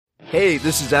Hey,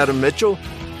 this is Adam Mitchell.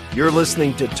 You're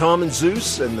listening to Tom and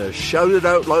Zeus and the Shout It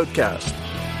Out Loudcast.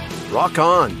 Rock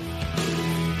on.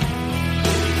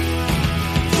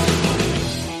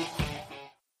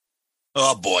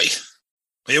 Oh, boy.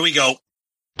 Here we go.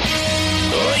 This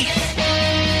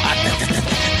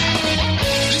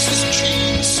is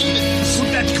Gene Simmons.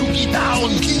 Put that cookie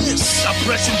down. Kiss. I'm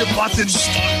pressing the button.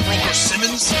 Stockbroker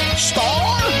Simmons.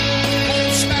 Star?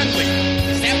 Paul Stanley.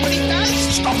 Is that what he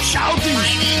does? Stop shouting. My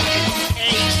name is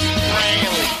Ace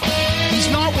Frehley.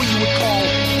 He's not what you would call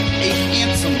a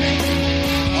handsome man.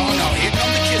 Oh, no. Here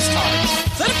come the kiss times.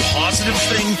 Is that a positive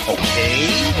thing? Okay.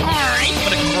 All right. I'm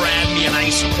going to grab me an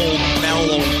ice cold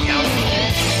mellow yellow.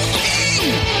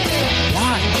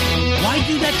 Why? Why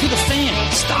do that to the fan?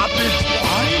 Stop it.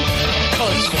 Why?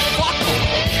 Because fuck them.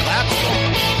 That's what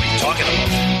are you talking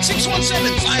about?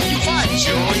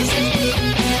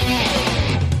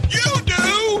 617-525-0850. You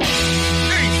do?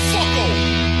 Hey, fucko.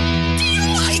 Do you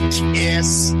like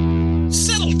Kiss?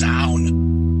 Settle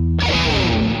down.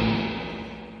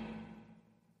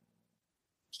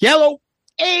 Yellow.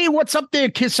 Hey, what's up there,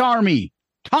 Kiss Army?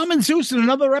 Tom and Zeus in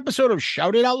another episode of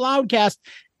Shout It Out Loudcast,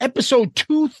 episode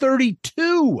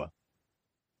 232.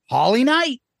 Holly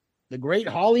Knight, the great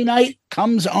Holly Knight,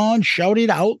 comes on Shout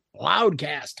It Out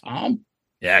Loudcast, Tom.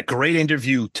 Yeah, great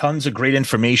interview. Tons of great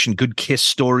information, good Kiss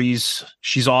stories.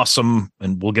 She's awesome,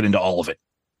 and we'll get into all of it.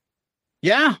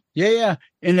 Yeah.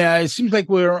 And it seems like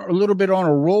we're a little bit on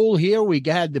a roll here. We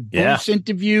had the bonus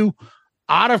interview,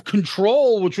 Out of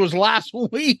Control, which was last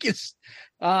week. It's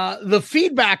the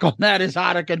feedback on that is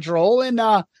out of control. And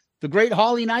the great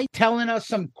Holly Knight telling us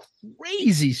some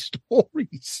crazy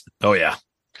stories. Oh, yeah.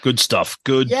 Good stuff.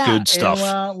 Good stuff.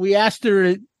 And, we asked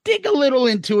her to dig a little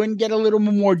into it and get a little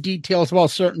more details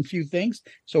about certain few things.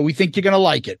 So we think you're going to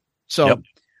like it. So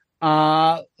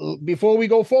before we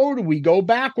go forward, we go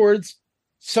backwards.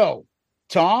 So,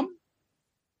 Tom,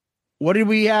 what did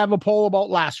we have a poll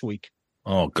about last week?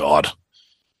 Oh, God.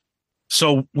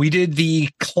 So we did the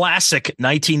classic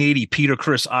 1980 Peter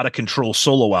Criss Out of Control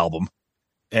solo album.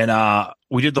 And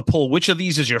we did the poll, which of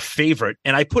these is your favorite?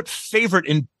 And I put favorite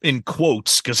in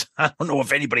quotes because I don't know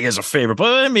if anybody has a favorite,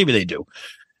 but maybe they do.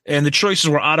 And the choices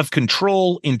were Out of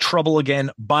Control, In Trouble Again,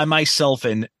 By Myself,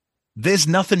 and There's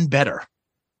Nothing Better.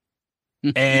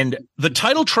 And the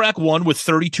title track won with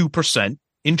 32%,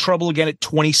 In Trouble Again at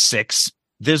 26%,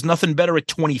 There's Nothing Better at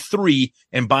 23%,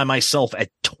 and By Myself at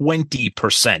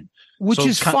 20%. Which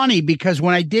is funny because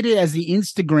when I did it as the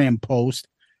Instagram post,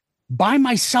 By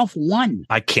Myself won.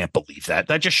 I can't believe that.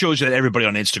 That just shows you that everybody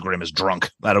on Instagram is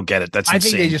drunk. I don't get it. That's insane.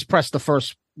 I think they just pressed the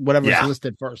first, whatever's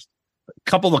listed first. A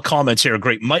couple of comments here are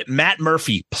great. Matt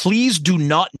Murphy, please do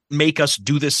not make us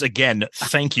do this again.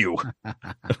 Thank you.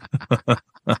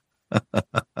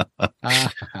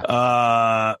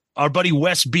 Our buddy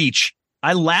Wes Beach.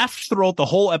 I laughed throughout the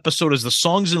whole episode as the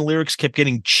songs and lyrics kept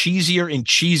getting cheesier and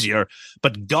cheesier,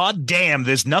 but goddamn,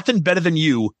 there's nothing better than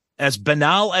you. As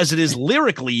banal as it is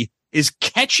lyrically, is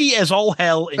catchy as all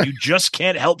hell, and you just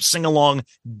can't help sing along.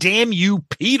 Damn you,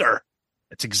 Peter.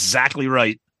 That's exactly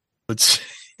right. Let's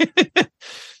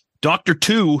Dr.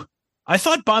 2, I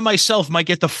thought By Myself might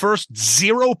get the first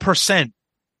 0%.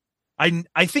 I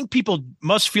think people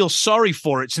must feel sorry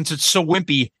for it since it's so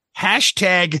wimpy.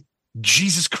 Hashtag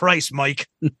Jesus Christ, Mike.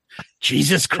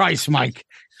 Jesus Christ, Mike.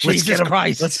 Jesus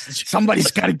Christ.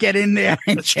 Somebody's got to get in there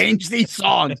and change these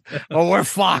songs or we're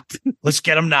fucked. Let's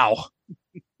get them now.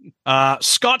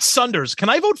 Scott Sunders. Can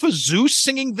I vote for Zeus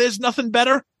singing There's Nothing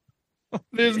Better?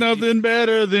 There's nothing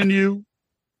better than you.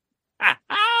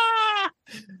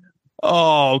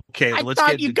 Oh, okay. I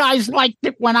thought you guys liked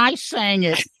it when I sang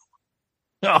it.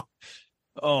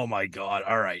 Oh, my God.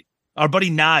 All right. Our buddy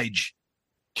Nige.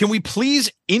 Can we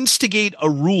please instigate a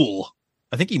rule?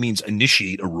 I think he means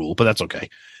initiate a rule, but that's okay.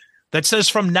 That says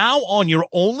from now on, you're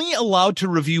only allowed to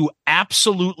review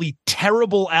absolutely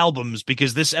terrible albums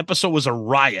because this episode was a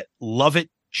riot. Love it,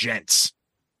 gents.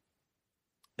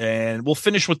 And we'll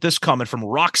finish with this comment from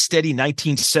Rocksteady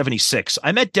 1976.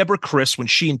 I met Deborah Criss when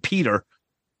she and Peter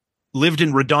lived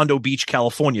in Redondo Beach,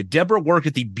 California. Deborah worked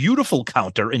at the Beautiful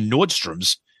counter in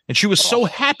Nordstrom's, and she was so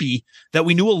happy that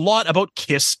we knew a lot about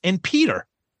Kiss and Peter.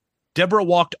 Deborah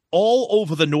walked all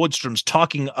over the Nordstroms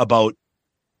talking about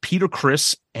Peter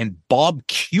Criss and Bob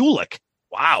Kulick.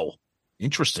 Wow.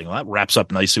 Interesting. Well, that wraps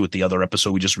up nicely with the other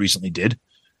episode we just recently did.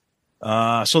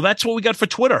 So that's what we got for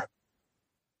Twitter.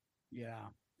 Yeah.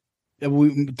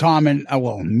 Tom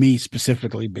and, me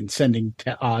specifically, been sending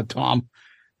Tom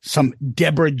some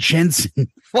Deborah Jensen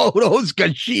photos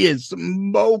because she is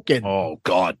smoking. Oh,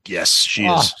 God. Yes, she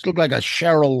is. Look like a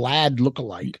Cheryl Ladd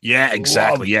lookalike. Yeah,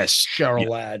 exactly. Yes. Cheryl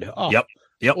Ladd. Oh. Yep.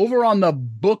 Yep. Over on the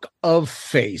Book of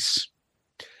Face,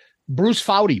 Bruce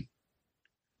Foudy.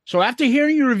 So after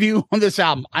hearing your review on this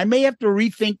album, I may have to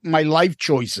rethink my life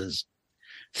choices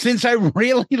since I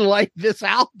really like this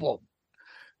album.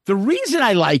 The reason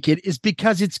I like it is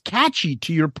because it's catchy,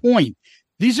 to your point.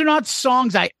 These are not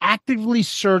songs I actively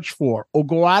search for or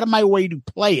go out of my way to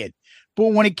play it.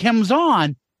 But when it comes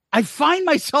on, I find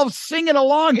myself singing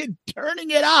along and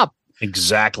turning it up.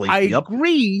 Exactly. I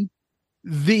agree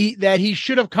that he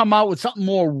should have come out with something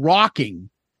more rocking.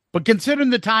 But considering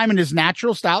the time and his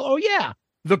natural style, oh, yeah,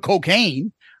 the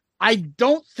cocaine, I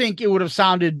don't think it would have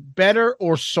sounded better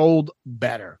or sold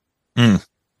better.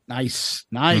 Nice.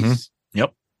 Mm-hmm.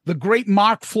 Yep. The great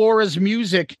Mark Flores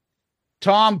music.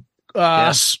 Tom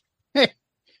yes.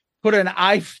 put an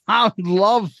I Found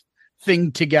Love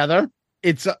thing together.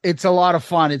 It's a lot of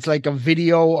fun. It's like a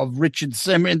video of Richard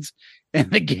Simmons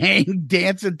and the gang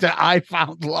dancing to I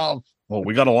Found Love. Well,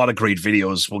 we got a lot of great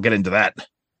videos. We'll get into that.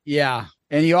 Yeah.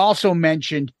 And he also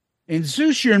mentioned, in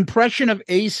Zeus, your impression of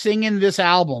Ace singing this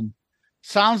album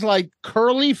sounds like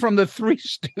Curly from the Three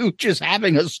Stooges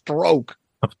having a stroke.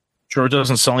 Sure, it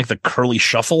doesn't sound like the Curly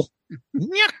Shuffle.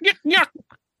 You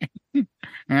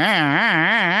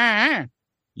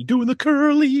doing the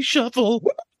Curly Shuffle?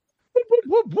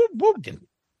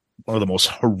 One of the most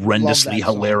horrendously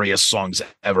hilarious songs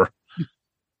ever.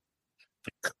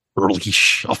 The Curly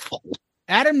Shuffle.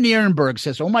 Adam Nierenberg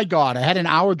says, oh my God, I had an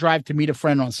hour drive to meet a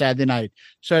friend on Saturday night.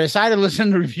 So I decided to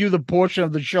listen to review the portion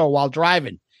of the show while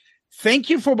driving. Thank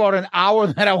you for about an hour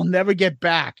that I will never get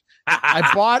back.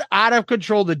 I bought Out of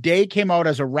Control the day it came out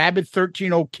as a rabid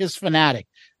 13-0 Kiss fanatic.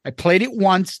 I played it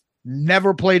once,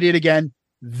 never played it again.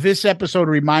 This episode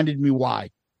reminded me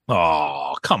why.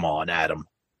 Oh, come on, Adam.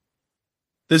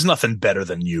 There's nothing better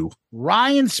than you.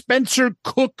 Ryan, Spencer,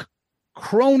 Cook,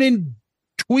 Cronin,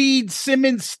 Tweed,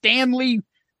 Simmons, Stanley,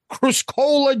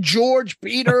 Criscola, George,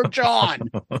 Peter, John.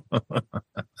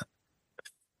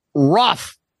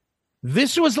 Rough.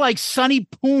 This was like Sonny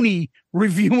Pooney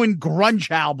reviewing grunge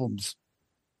albums.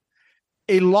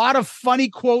 A lot of funny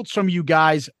quotes from you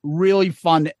guys. Really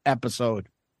fun episode.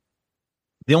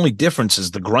 The only difference is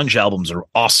the grunge albums are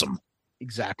awesome.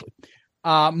 Exactly.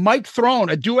 Mike Throne,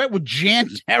 a duet with Jan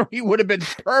Terry would have been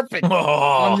perfect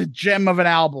on the gem of an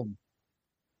album.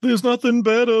 There's nothing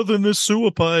better than the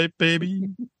sewer pipe, baby.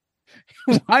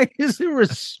 Why is there a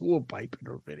sewer pipe in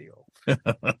her video?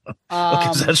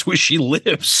 Because that's where she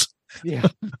lives. Yeah.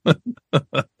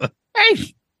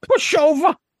 Hey, push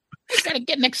over. You gotta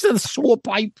get next to the sewer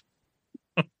pipe.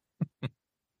 An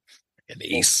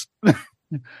ace.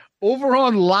 Over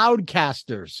on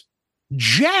Loudcasters,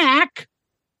 Jack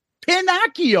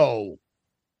Pinocchio.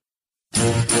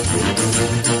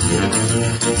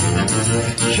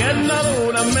 C'è la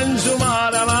luna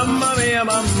menzumata, mamma mia,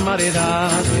 mamma di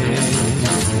dare.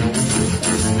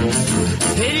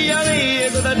 Figlia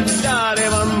mia, cosa dare,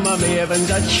 mamma mia,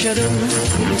 pensaccia tu.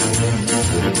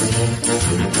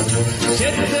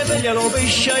 Siete veglia lo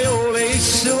pesciaiole,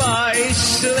 issu va,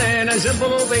 issu lena, se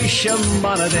lo pesce in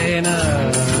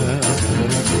manatena.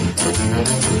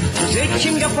 Se ci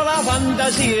ingappa la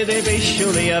fantasia dei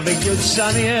pescioli a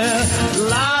vecchiuzza mia,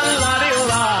 la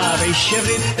riola, pesce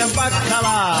fritto e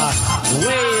baccalà,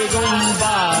 uè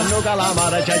gomba, no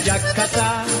calamara,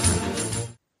 giacciacata.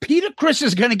 Peter Criss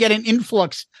is going to get an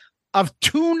influx of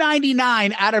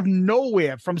 $2.99 out of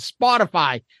nowhere from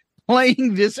Spotify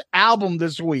playing this album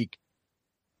this week.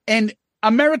 And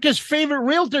America's favorite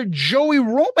realtor, Joey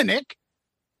Romanek,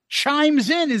 chimes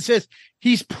in and says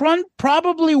he's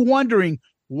probably wondering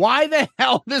why the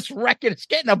hell this record is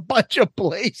getting a bunch of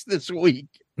plays this week.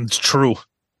 It's true.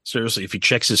 Seriously, if he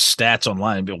checks his stats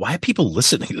online, why are people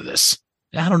listening to this?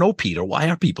 I don't know, Peter. Why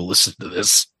are people listening to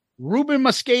this? Ruben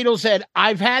Moscato said,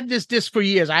 I've had this disc for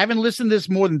years. I haven't listened to this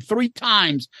more than 3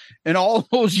 times in all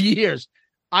those years.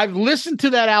 I've listened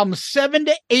to that album 7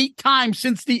 to 8 times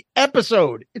since the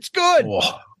episode. It's good.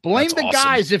 Oh, blame the awesome.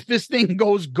 guys if this thing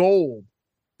goes gold.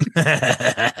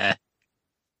 That's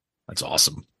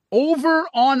awesome. Over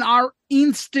on our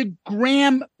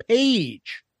Instagram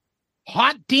page,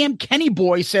 Hot Damn Kenny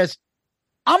Boy says,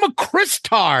 I'm a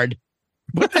Christard,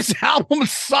 but this album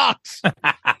sucks.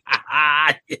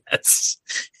 Yes.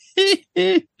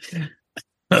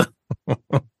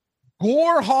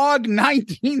 Gorehog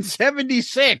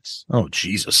 1976. Oh,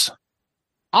 Jesus.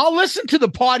 I'll listen to the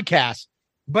podcast,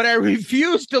 but I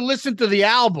refuse to listen to the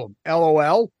album.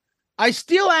 LOL. I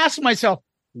still ask myself,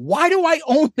 why do I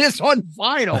own this on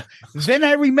vinyl? Then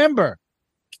I remember,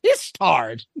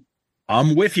 Kissed-Hard.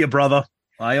 I'm with you, brother.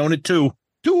 I own it too.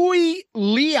 Dewey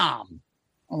Liam.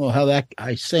 I don't know how that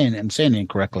I'm saying it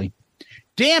incorrectly.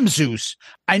 Damn, Zeus.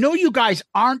 I know you guys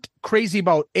aren't crazy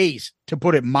about Ace, to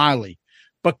put it mildly,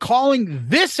 but calling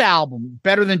this album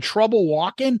better than Trouble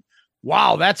Walking,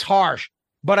 wow, that's harsh.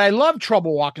 But I love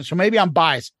Trouble Walking, so maybe I'm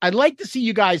biased. I'd like to see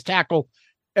you guys tackle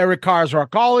Eric Carr's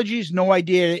Rockologies. No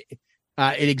idea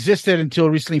it existed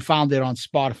until recently found it on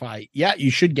Spotify. Yeah,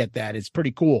 you should get that. It's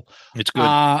pretty cool. It's good.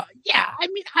 Yeah, I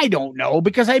mean, I don't know,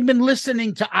 because I've been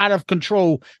listening to Out of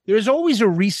Control. There's always a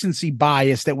recency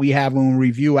bias that we have when we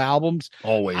review albums.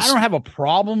 Always. I don't have a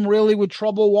problem really with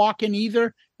Trouble Walking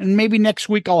either. And maybe next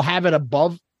week I'll have it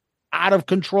above Out of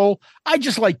Control. I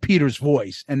just like Peter's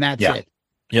voice, and that's it.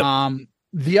 Yep.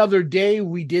 The other day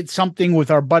we did something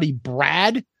with our buddy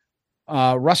Brad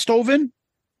Rustoven,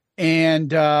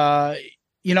 and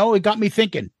it got me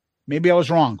thinking. Maybe I was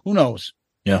wrong. Who knows?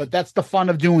 Yeah. But that's the fun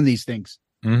of doing these things.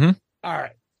 Mm-hmm. All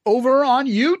right. Over on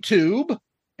YouTube,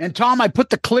 and Tom, I put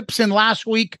the clips in last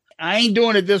week. I ain't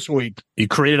doing it this week. You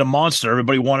created a monster.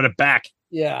 Everybody wanted it back.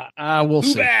 Yeah, we'll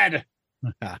see. Too bad.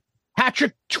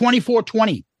 Patrick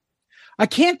 2420. I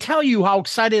can't tell you how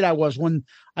excited I was when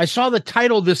I saw the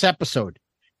title of this episode.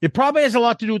 It probably has a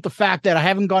lot to do with the fact that I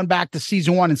haven't gone back to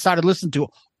season 1 and started listening to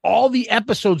all the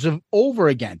episodes over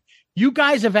again. You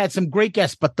guys have had some great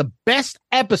guests, but the best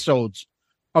episodes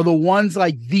are the ones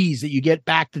like these that you get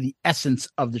back to the essence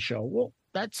of the show. Well,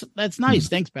 that's nice.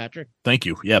 Thanks, Patrick. Thank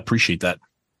you. Yeah, appreciate that.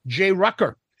 Jay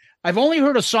Rucker. I've only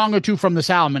heard a song or two from this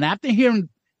album, and after hearing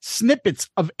snippets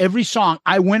of every song,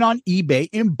 I went on eBay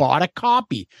and bought a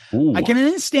copy. Ooh. I can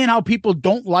understand how people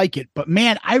don't like it, but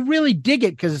man, I really dig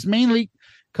it because it's mainly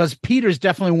because Peter's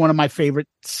definitely one of my favorite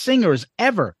singers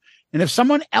ever. And if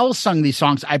someone else sung these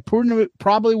songs, I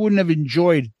probably wouldn't have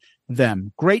enjoyed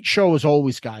them. Great show as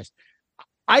always, guys.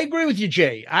 I agree with you,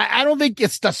 Jay. I don't think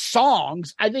it's the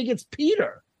songs. I think it's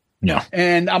Peter. Yeah.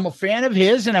 And I'm a fan of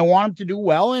his, and I want him to do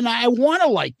well, and I want to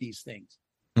like these things.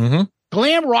 Mm-hmm.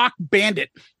 Glam Rock Bandit.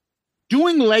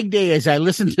 Doing leg day as I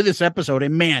listen to this episode,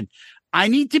 and man, I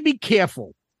need to be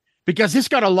careful because this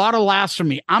got a lot of laughs from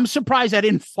me. I'm surprised I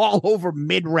didn't fall over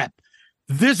mid-rep.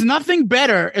 There's nothing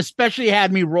better, especially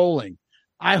had me rolling.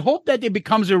 I hope that it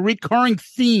becomes a recurring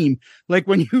theme, like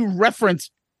when you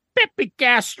reference Pepe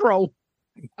Castro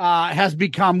has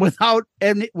become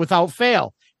without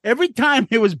fail. Every time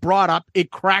it was brought up,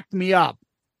 it cracked me up.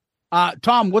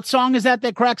 Tom, what song is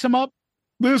that cracks him up?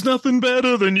 There's nothing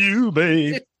better than you,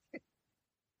 babe.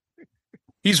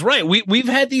 He's right. We've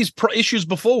had these issues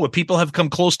before where people have come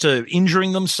close to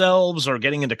injuring themselves or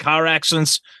getting into car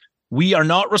accidents. We are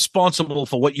not responsible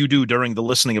for what you do during the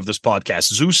listening of this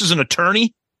podcast. Zeus is an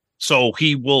attorney, so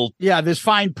he will. Yeah, there's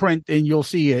fine print, and you'll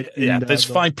see it. There's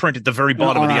fine print at the very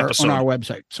bottom of the episode on our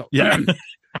website. So yeah.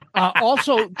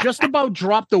 Also, just about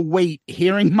dropped the weight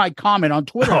hearing my comment on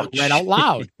Twitter read out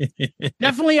loud.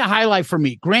 Definitely a highlight for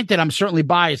me. Granted, I'm certainly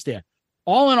biased there.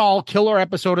 All in all, killer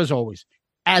episode as always.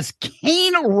 As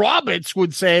Kane Roberts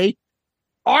would say,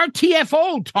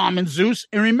 RTFO, Tom and Zeus.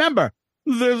 And remember,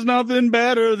 there's nothing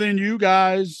better than you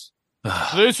guys.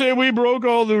 They say we broke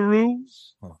all the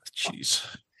rules. Oh, jeez.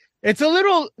 It's a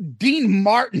little Dean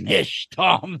Martin-ish,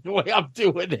 Tom, the way I'm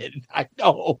doing it. I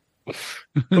know.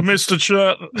 Mr.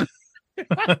 Chat.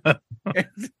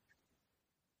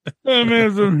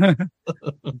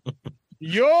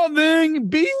 Your thing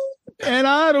big, and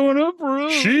I don't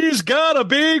approve. She's got a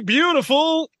big,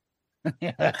 beautiful.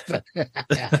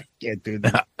 Can't do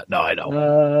that. No, I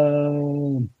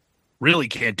know. Really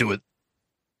can't do it.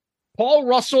 Paul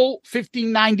Russell,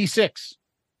 1596.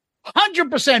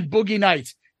 100% Boogie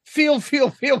Nights. Feel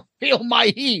my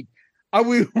heat. Are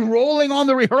we rolling on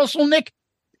the rehearsal, Nick?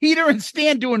 Peter and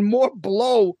Stan doing more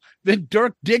blow than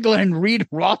Dirk Diggler and Reed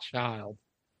Rothschild.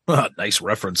 Nice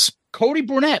reference. Cody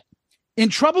Burnett. In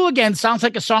Trouble Again sounds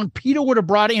like a song Peter would have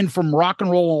brought in from Rock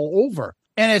and Roll All Over.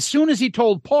 And as soon as he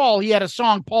told Paul he had a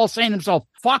song, Paul saying to himself,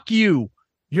 fuck you.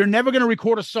 You're never going to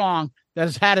record a song that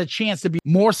has had a chance to be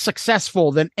more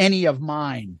successful than any of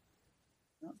mine.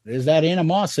 There's that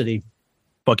animosity.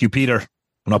 Fuck you, Peter.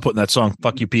 I'm not putting that song.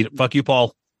 Fuck you, Peter. Fuck you,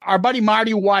 Paul. Our buddy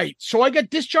Marty White. So I got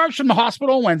discharged from the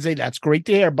hospital on Wednesday. That's great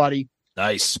to hear, buddy.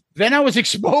 Nice. Then I was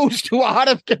exposed to Out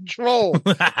of Control.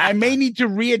 I may need to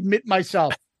readmit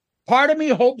myself. Part of me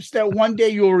hopes that one day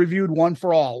you'll reviewed One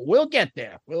for All. We'll get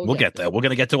there. We'll get there. We're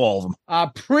going to get to all of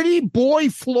them. Pretty Boy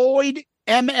Floyd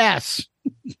MS.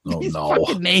 Oh, These no.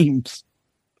 fucking names.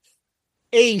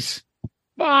 Ace.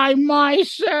 By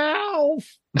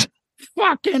myself.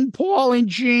 Fucking Paul and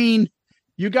Gene.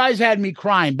 You guys had me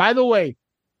crying. By the way,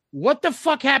 what the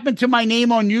fuck happened to my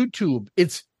name on YouTube?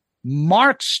 It's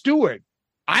Mark Stewart.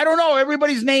 I don't know.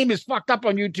 Everybody's name is fucked up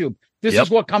on YouTube. This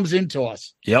is what comes into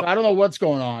us. Yep. So I don't know what's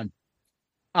going on.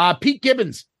 Pete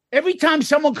Gibbons. Every time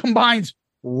someone combines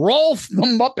Rolf the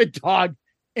Muppet Dog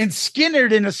and Skinner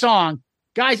in a song.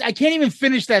 Guys, I can't even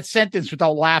finish that sentence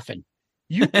without laughing.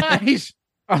 You guys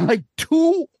are like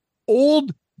two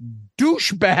old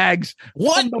douchebags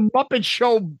on the Muppet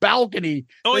Show balcony.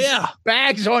 Oh, yeah.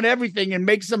 Bags on everything and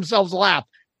makes themselves laugh.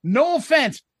 No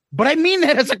offense, but I mean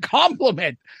that as a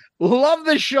compliment. Love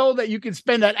the show that you can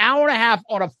spend an hour and a half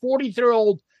on a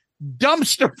 43-year-old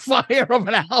dumpster fire of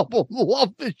an album.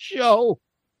 Love the show.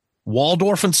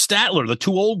 Waldorf and Statler, the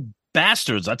two old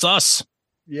bastards. That's us.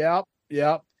 Yep.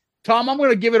 Tom, I'm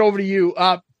going to give it over to you.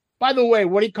 By the way,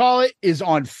 what do you call it? Is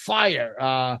on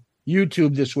fire.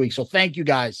 YouTube this week. So thank you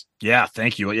guys. Yeah,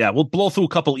 thank you. Yeah, we'll blow through a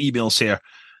couple emails here.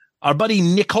 Our buddy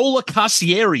Nicola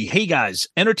Cassieri. Hey guys,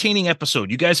 entertaining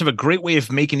episode. You guys have a great way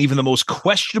of making even the most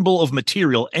questionable of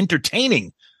material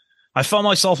entertaining. I found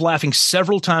myself laughing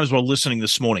several times while listening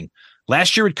this morning.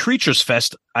 Last year at Creatures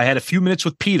Fest, I had a few minutes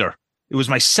with Peter. It was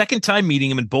my second time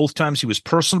meeting him, and both times he was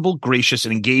personable, gracious,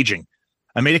 and engaging.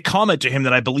 I made a comment to him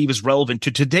that I believe is relevant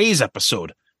to today's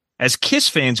episode. As Kiss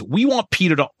fans, we want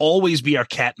Peter to always be our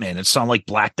Catman and sound like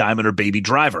Black Diamond or Baby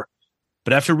Driver.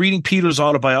 But after reading Peter's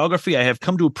autobiography, I have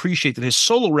come to appreciate that his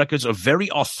solo records are very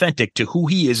authentic to who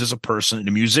he is as a person and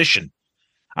a musician.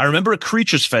 I remember at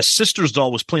Creatures Fest, Sister's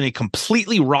Doll was playing a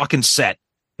completely rockin' set.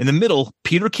 In the middle,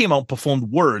 Peter came out and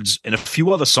performed Words and a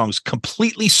few other songs,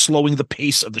 completely slowing the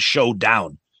pace of the show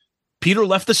down. Peter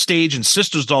left the stage and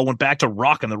Sister's Doll went back to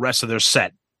rocking the rest of their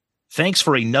set. Thanks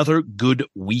for another good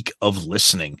week of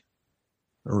listening.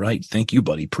 All right. Thank you,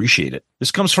 buddy. Appreciate it.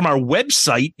 This comes from our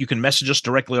website. You can message us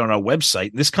directly on our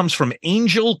website. This comes from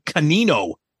Angel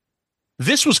Canino.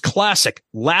 This was classic.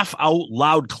 Laugh out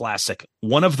loud classic.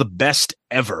 One of the best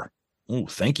ever. Oh,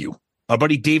 thank you. Our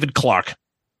buddy David Clark.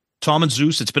 Tom and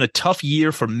Zeus, it's been a tough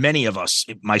year for many of us,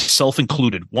 myself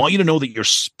included. Want you to know that your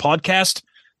podcast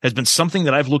has been something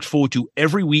that I've looked forward to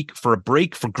every week for a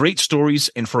break, for great stories,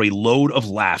 and for a load of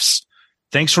laughs.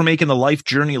 Thanks for making the life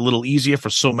journey a little easier for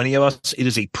so many of us. It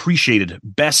is appreciated.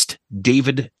 Best,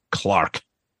 David Clark.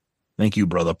 Thank you,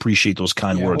 brother. Appreciate those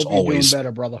kind words always. Doing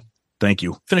better, brother. Thank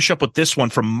you. Finish up with this one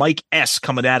from Mike S.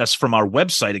 coming at us from our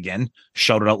website again,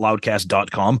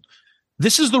 shoutitoutloudcast.com.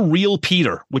 This is the real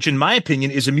Peter, which in my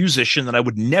opinion is a musician that I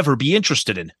would never be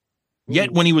interested in.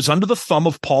 Yet when he was under the thumb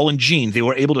of Paul and Gene, they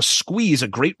were able to squeeze a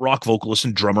great rock vocalist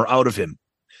and drummer out of him.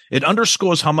 It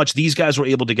underscores how much these guys were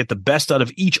able to get the best out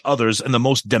of each other's in the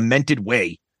most demented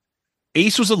way.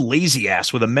 Ace was a lazy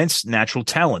ass with immense natural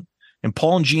talent, and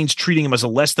Paul and Gene's treating him as a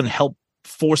less than help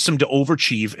forced him to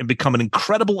overachieve and become an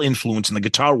incredible influence in the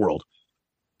guitar world.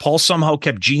 Paul somehow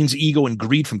kept Gene's ego and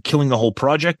greed from killing the whole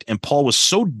project, and Paul was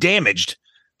so damaged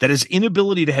that his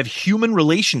inability to have human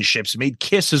relationships made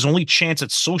Kiss his only chance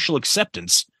at social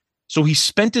acceptance, so he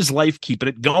spent his life keeping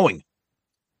it going.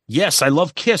 Yes, I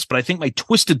love Kiss, but I think my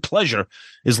twisted pleasure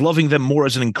is loving them more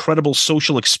as an incredible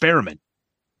social experiment.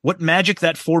 What magic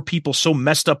that four people so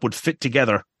messed up would fit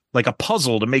together like a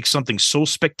puzzle to make something so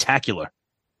spectacular.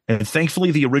 And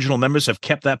thankfully, the original members have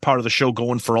kept that part of the show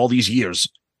going for all these years.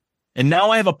 And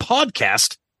now I have a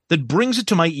podcast that brings it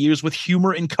to my ears with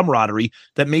humor and camaraderie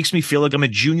that makes me feel like I'm a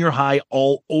junior high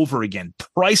all over again.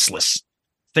 Priceless.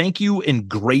 Thank you and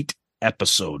great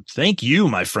episode. Thank you,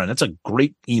 my friend. That's a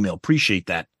great email. Appreciate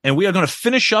that. And we are going to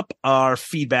finish up our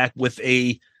feedback with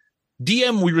a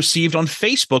DM we received on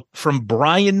Facebook from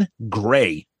Brian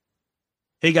Gray.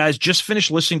 Hey guys, just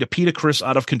finished listening to Peter Criss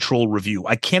Out of Control review.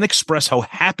 I can't express how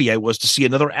happy I was to see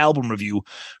another album review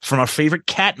from our favorite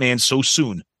Catman so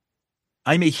soon.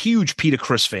 I'm a huge Peter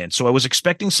Criss fan, so I was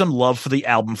expecting some love for the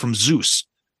album from Zeus.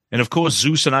 And of course,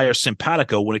 Zeus and I are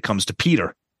simpatico when it comes to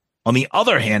Peter. On the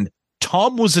other hand,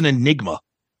 Tom was an enigma.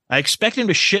 I expected him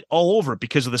to shit all over it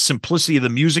because of the simplicity of the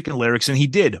music and lyrics, and he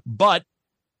did. But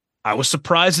I was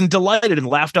surprised and delighted and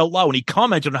laughed out loud when he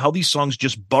commented on how these songs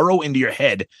just burrow into your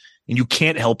head and you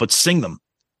can't help but sing them.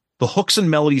 The hooks and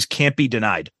melodies can't be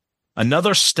denied.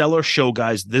 Another stellar show,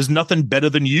 guys. There's nothing better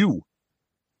than you.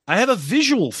 I have a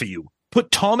visual for you.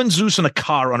 Put Tom and Zeus in a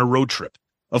car on a road trip.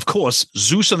 Of course,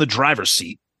 Zeus in the driver's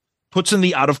seat. Puts in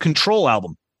the Out of Control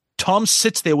album. Tom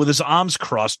sits there with his arms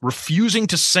crossed, refusing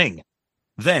to sing.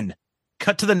 Then,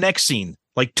 cut to the next scene,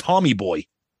 like Tommy Boy.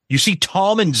 You see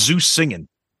Tom and Zeus singing,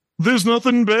 "There's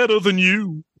nothing better than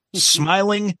you,"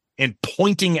 smiling and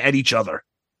pointing at each other.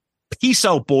 Peace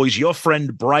out, boys. Your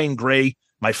friend, Brian Gray.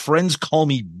 My friends call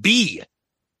me B.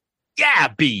 Yeah,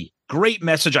 B. Great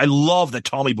message. I love the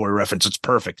Tommy Boy reference. It's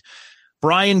perfect.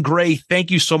 Brian Gray,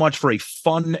 thank you so much for a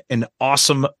fun and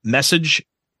awesome message.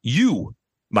 You,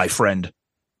 my friend,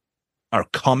 are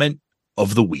comment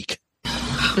of the week.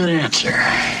 Good answer.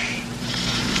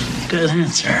 Good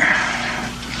answer.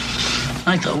 I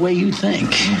like the way you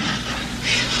think.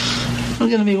 We're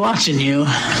going to be watching you.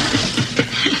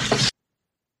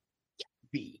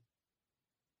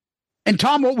 And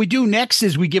Tom, what we do next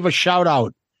is we give a shout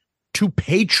out to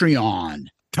Patreon.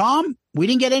 Tom, we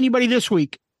didn't get anybody this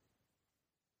week.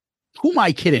 Who am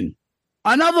I kidding?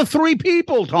 Another 3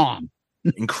 people, Tom.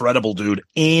 Incredible, dude.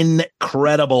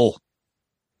 Incredible.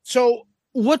 So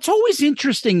what's always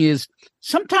interesting is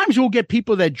sometimes we'll get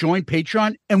people that join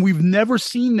Patreon and we've never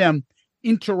seen them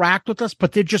interact with us,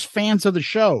 but they're just fans of the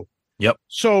show. Yep.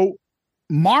 So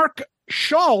Mark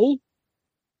Shull,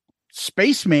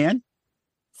 Spaceman,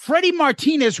 Freddie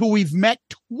Martinez, who we've met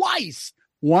twice,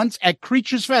 once at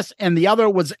Creatures Fest and the other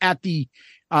was at the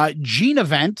Gene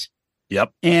event.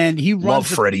 Yep. And he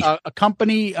runs a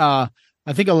company, I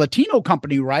think a Latino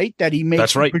company, right? That he makes,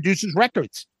 That's right. Produces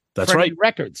records. That's Freddie right.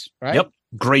 Records, right? Yep.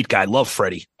 Great guy. Love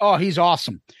Freddie. Oh, he's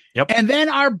awesome. Yep. And then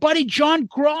our buddy John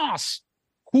Gross,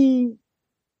 who,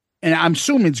 and I'm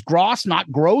assuming it's Gross,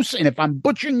 not Gross. And if I'm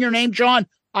butchering your name, John,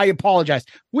 I apologize.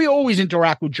 We always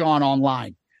interact with John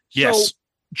online. Yes. So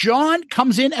John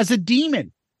comes in as a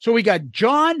demon. So we got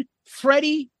John,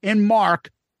 Freddie, and Mark,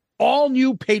 all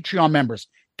new Patreon members.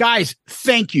 Guys,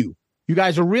 thank you. You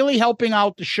guys are really helping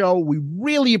out the show. We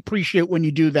really appreciate when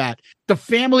you do that. The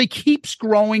family keeps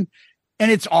growing, and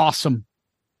it's awesome.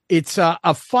 It's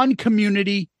a fun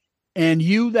community, and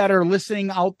you that are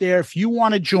listening out there, if you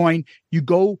want to join, you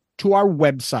go to our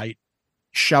website,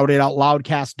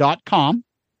 shoutitoutloudcast.com.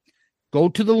 Go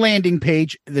to the landing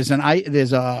page. There's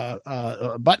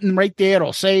a button right there.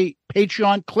 It'll say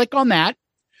Patreon. Click on that.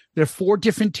 There are 4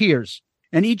 different tiers,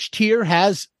 and each tier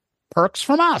has perks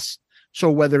from us.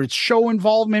 So whether it's show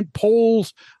involvement,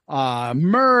 polls,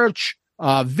 merch,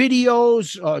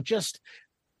 videos,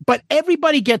 but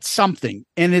everybody gets something,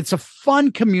 and it's a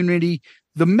fun community.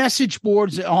 The message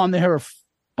boards on there are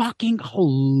fucking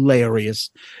hilarious.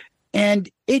 And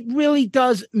it really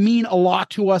does mean a lot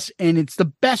to us, and it's the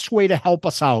best way to help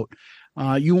us out.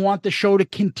 You want the show to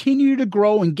continue to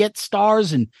grow and get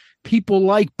stars and people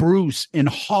like Bruce and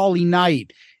Holly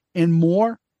Knight and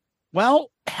more.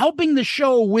 Well, helping the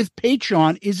show with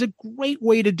Patreon is a great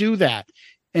way to do that.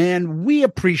 And we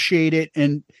appreciate it.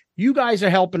 And you guys are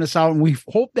helping us out. And we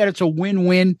hope that it's a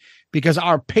win-win because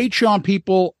our Patreon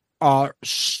people are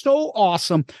so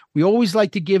awesome. We always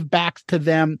like to give back to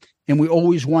them. And we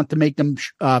always want to make them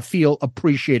feel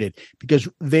appreciated because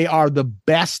they are the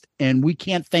best and we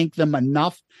can't thank them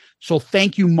enough. So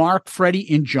thank you, Mark,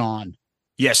 Freddie, and John.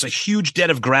 Yes, a huge debt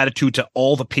of gratitude to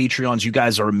all the Patreons. You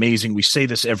guys are amazing. We say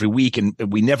this every week and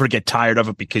we never get tired of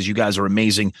it because you guys are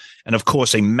amazing. And of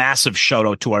course, a massive shout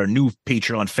out to our new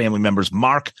Patreon family members,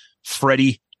 Mark,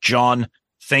 Freddie, John.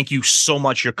 Thank you so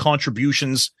much. Your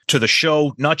contributions to the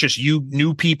show, not just you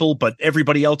new people, but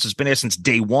everybody else has been here since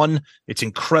day one. It's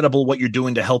incredible what you're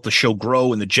doing to help the show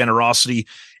grow and the generosity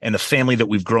and the family that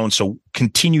we've grown. So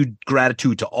continued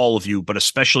gratitude to all of you, but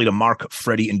especially to Mark,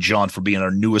 Freddie, and John for being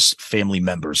our newest family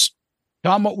members.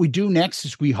 Tom, what we do next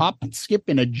is we hop and skip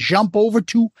and a jump over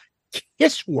to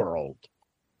Kiss World.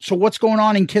 So what's going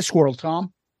on in Kiss World,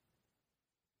 Tom?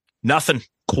 Nothing.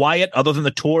 Quiet other than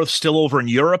the tour still over in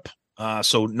Europe.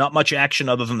 So not much action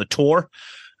other than the tour.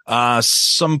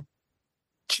 Some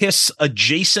Kiss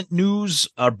adjacent news.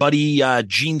 Our buddy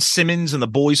Gene Simmons and the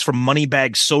boys from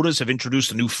Moneybag Sodas have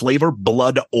introduced a new flavor,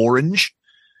 Blood Orange.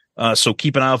 So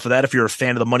keep an eye out for that if you're a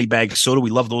fan of the Moneybag Soda. We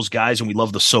love those guys and we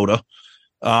love the soda.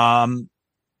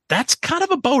 That's kind of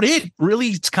about it. Really,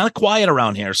 it's kind of quiet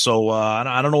around here. So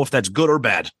I don't know if that's good or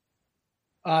bad.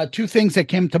 2 things that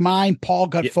came to mind. Paul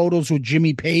got photos with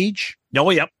Jimmy Page.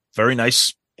 Oh, yep. Very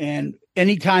nice. And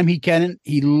anytime he can,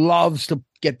 he loves to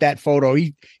get that photo.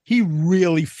 He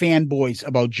really fanboys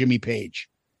about Jimmy Page.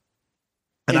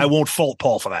 And I won't fault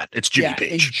Paul for that. It's Jimmy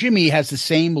Page. And Jimmy has the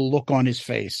same look on his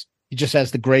face. He just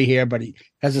has the gray hair, but he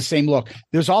has the same look.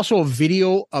 There's also a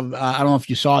video of, I don't know if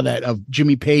you saw that, of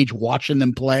Jimmy Page watching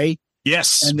them play.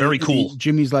 Yes, and very cool.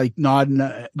 Jimmy's like nodding,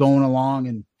 going along.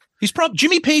 And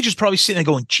Jimmy Page is probably sitting there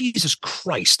going, Jesus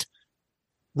Christ.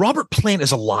 Robert Plant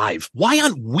is alive. Why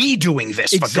aren't we doing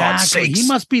this, for God's sake? He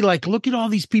must be like, look at all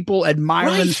these people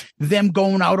admiring them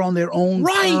going out on their own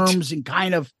terms and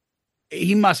kind of,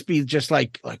 he must be just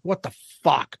like, what the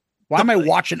fuck? Why am I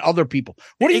watching other people?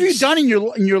 What have you done in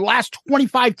your last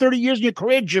 25, 30 years in your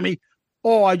career, Jimmy?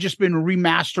 Oh, I've just been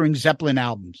remastering Zeppelin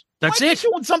albums. That's it.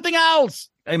 Doing something else.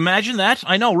 Imagine that.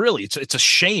 I know, really. It's a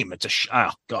shame.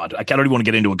 Oh, God. I don't even want to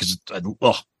get into it because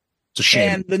it's a shame.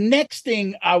 And the next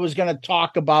thing I was going to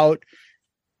talk about,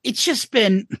 it's just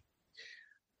been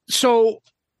so.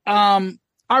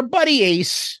 Our buddy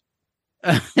Ace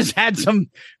has had some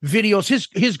videos.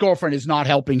 His girlfriend is not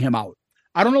helping him out.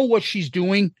 I don't know what she's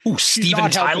doing. Ooh, Steven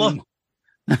Tyler.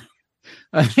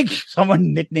 I think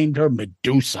someone nicknamed her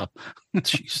Medusa.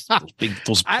 Jeez,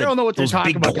 I don't know what they're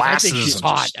talking about. I think she's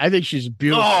hot. I think she's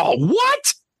beautiful. Oh,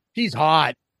 what? She's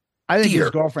hot. I think his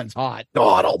girlfriend's hot.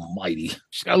 God almighty.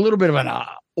 She's got a little bit of an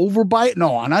overbite.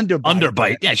 No, an underbite.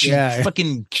 Underbite. Yeah, she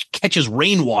fucking catches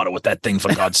rainwater with that thing,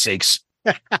 for God's sakes.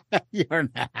 You're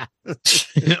an ass.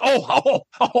 Oh,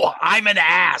 I'm an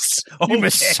ass. You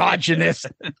misogynist.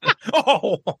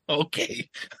 Oh, okay.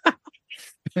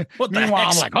 What the Meanwhile,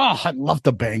 I'm like, oh, I'd love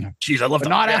to bang her. Jeez, I love but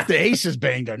not after Ace has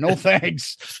banged her. No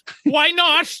thanks. Why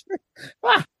not?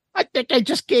 I think I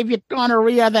just gave you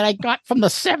gonorrhea that I got from the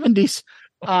 70s.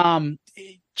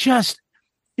 Just,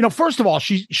 first of all,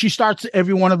 she starts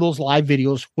every one of those live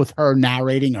videos with her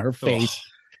narrating her face.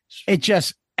 It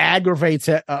just aggravates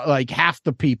like half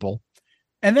the people.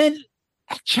 And then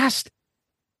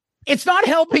it's not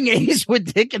helping Ace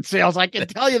with ticket sales. I can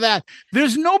tell you that.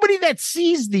 There's nobody that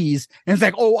sees these and it's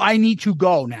like, oh, I need to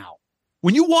go now.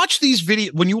 When you watch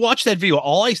that video,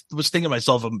 all I was thinking to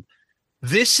myself,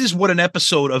 this is what an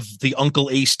episode of the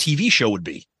Uncle Ace TV show would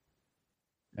be.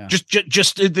 Yeah.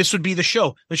 Just this would be the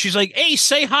show. And she's like, Ace,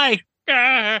 say hi.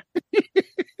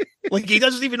 Like he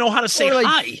doesn't even know how to say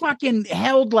hi. Fucking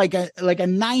held like a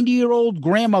 90-year-old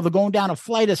grandmother going down a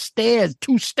flight of stairs,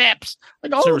 2 steps.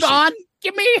 Like, hold Seriously. On,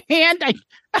 give me a hand.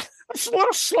 It's a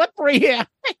little slippery here.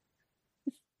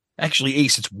 Actually,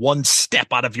 Ace, it's 1 step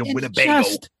out of your Winnebago.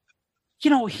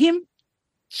 Him.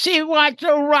 She wants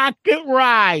a rocket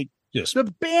ride. Yes. The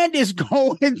band is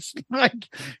going like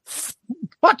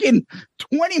fucking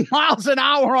 20 miles an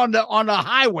hour on the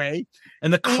highway.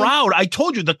 And the crowd, I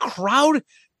told you, the crowd,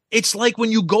 it's like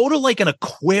when you go to like an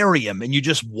aquarium and you're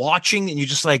just watching and you're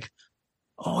just like,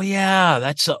 oh yeah,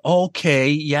 that's okay.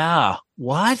 Yeah.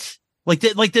 What?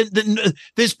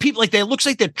 There's people like that. It looks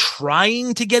like they're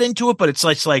trying to get into it, but it's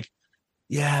like,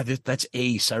 yeah, that's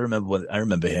Ace. I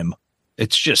remember him.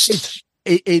 It's just,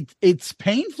 it's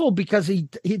painful because he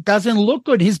doesn't look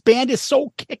good. His band is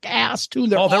so kick ass too.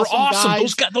 They're awesome.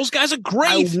 Those guys are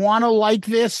great. I want to like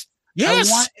this.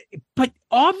 Yes. But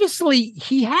obviously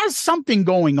he has something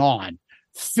going on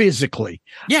physically.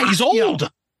 Yeah, he's old.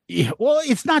 Well,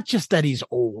 it's not just that he's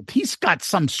old. He's got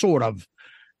some sort of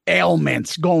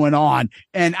ailments going on.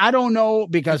 And I don't know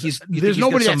because there's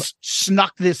nobody that's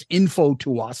snuck this info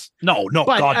to us. No.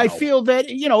 But God, I feel that,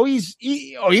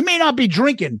 he may not be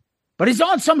drinking, but he's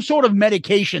on some sort of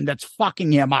medication that's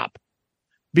fucking him up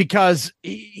because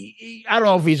I don't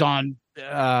know if he's on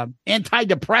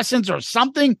antidepressants or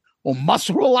something or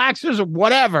muscle relaxers or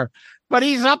whatever, but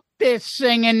he's up there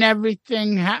singing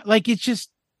everything. Like it's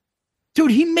just, dude,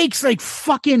 he makes like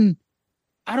fucking,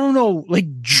 I don't know,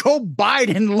 like Joe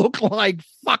Biden look like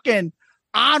fucking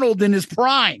Arnold in his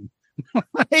prime.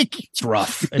 Like it's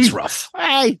rough. It's rough.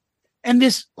 Hey, and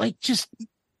this like just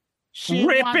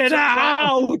rip it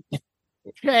out.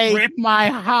 Take my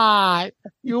heart.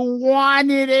 You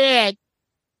wanted it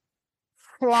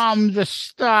from the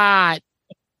start.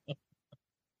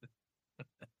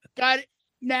 Got it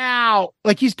now.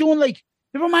 Like he's doing like,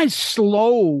 never mind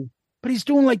slow, but he's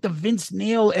doing like the Vince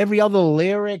Neil every other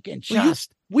lyric and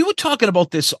just. We were talking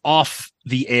about this off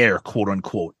the air, quote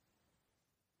unquote.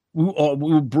 We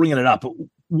were bringing it up.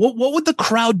 What would the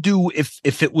crowd do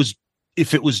if it was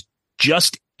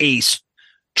just Ace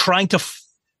trying to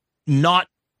not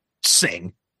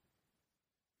sing?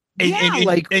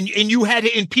 And you had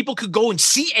and people could go and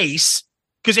see Ace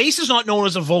because Ace is not known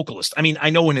as a vocalist. I mean,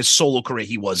 I know in his solo career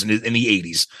he was in the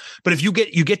 80s, but if you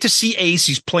get to see Ace,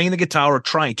 he's playing the guitar or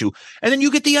trying to, and then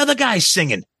you get the other guys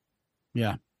singing.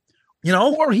 Yeah.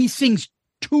 Or he sings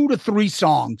 2 to 3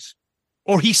 songs.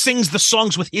 Or he sings the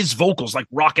songs with his vocals like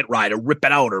Rocket Ride or Rip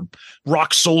It Out or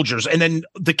Rock Soldiers. And then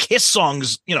the Kiss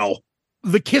songs,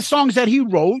 The Kiss songs that he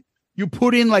wrote, you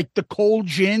put in like the Cold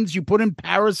Gins, you put in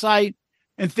Parasite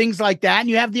and things like that. And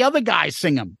you have the other guys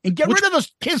sing them. And get rid of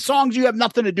those Kiss songs you have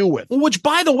nothing to do with. Which,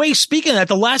 by the way, speaking of that,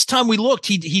 the last time we looked,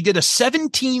 he did a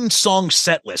 17-song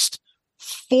set list.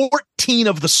 14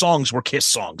 of the songs were Kiss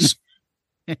songs.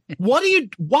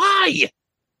 Why?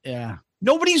 Yeah.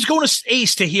 Nobody's going to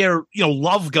Ace to hear,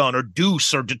 Love Gun or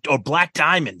Deuce or Black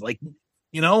Diamond. Like,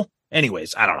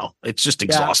 anyways, I don't know. It's just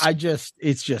exhausting.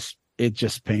 It's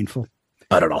just painful.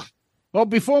 I don't know. Well,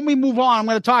 before we move on, I'm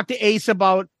going to talk to Ace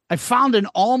about, I found an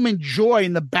Almond Joy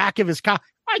in the back of his car.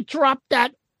 I dropped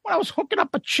that when I was hooking up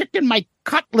a chick in my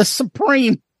Cutlass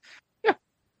Supreme. Yeah,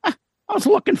 I was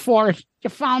looking for it.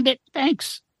 You found it.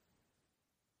 Thanks.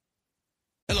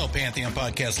 Hello, Pantheon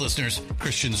Podcast listeners.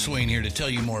 Christian Swain here to tell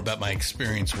you more about my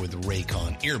experience with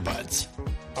Raycon earbuds.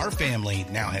 Our family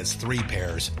now has 3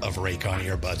 pairs of Raycon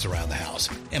earbuds around the house,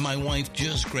 and my wife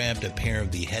just grabbed a pair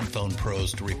of the Headphone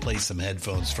Pros to replace some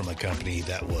headphones from a company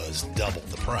that was double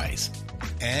the price.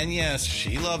 And yes,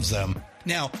 she loves them.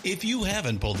 Now, if you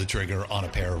haven't pulled the trigger on a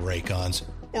pair of Raycons,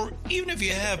 or even if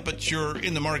you have but you're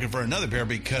in the market for another pair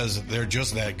because they're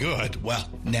just that good, well,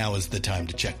 now is the time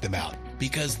to check them out,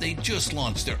 because they just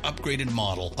launched their upgraded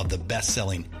model of the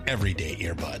best-selling everyday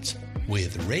earbuds.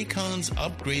 With Raycon's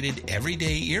upgraded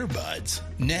everyday earbuds,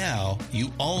 now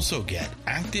you also get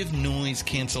active noise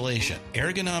cancellation,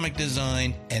 ergonomic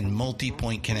design, and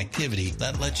multi-point connectivity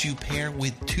that lets you pair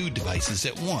with 2 devices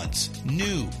at once.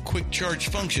 New quick charge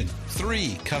function,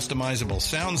 3 customizable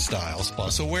sound styles,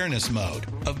 plus awareness mode.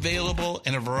 Available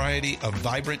in a variety of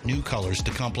vibrant new colors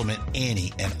to complement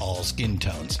any and all skin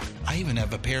tones. I even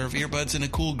have a pair of earbuds in a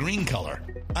cool green color.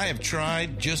 I have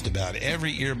tried just about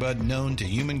every earbud known to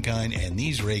humankind, and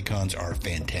these Raycons are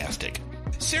fantastic.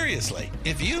 Seriously,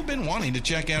 if you've been wanting to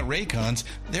check out Raycons,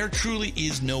 there truly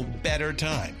is no better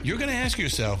time. You're going to ask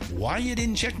yourself why you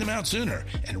didn't check them out sooner,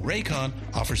 and Raycon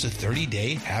offers a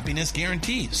 30-day happiness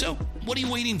guarantee. So what are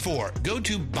you waiting for? Go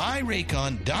to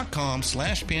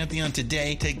buyraycon.com/Pantheon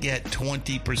today to get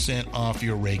 20% off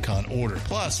your Raycon order,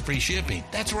 plus free shipping.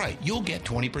 That's right, you'll get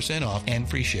 20% off and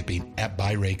free shipping at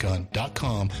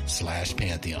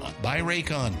buyraycon.com/Pantheon.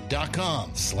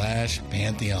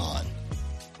 buyraycon.com/Pantheon.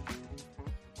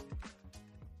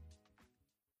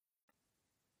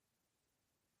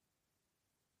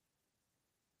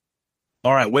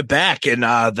 All right, we're back, and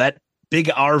that big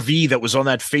RV that was on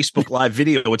that Facebook Live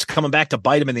video, it's coming back to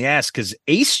bite him in the ass because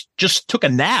Ace just took a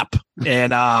nap,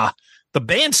 and the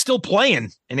band's still playing,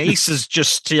 and Ace is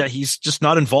he's just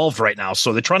not involved right now.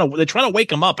 So they're trying to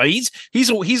wake him up. I mean,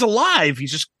 he's alive.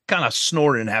 He's just kind of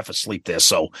snoring and half asleep there.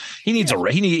 So he needs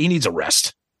he needs a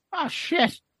rest. Oh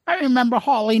shit! I remember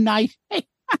Holly Night.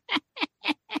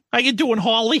 How you doing,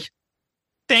 Holly?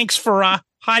 Thanks for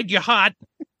hide your heart.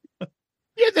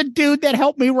 You're the dude that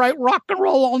helped me write Rock and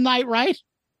Roll All Night, right?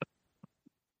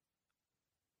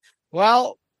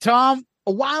 Well, Tom,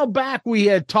 a while back we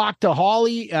had talked to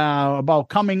Holly about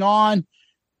coming on,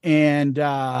 and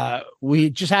we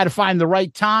just had to find the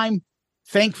right time.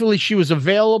 Thankfully, she was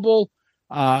available.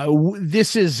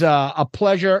 This is a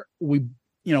pleasure. We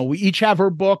each have her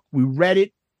book. We read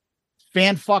it.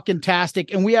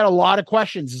 Fan-fucking-tastic. And we had a lot of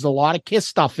questions. There's a lot of Kiss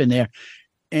stuff in there.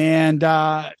 And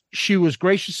she was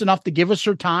gracious enough to give us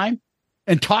her time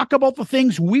and talk about the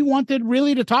things we wanted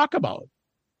really to talk about.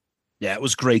 Yeah, it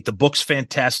was great. The book's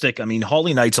fantastic. I mean,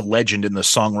 Holly Knight's a legend in the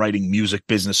songwriting music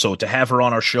business. So to have her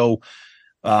on our show,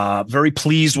 very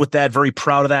pleased with that, very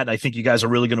proud of that. And I think you guys are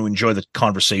really going to enjoy the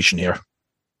conversation here.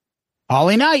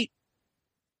 Holly Knight.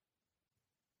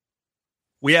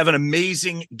 We have an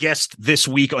amazing guest this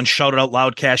week on Shout It Out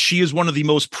Loudcast. She is one of the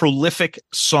most prolific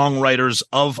songwriters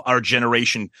of our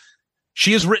generation.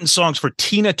 She has written songs for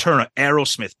Tina Turner,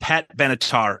 Aerosmith, Pat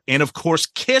Benatar, and of course,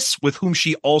 Kiss, with whom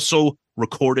she also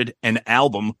recorded an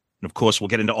album. And of course, we'll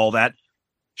get into all that.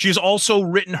 She has also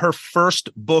written her first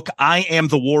book, I Am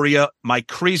the Warrior, My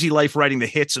Crazy Life Writing the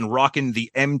Hits and Rocking the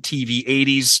MTV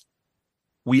 80s.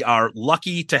 We are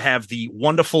lucky to have the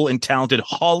wonderful and talented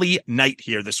Holly Knight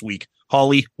here this week.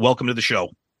 Holly, welcome to the show.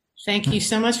 Thank you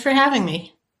so much for having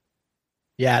me.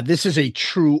 Yeah, this is a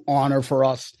true honor for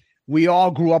us. We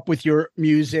all grew up with your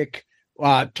music.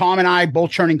 Tom and I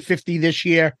both turning 50 this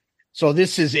year. So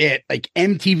this is it. Like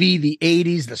MTV, the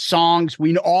 80s, the songs,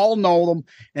 we all know them.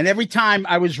 And every time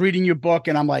I was reading your book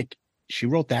and I'm like, she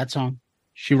wrote that song.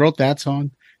 She wrote that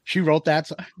song. She wrote that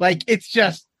song. Like, it's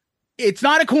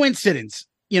not a coincidence.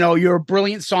 You know, you're a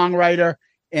brilliant songwriter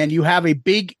and you have a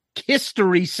big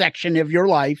history section of your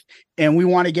life, and we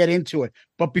want to get into it.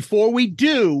 But before we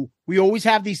do, we always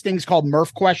have these things called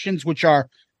Murph questions, which are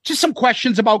just some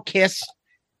questions about Kiss,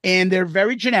 and they're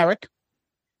very generic.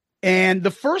 And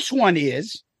the first one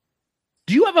is,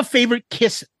 do you have a favorite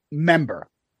Kiss member?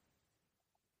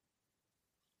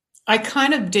 I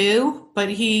kind of do, but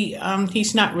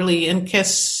he's not really in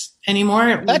Kiss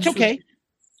anymore. That's okay.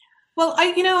 Well,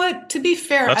 to be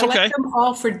fair, I like them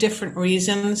all for different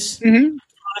reasons. Mm-hmm.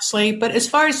 Honestly, but as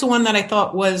far as the one that I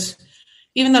thought was,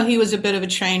 even though he was a bit of a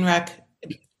train wreck,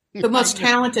 the most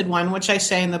talented one, which I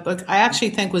say in the book, I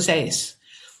actually think was Ace.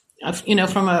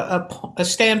 From a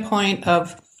standpoint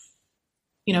of,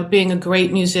 being a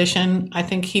great musician, I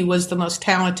think he was the most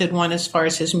talented one as far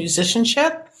as his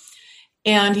musicianship.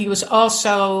 And he was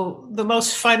also the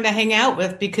most fun to hang out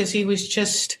with because he was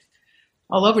just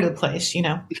all over the place,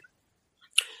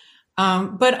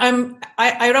 But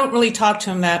I don't really talk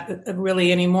to him that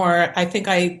really anymore. I think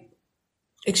I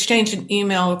exchanged an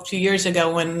email a few years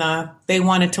ago when they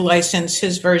wanted to license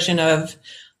his version of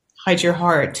Hide Your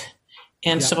Heart.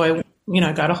 And so I,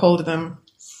 got a hold of them.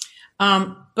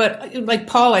 But like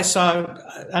Paul, I saw,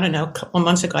 I don't know, a couple of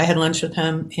months ago, I had lunch with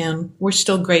him, and we're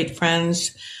still great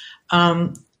friends.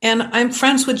 And I'm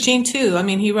friends with Gene too. I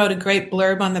mean, he wrote a great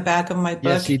blurb on the back of my book.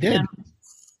 Yes, he did.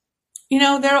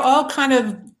 And, they're all kind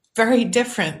of very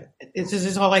different. This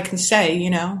is all I can say,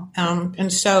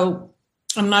 and so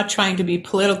I'm not trying to be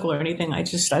political or anything. I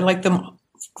like them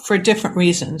for different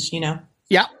reasons,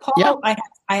 Yeah. Paul,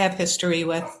 I have history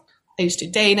with. I used to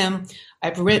date him.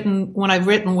 Written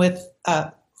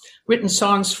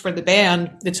songs for the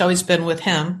band. It's always been with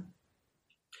him.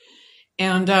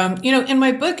 And, in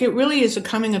my book, it really is a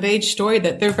coming of age story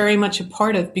that they're very much a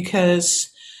part of because,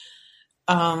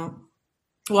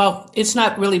 it's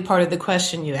not really part of the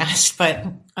question you asked, but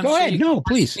go ahead. No,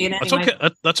 please. That's okay.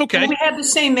 That's okay. We had the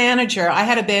same manager. I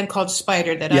had a band called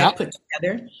Spider that I put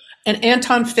together, and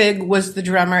Anton Fig was the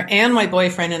drummer and my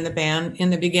boyfriend in the band in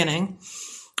the beginning.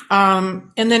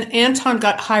 And then Anton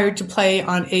got hired to play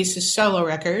on Ace's solo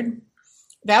record.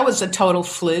 That was a total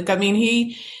fluke. I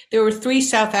mean, there were 3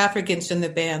 South Africans in the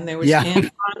band. There was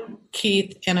Anton,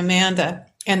 Keith, and Amanda.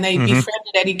 And they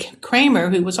befriended Eddie Kramer,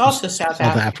 who was also South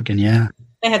African. Yeah.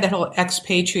 They had that whole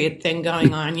expatriate thing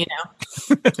going on,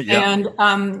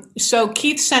 And so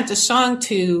Keith sent a song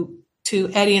to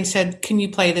Eddie and said, "Can you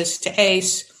play this to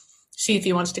Ace? See if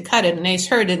he wants to cut it." And Ace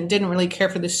heard it and didn't really care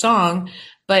for the song,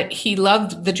 but he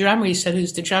loved the drummer. He said,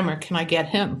 "Who's the drummer? Can I get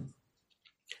him?"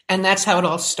 And that's how it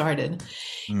all started.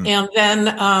 And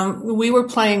then we were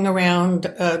playing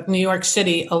around New York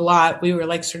City a lot. We were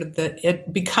like sort of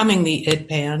becoming the it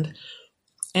band.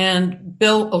 And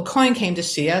Bill O'Coin came to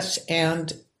see us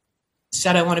and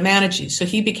said, "I want to manage you." So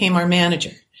he became our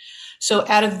manager. So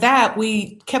out of that,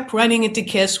 we kept running into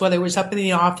KISS, whether it was up in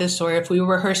the office or if we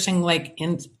were rehearsing like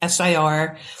in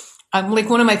SIR. Like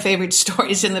one of my favorite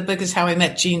stories in the book is how I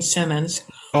met Gene Simmons.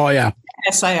 Oh, yeah.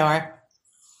 SIR.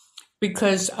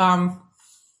 Because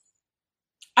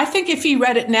I think if he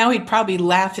read it now, he'd probably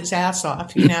laugh his ass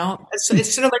off, It's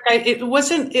sort of like it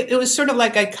was sort of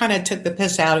like I kind of took the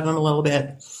piss out of him a little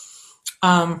bit.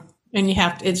 And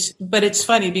but it's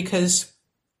funny because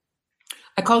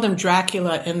I called him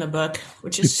Dracula in the book,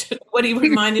 which is what he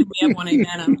reminded me of when I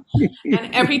met him.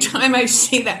 And every time I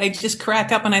see that, I just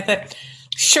crack up, and I thought,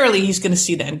 surely he's going to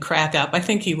see that and crack up. I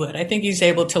think he would. I think he's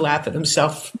able to laugh at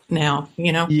himself now,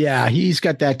 Yeah, he's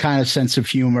got that kind of sense of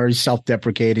humor. He's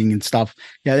self-deprecating and stuff.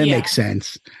 Yeah, that makes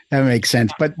sense. That makes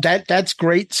sense. But that's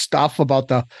great stuff about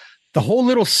the whole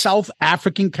little South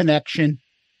African connection.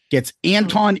 Gets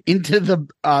Anton into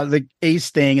the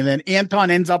Ace thing, and then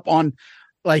Anton ends up on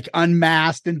like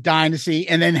Unmasked and Dynasty,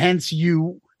 and then hence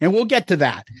you. And we'll get to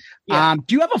that. Yeah.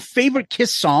 Do you have a favorite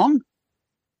KISS song?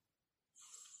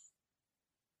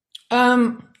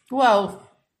 Well,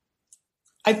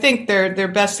 I think their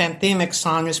best anthemic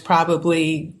song is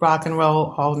probably Rock and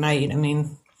Roll All Night. I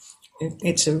mean,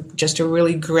 it's just a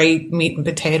really great meat and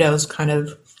potatoes kind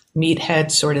of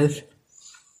meathead sort of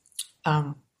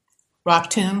rock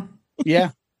tune.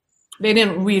 Yeah. They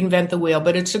didn't reinvent the wheel,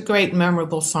 but it's a great,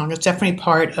 memorable song. It's definitely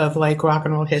part of like rock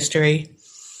and roll history.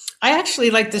 I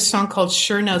actually like this song called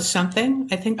Sure Knows Something.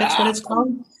 I think that's what it's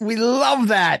called. We love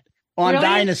that on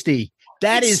Dynasty.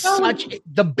 That is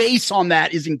the bass on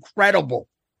that is incredible.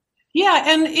 Yeah,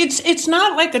 and it's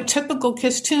not like a typical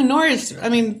KISS tune, nor is,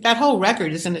 that whole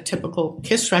record isn't a typical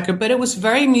KISS record, but it was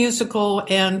very musical,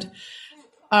 and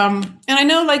I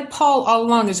know like Paul all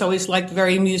along has always liked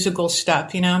very musical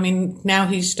stuff, now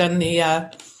he's done the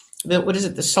what is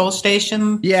it, the Soul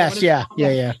Station? Yes, yeah.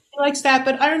 He likes that,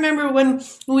 but I remember when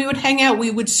we would hang out, we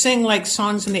would sing like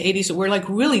songs in the 80s that were like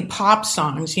really pop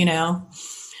songs,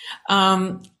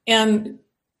 and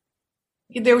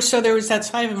there was that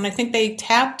side of him, and I think they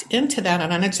tapped into that,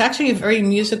 and it's actually a very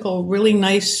musical, really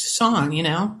nice song,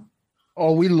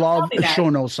 Oh, we love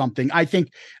Sure Knows Something. I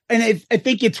think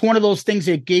it's one of those things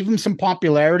that gave him some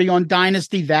popularity on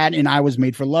Dynasty, that and I Was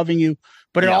Made for Loving You,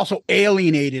 but it also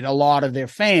alienated a lot of their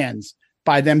fans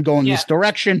by them going this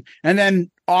direction, and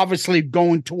then obviously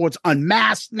going towards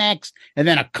Unmasked next, and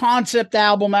then a concept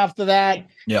album after that.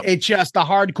 Yep. It's just the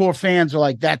hardcore fans are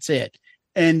like, that's it.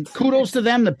 And kudos to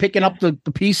them, they're picking up the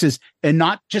pieces and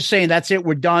not just saying, that's it,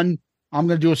 we're done, I'm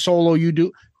going to do a solo, you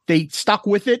do. They stuck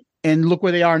with it, and look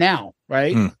where they are now,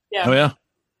 right? Yeah. Oh, yeah.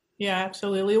 Yeah,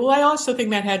 absolutely. Well, I also think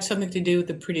that had something to do with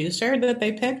the producer that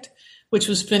they picked, which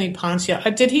was Vinny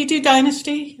Poncia. Did he do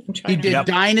Dynasty? He did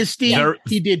Dynasty.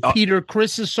 He did Peter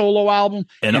Chris's solo album,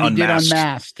 and he did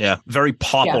Unmasked. Yeah, very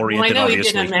pop-oriented, I know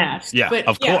obviously. He did Unmasked. Yeah,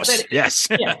 of course. Yes.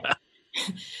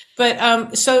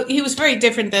 But so he was very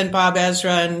different than Bob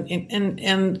Ezra,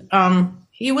 and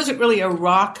he wasn't really a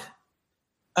rock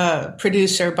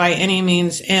producer by any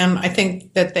means. And I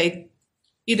think that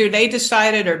either they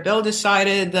decided or Bill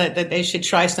decided that they should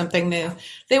try something new.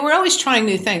 They were always trying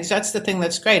new things. That's the thing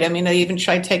that's great. I mean, they even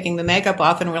tried taking the makeup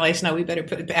off and realized, no, we better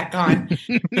put it back on.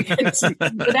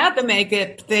 Without the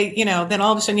makeup, then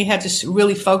all of a sudden you had to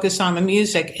really focus on the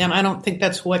music. And I don't think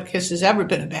that's what Kiss has ever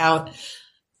been about.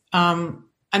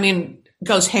 I mean,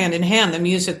 goes hand in hand, the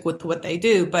music with what they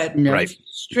do, but if you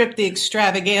strip the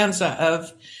extravaganza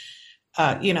of,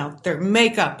 their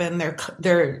makeup and their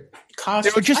costumes.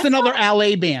 They were just another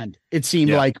LA band, it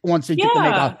seemed like, once they took the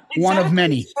makeup, one of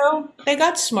many. So they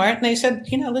got smart and they said,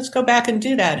 let's go back and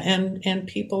do that. And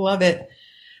people love it.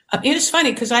 It is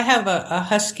funny because I have a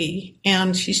husky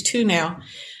and she's 2 now.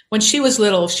 When she was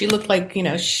little, she looked like,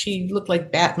 she looked like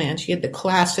Batman. She had the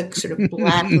classic sort of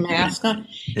black mask on.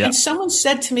 Yeah. And someone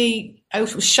said to me, I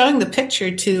was showing the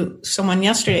picture to someone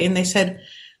yesterday and they said,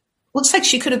 looks like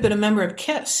she could have been a member of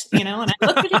Kiss, and I looked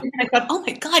at it and I thought, oh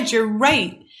my God, you're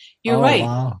right. You're right.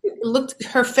 Wow.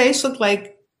 Her face looked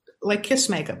like Kiss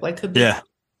makeup, like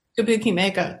Kabuki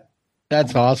makeup.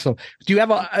 That's awesome. Do you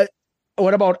have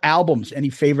what about albums? Any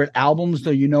favorite albums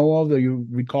that you know of that you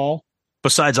recall?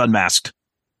 Besides Unmasked.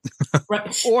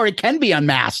 Right. Or it can be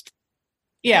unmasked.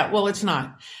 Yeah, well, it's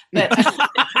not. But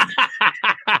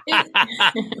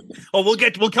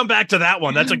we'll come back to that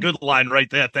one. That's a good line right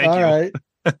there. Thank you. All right.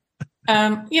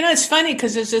 It's funny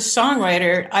because as a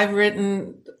songwriter, I've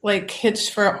written like hits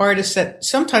for artists that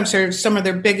sometimes are some of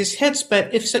their biggest hits.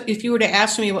 But if you were to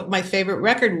ask me what my favorite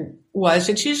record was,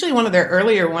 it's usually one of their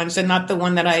earlier ones and not the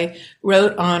one that I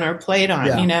wrote on or played on,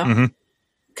 Mm-hmm.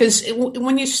 Because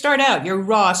when you start out, you're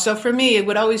raw. So for me, it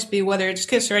would always be, whether it's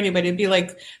Kiss or anybody, it'd be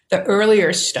like the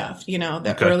earlier stuff,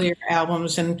 earlier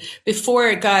albums. And before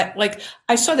it got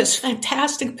I saw this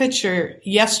fantastic picture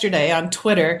yesterday on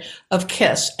Twitter of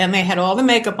Kiss, and they had all the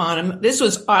makeup on them. This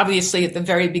was obviously at the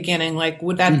very beginning.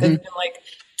 Would that have been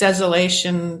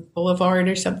Desolation Boulevard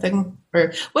or something?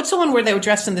 Or what's the one where they were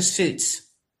dressed in the suits?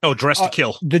 Oh, Dress to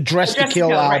Kill. The Dress to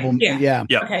Kill album. Right? Yeah.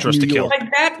 Okay. Dress to Kill.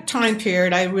 That time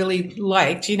period I really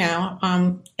liked,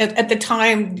 at the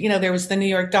time, there was the New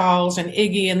York Dolls and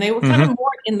Iggy, and they were kind of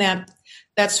more in that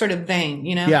sort of vein,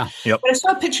 Yeah. Yep. But I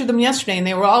saw a picture of them yesterday and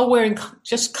they were all wearing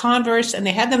just Converse and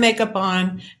they had the makeup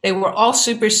on. They were all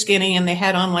super skinny and they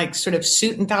had on sort of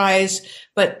suit and ties,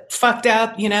 but fucked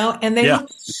up, and they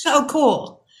looked so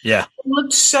cool. Yeah. It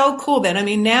looked so cool then. I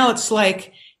mean, now it's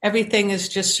like everything is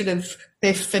just sort of,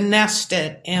 they finessed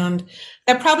it, and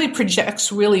that probably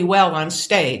projects really well on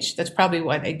stage. That's probably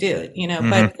why they do it,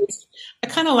 but I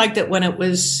kind of liked it when it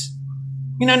was,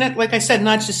 like I said,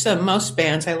 not just most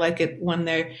bands. I like it when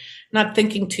they're not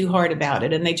thinking too hard about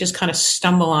it and they just kind of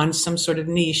stumble on some sort of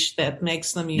niche that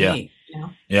makes them unique.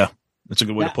 Yeah. That's a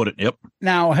good way to put it. Yep.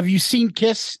 Now, have you seen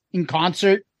Kiss in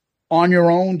concert on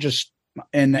your own?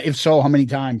 And if so, how many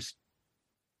times?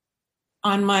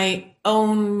 On my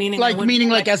own, meaning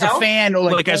as a fan,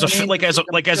 or as a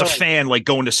fan,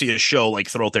 going to see a show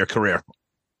throughout their career.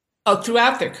 Oh,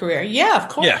 throughout their career, yeah, of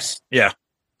course, yeah, of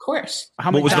course.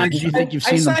 How many times do you think you've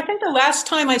seen them? I think the last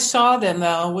time I saw them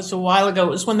though was a while ago.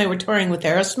 It was when they were touring with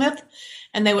Aerosmith,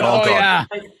 and they would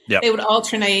they would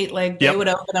alternate. They would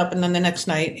open up, and then the next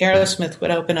night Aerosmith would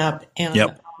open up.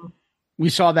 And we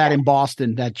saw that in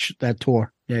Boston. That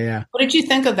tour. Yeah. What did you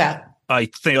think of that? I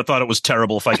thought it was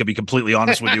terrible. If I could be completely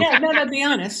honest with you, no, be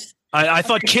honest. I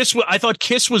thought Kiss. I thought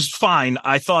Kiss was fine.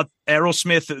 I thought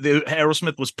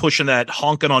Aerosmith was pushing that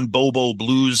honking on Bobo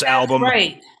blues album.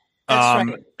 Right. That's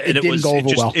right.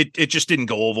 And it just didn't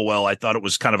go over well. I thought it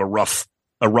was kind of a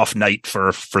rough night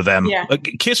for them. Yeah.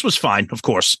 Kiss was fine, of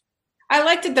course. I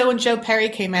liked it though when Joe Perry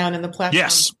came out in the platform.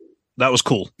 Yes. That was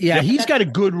cool. Yeah, he's got a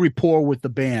good rapport with the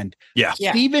band. Yeah.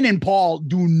 Steven and Paul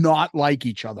do not like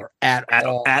each other at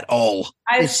all.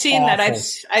 I've seen that.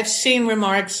 I've seen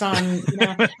remarks on,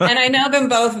 and I know them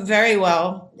both very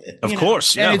well. Of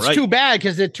course. Yeah. And it's too bad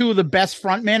because they're two of the best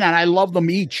frontmen, and I love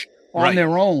them each on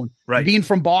their own. Right. Being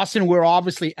from Boston, we're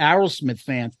obviously Aerosmith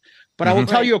fans. But I will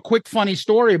tell you a quick funny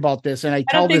story about this, and I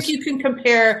don't think you can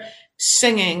compare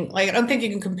singing. I don't think you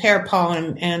can compare Paul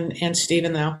and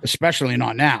Steven though. Especially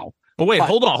not now. But wait,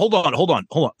 hold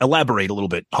on. Elaborate a little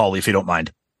bit, Holly, if you don't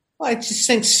mind. Well, I just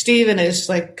think Steven is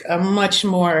a much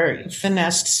more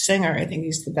finessed singer. I think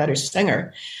he's the better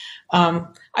singer.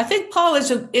 I think Paul is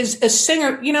a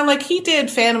singer, he did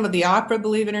Phantom of the Opera,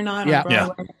 believe it or not, on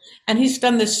Broadway. And he's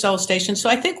done this Soul Station. So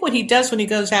I think what he does when he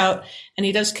goes out and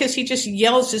he does Kiss, he just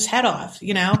yells his head off,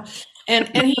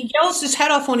 and he yells his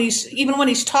head off when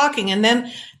he's talking, and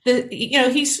then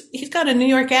he's got a New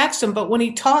York accent, but when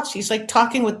he talks, he's like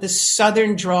talking with this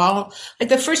Southern drawl. Like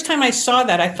the first time I saw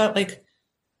that, I thought like,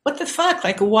 what the fuck?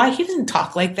 Like, why he doesn't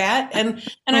talk like that? And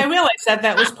I realized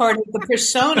that was part of the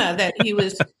persona that he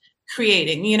was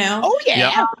creating, Oh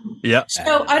yeah. Yeah.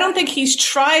 So I don't think he's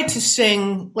tried to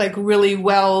sing like really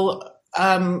well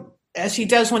as he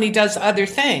does when he does other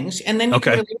things. And then you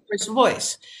can really hear his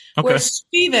voice. Okay. Whereas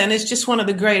Steven is just one of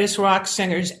the greatest rock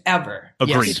singers ever.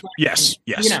 Agreed. Yes.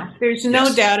 There's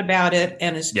no doubt about it.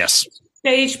 And his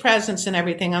stage presence and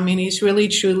everything. I mean, he's really,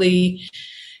 truly,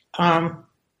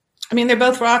 they're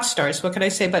both rock stars. What could I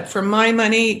say? But for my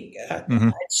money,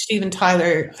 Steven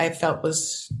Tyler, I felt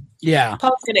was,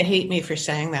 Paul's going to hate me for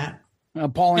saying that.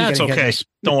 Paul, that's okay.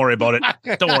 Don't worry about it.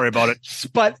 Don't worry about it.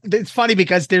 But it's funny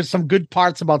because there's some good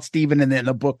parts about Steven in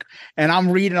the book, and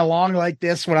I'm reading along like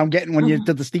this when you get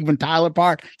to the Steven Tyler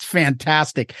part. It's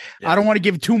fantastic. I don't want to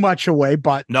give too much away,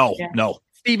 but no.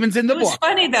 Steven's in the book. It was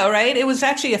funny though, right? It was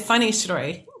actually a funny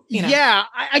story. Yeah,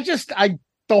 I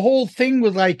the whole thing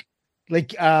was like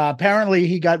apparently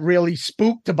he got really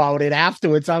spooked about it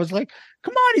afterwards. I was like,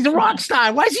 come on, he's a rock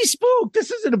star. Why is he spooked? This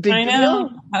isn't a big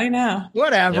deal. I know.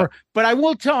 Whatever. Yeah. But I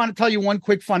want to tell you one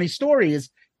quick funny story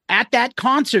is at that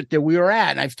concert that we were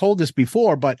at, and I've told this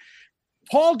before, but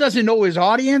Paul doesn't know his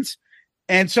audience.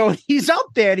 And so he's up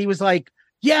there and he was like,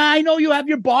 yeah, I know you have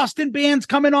your Boston bands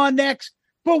coming on next,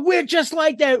 but we're just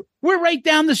like that. We're right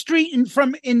down the street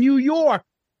in New York.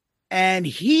 And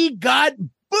he got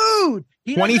booed.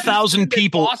 20,000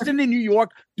 people. Boston and New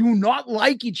York do not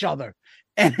like each other.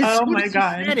 And oh my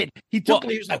God! He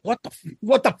was like, "What the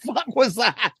fuck was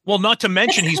that?" Well, not to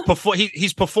mention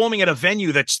he's performing at a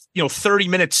venue that's 30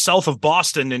 minutes south of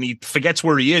Boston, and he forgets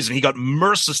where he is, and he got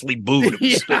mercilessly booed.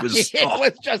 It was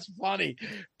just funny.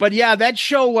 But yeah, that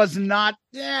show was not.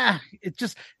 Yeah, it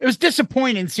was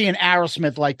disappointing seeing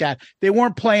Aerosmith like that. They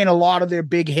weren't playing a lot of their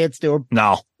big hits. They were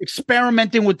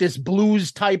experimenting with this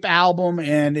blues type album,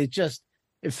 and it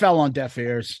fell on deaf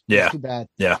ears. Yeah, too bad.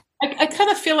 Yeah. I kind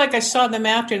of feel like I saw them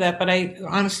after that, but I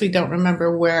honestly don't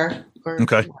remember where.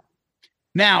 Okay.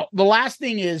 Now, the last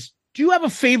thing is, do you have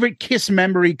a favorite Kiss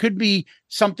memory? Could be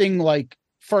something like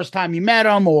first time you met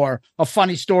them or a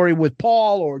funny story with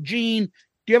Paul or Gene.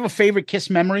 Do you have a favorite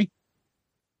Kiss memory?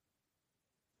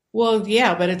 Well,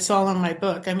 yeah, but it's all in my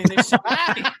book. I mean, there's so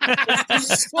many.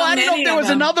 Well, I don't know if there was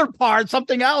another part,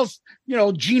 something else,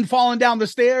 Gene falling down the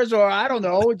stairs, or I don't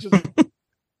know. It just...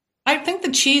 I think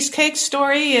the cheesecake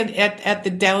story at the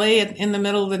deli in the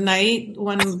middle of the night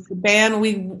when the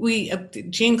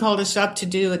band, Gene called us up to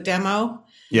do a demo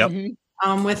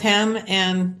with him.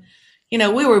 And,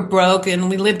 we were broke and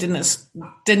we lived in this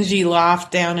dingy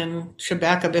loft down in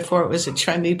Tribeca before it was a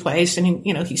trendy place. And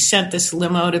he sent this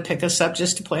limo to pick us up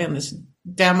just to play on this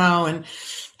demo. And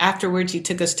afterwards he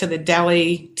took us to the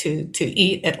deli to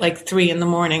eat at like 3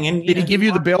 a.m. And did he give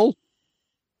you the bill?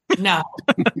 No.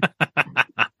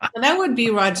 That would be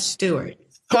Rod Stewart.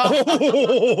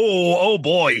 Oh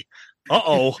boy.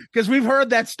 Uh-oh. Because we've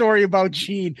heard that story about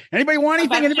Gene. Anybody want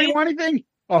anything?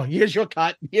 Oh, here's your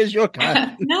cut.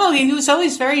 No, he was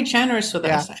always very generous with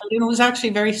us. It was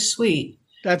actually very sweet.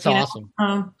 That's awesome.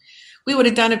 We would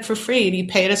have done it for free. And he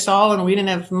paid us all and we didn't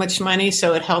have much money,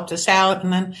 so it helped us out.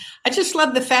 And then I just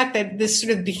love the fact that this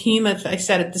sort of behemoth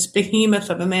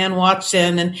of a man walks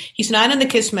in and he's not in the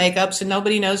Kiss makeup, so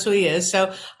nobody knows who he is.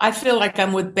 So I feel like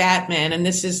I'm with Batman and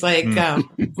this is like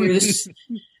Bruce,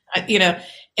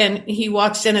 and he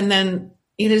walks in and then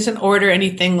he doesn't order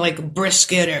anything like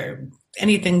brisket or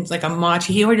anything like a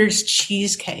macho. He orders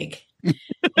cheesecake.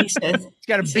 He says, he's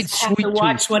got a big sweet tooth.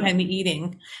 Watch what I'm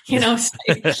eating, and I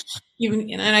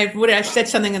said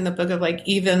something in the book of like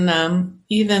even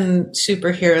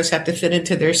superheroes have to fit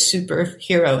into their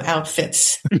superhero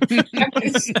outfits. But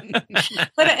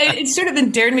it sort of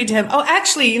endeared me to him. Oh,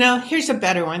 actually, here's a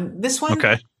better one. This one,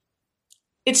 okay.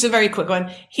 It's a very quick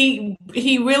one. He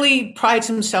really prides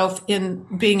himself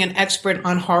in being an expert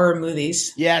on horror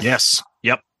movies. Yes.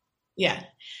 Yep. Yeah.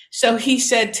 So he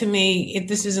said to me, if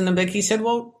this is in the book, he said,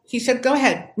 go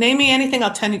ahead. Name me anything.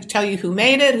 I'll tell you who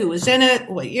made it, who was in it,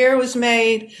 what year it was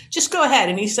made. Just go ahead.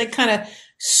 And he's like kind of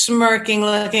smirking,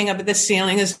 looking up at the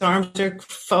ceiling. His arms are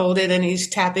folded and he's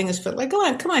tapping his foot like, go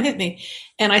on, come on, hit me.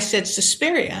 And I said,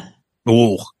 Suspiria.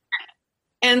 Ooh.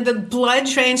 And the blood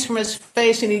drains from his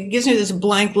face and he gives me this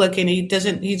blank look and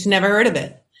he's never heard of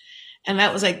it. And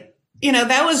that was like,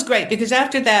 that was great because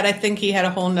after that, I think he had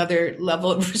a whole nother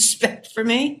level of respect for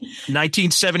me.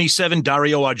 1977,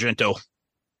 Dario Argento.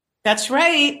 That's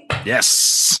right.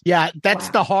 Yes. Yeah, that's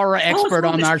the horror expert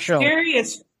on our show.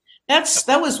 Serious.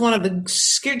 That was one of the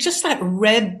scary. Just that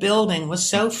red building was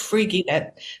so freaky.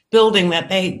 That building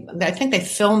that I think they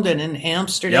filmed it in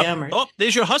Amsterdam. Yep.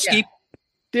 There's your husky. Yeah.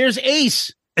 There's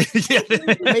Ace.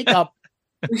 Makeup.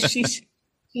 She's.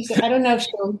 I don't know if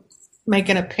she'll make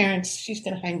an appearance. She's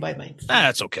going to hang by my.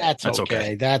 That's okay. That's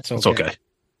okay. That's okay. That's okay.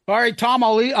 All right, Tom.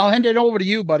 I'll hand it over to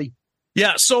you, buddy.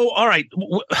 Yeah. So, all right.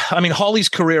 I mean, Holly's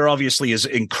career obviously is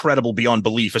incredible beyond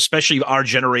belief, especially our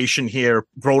generation here,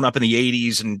 growing up in the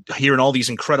 80s and hearing all these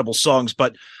incredible songs.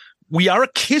 But we are a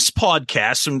Kiss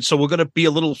podcast. And so we're going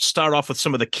to start off with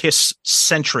some of the Kiss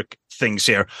centric things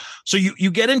here. So you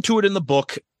get into it in the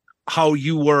book, how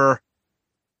you were.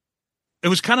 It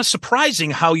was kind of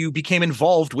surprising how you became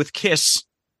involved with Kiss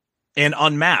and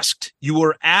Unmasked. You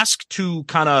were asked to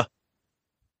kind of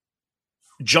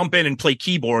jump in and play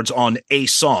keyboards on a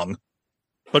song,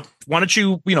 but why don't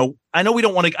you I know we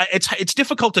don't want to, it's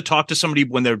difficult to talk to somebody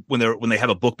when they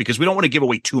have a book because we don't want to give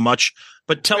away too much,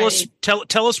 but tell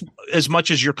us as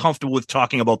much as you're comfortable with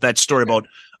talking about that story about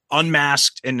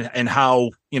Unmasked and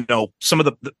how, some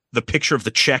of the picture of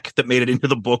the check that made it into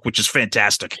the book, which is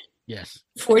fantastic. Yes.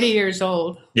 40 years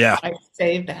old. Yeah. I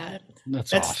saved that.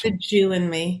 That's awesome. The Jew in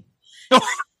me.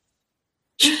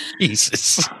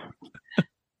 Jesus.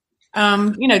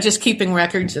 Just keeping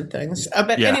records of things.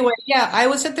 Anyway, I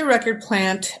was at the record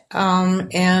plant,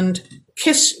 and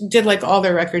Kiss did like all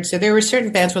their records. So there were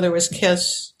certain bands where there was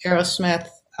Kiss, Aerosmith.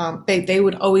 They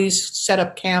would always set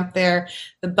up camp there.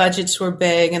 The budgets were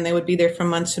big, and they would be there for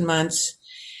months and months.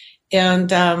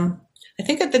 And I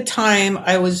think at the time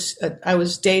I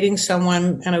was dating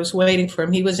someone, and I was waiting for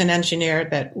him. He was an engineer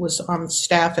that was on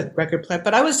staff at record plant,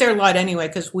 but I was there a lot anyway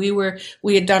because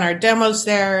we had done our demos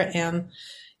there, and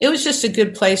it was just a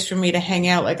good place for me to hang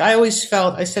out. Like I always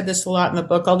felt, I said this a lot in the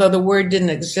book, although the word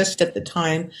didn't exist at the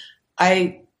time,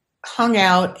 I hung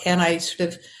out and I sort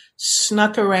of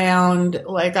snuck around.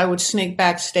 Like I would sneak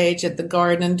backstage at the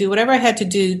Garden and do whatever I had to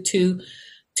do to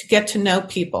get to know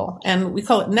people. And we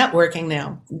call it networking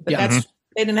now, but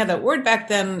they didn't have that word back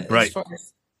then as far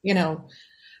as,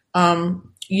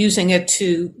 using it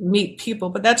to meet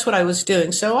people, but that's what I was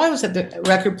doing. So I was at the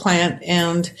record plant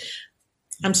and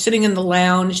I'm sitting in the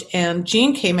lounge and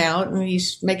Gene came out and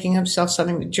he's making himself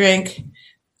something to drink,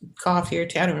 coffee or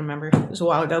tea. I don't remember. It was a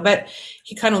while ago, but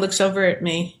he kind of looks over at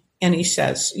me and he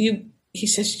says, you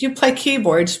play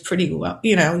keyboards pretty well.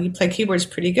 You play keyboards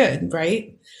pretty good,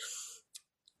 right?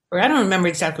 Or I don't remember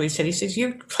exactly what he said. He says,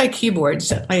 you play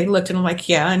keyboards. I looked at him like,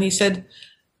 yeah. And he said,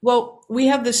 well, we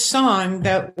have this song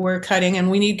that we're cutting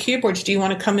and we need keyboards. Do you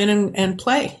want to come in and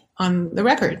play on the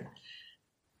record?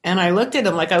 And I looked at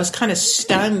him like I was kind of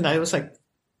stunned. I was like,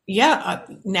 yeah,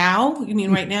 now? You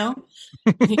mean right now?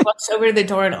 He walks over to the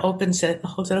door and opens it,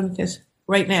 holds it up and says,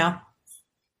 right now.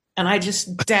 And I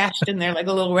just dashed in there like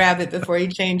a little rabbit before he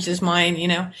changed his mind,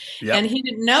 Yep. And he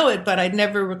didn't know it, but I'd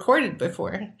never recorded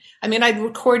before. I mean, I'd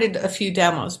recorded a few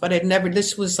demos, but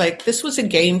this was a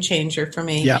game changer for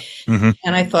me. Yeah. Mm-hmm.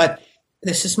 And I thought,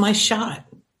 this is my shot.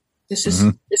 This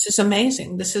is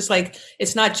amazing. This is like,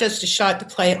 it's not just a shot to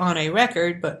play on a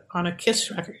record, but on a Kiss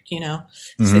record, because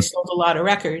they sold a lot of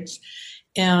records.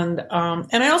 And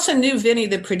I also knew Vinny,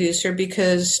 the producer,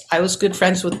 because I was good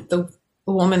friends with the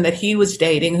woman that he was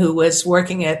dating who was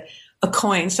working at a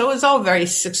coin. So it was all very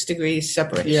 6 degrees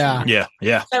separation. Yeah.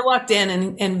 So I walked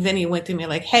in and Vinny went to me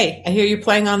like, hey, I hear you're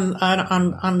playing on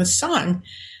the song.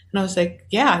 And I was like,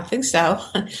 yeah, I think so.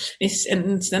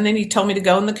 And then he told me to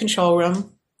go in the control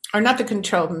room. Or not the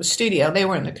control room, the studio. They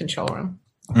were in the control room.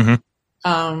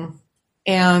 Mm-hmm.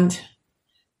 And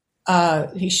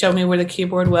he showed me where the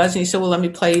keyboard was. And he said, well, let me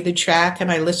play you the track.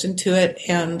 And I listened to it.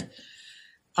 And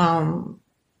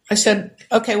I said,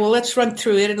 okay, well, let's run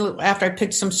through it. And after I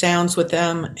picked some sounds with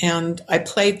them and I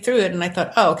played through it. And I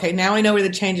thought, oh, okay, now I know where the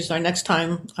changes are. Next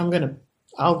time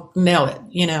I'll nail it,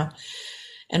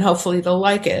 and hopefully they'll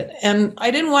like it. And I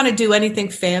didn't want to do anything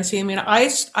fancy. I mean,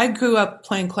 I grew up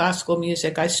playing classical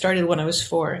music. I started when I was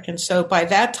 4. And so by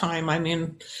that time, I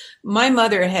mean, my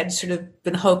mother had sort of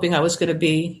been hoping I was going to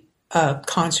be a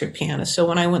concert pianist. So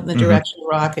when I went in the direction of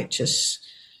rock, it just,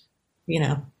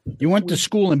 You went to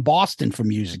school in Boston for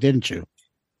music, didn't you?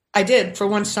 I did for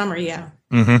one summer. Yeah.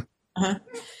 Mm-hmm. Uh-huh.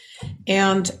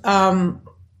 And,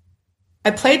 I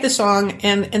played the song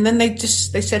and then they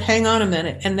said, hang on a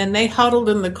minute. And then they huddled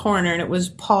in the corner and it was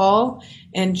Paul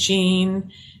and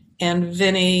Gene and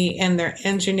Vinny and their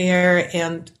engineer.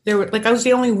 And there were I was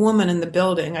the only woman in the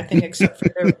building, I think, except for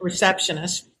the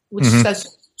receptionist, which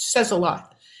says a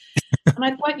lot. And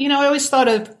I thought, I always thought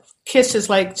of Kiss as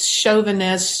like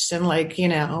chauvinists and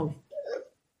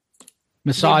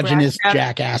misogynist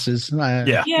jackasses,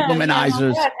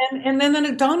 womanizers. And then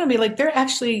it dawned on me, like they're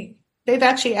actually they've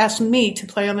actually asked me to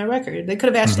play on their record. They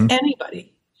could have asked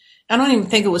anybody. I don't even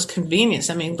think it was convenience.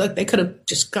 I mean, look, they could have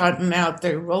just gotten out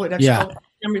their Rolodex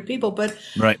number of people, but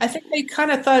I think they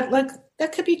kind of thought, like,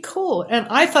 that could be cool. And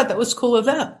I thought that was cool of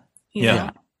them. You know?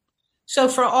 So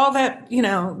for all that,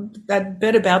 that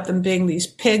bit about them being these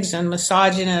pigs and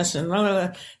misogynists and blah, blah,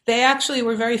 blah, they actually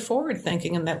were very forward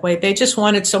thinking in that way. They just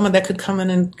wanted someone that could come in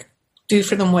and do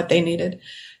for them what they needed.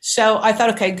 So I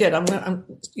thought, okay, good.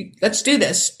 Let's do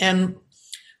this. And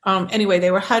anyway,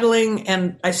 they were huddling,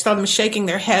 and I saw them shaking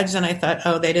their heads, and I thought,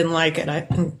 oh, they didn't like it.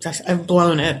 I've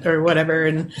blown it or whatever.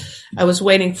 And I was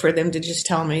waiting for them to just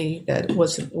tell me that it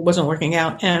wasn't working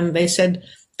out. And they said,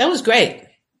 that was great.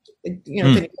 Then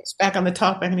he gets back on the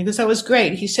talkback, and he goes, that was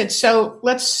great. He said,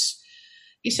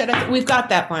 he said, we've got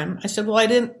that one. I said,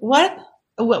 well, what?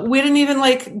 We didn't even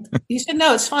he said,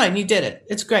 no, it's fine. You did it.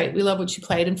 It's great. We love what you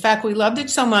played. In fact, we loved it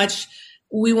so much.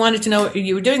 We wanted to know what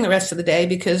you were doing the rest of the day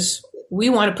because we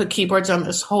want to put keyboards on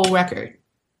this whole record.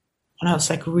 And I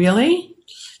was like, really?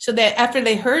 So after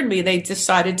they heard me, they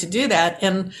decided to do that.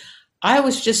 And I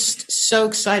was just so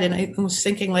excited. I was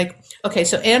thinking okay,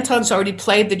 so Anton's already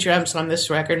played the drums on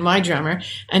this record, my drummer,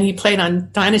 and he played on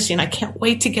Dynasty. And I can't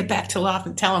wait to get back to Loft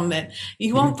and tell him that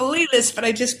you won't believe this, but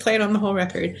I just played on the whole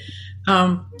record.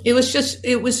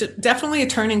 It was definitely a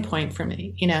turning point for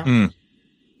me,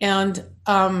 and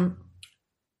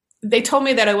they told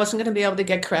me that I wasn't going to be able to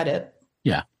get credit.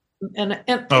 Yeah. And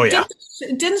it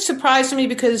didn't surprise me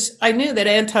because I knew that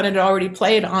Anton had already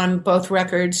played on both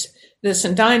records, this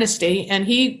and Dynasty, and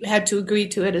he had to agree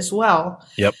to it as well.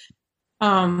 Yep.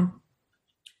 But,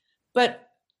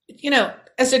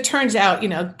 as it turns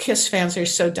out, Kiss fans are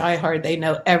so diehard, they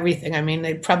know everything. I mean,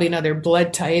 they probably know their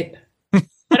blood type.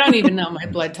 I don't even know my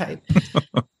blood type.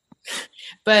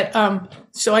 But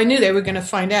so I knew they were going to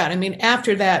find out. I mean,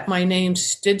 after that, my name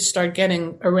did start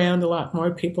getting around a lot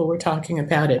more. People were talking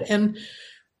about it. And,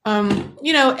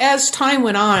 as time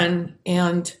went on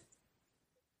and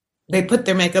they put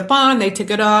their makeup on, they took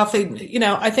it off.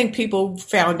 I think people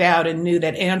found out and knew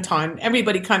that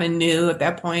everybody kind of knew at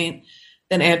that point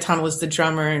that Anton was the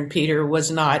drummer and Peter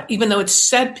was not, even though it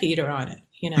said Peter on it,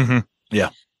 Mm-hmm.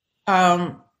 Yeah.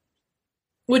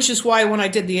 Which is why when I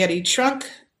did the Eddie Trunk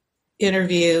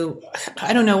interview,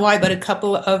 I don't know why, but a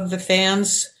couple of the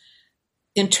fans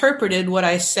interpreted what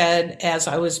I said as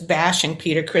I was bashing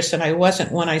Peter Criss, and I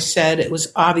wasn't when I said it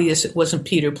was obvious it wasn't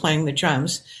Peter playing the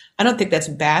drums. I don't think that's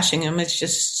bashing him. It's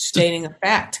just stating a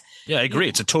fact. Yeah, I agree.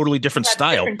 It's a totally different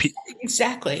style.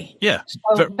 Exactly. Yeah.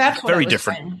 So that's what very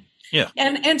different. Saying. Yeah.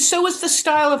 And so was the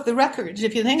style of the records,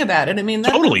 if you think about it. I mean,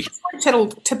 that's totally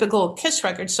typical Kiss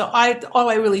record. So all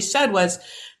I really said was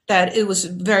that it was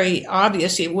very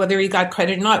obvious, whether he got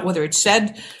credit or not, whether it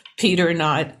said Peter or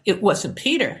not, it wasn't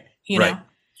Peter, right.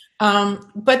 know.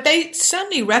 But they sent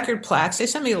me record plaques. They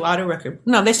sent me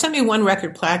they sent me one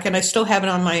record plaque, and I still have it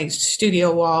on my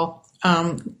studio wall.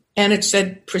 And it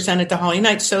said presented to Holly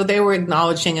Knight. So they were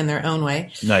acknowledging in their own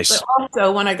way. Nice. But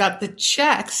also when I got the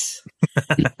checks,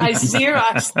 I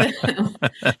Xeroxed them.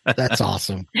 That's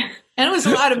awesome. And it was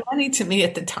a lot of money to me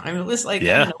at the time. It was like,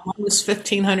 one was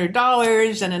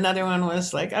 $1,500 and another one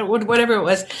was like, whatever it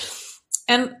was.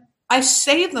 And I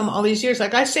saved them all these years.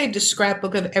 Like I saved a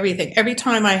scrapbook of everything. Every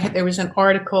time there was an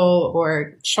article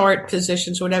or chart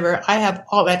positions, whatever, I have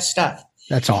all that stuff.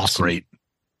 That's awesome. Great.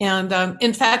 And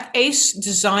in fact, Ace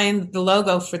designed the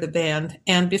logo for the band.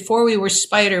 And before we were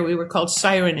Spider, we were called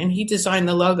Siren. And he designed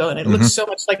the logo. And it looks so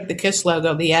much like the Kiss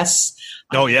logo, the S.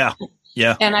 Oh, yeah.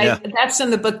 Yeah. And that's in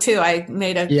the book, too. I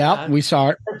made we saw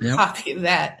it. Copy of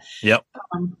that. Yep.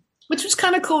 Which was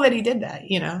kind of cool that he did that,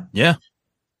 Yeah.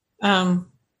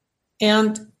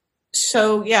 And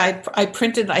so, I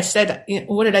printed, I said,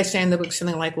 what did I say in the book?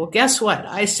 Something like, well, guess what?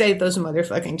 I saved those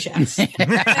motherfucking checks.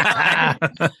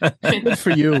 Good for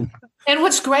you. And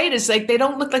what's great is they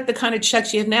don't look like the kind of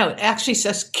checks you have now. It actually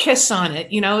says Kiss on it.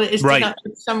 It's right. not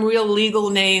some real legal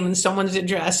name and someone's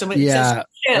address. And it says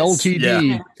Kiss.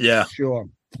 LTD. Yeah. Sure.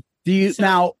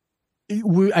 Now,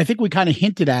 I think we kind of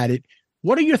hinted at it.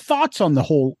 What are your thoughts on the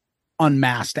whole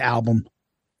Unmasked album?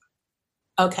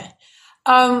 Okay.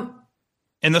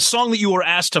 And the song that you were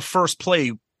asked to first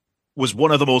play was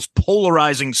one of the most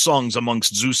polarizing songs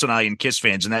amongst Zeus and I and Kiss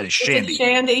fans, and that is Shandy.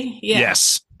 Shandy? Yeah.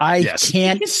 Yes. I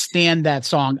can't stand that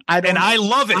song. I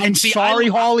love it. I'm sorry,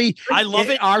 Holly. I love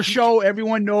it. Our show,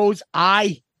 everyone knows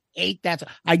I hate that.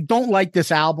 I don't like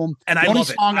this album. And I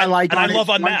love it. I like, and I love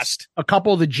Unmasked. A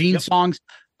couple of the Gene songs.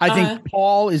 I think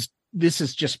this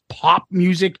is just pop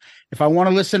music. If I want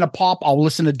to listen to pop, I'll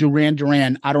listen to Duran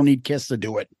Duran. I don't need Kiss to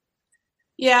do it.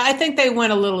 Yeah, I think they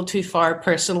went a little too far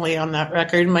personally on that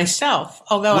record myself.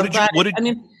 Although what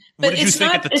What did you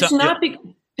think at the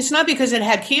time? It's not because it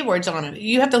had keywords on it.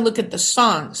 You have to look at the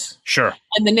songs. Sure.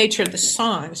 And the nature of the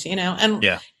songs, And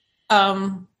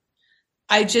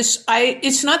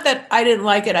it's not that I didn't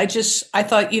like it. I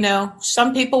thought,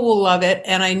 some people will love it,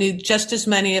 and I knew just as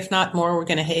many, if not more, were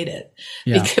going to hate it.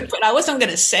 Yeah. But I wasn't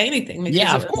going to say anything.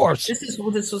 Of course. This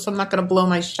was. I'm not going to blow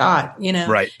my shot.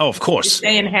 Right. Oh, of course.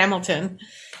 Stay in Hamilton.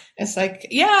 It's like,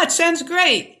 yeah, it sounds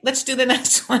great. Let's do the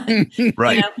next one.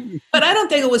 Right. But I don't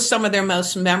think it was some of their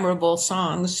most memorable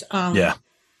songs. No.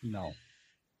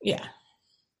 Yeah.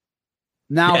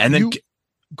 Now, and then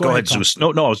go ahead, Zeus.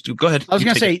 No, go ahead. I was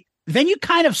going to say, then you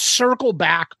kind of circle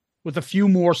back with a few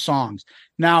more songs.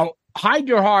 Now, Hide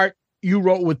Your Heart, you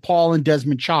wrote with Paul and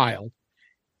Desmond Child.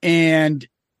 And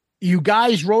you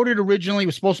guys wrote it originally. It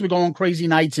was supposed to be going Crazy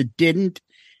Nights. It didn't.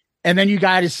 And then you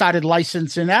guys decided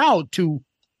licensing out to,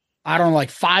 I don't know, like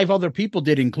 5 other people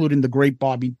did, including the great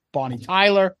Bonnie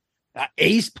Tyler.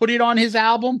 Ace put it on his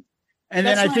album. And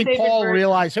then I think Paul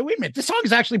realized, hey, wait a minute, this song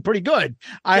is actually pretty good.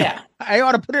 I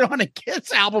ought to put it on a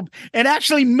Kiss album and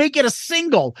actually make it a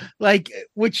single,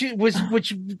 which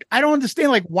I don't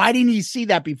understand. Like, why didn't he see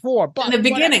that before? But in the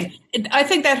beginning, I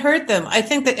think that hurt them. I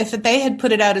think that if they had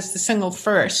put it out as the single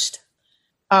first,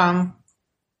 then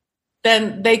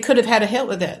they could have had a hit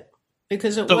with it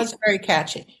because it was very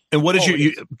catchy. And what did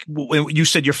you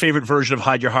said your favorite version of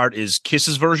Hide Your Heart is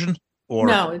Kiss's version? Or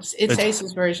no, it's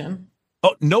Ace's version.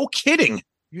 Oh, no kidding.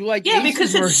 You like Ace's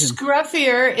because it's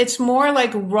scruffier. It's more like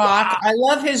rock. Wow. I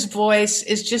love his voice.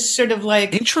 It's just sort of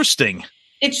like interesting.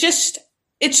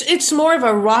 It's more of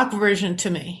a rock version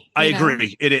to me. I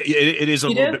agree. It is a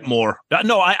little bit more.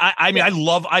 No, I mean, I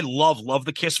love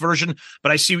the Kiss version,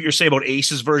 but I see what you're saying about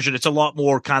Ace's version. It's a lot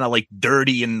more kind of like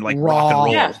dirty and like rock and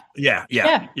roll. Yeah.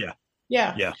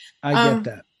 I get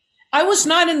that. I was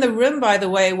not in the room, by the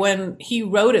way, when he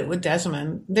wrote it with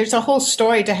Desmond. There's a whole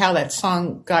story to how that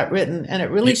song got written, and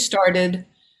it really started.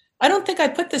 I don't think I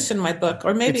put this in my book,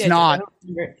 or maybe it's not.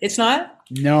 It's not?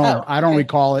 No, I don't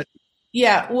recall it.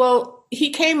 Yeah, well, he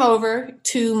came over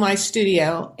to my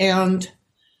studio, and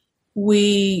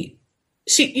you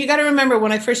got to remember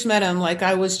when I first met him, like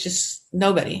I was just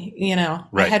nobody,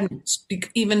 Right. I hadn't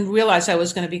even realized I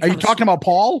was going to be. Are you talking about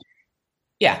Paul?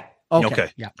 Yeah.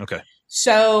 Okay. Yeah. Okay.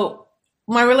 So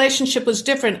my relationship was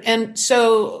different. And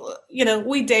so,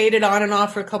 we dated on and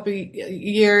off for a couple of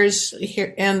years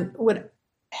here. And what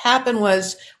happened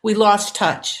was we lost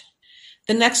touch.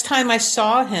 The next time I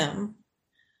saw him,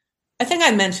 I think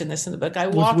I mentioned this in the book. I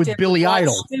walked with in Billy with Rod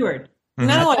Idol. Stewart. Mm-hmm.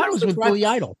 No, I thought it was with Billy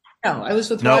Idol. No, I was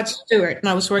with Rod Stewart, and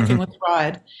I was working with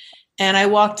Rod. And I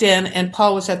walked in, and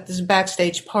Paul was at this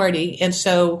backstage party. And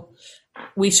so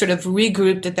we sort of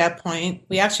regrouped at that point.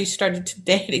 We actually started to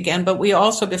date again, but we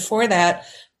also, before that,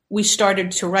 we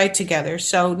started to write together.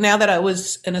 So now that I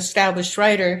was an established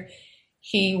writer,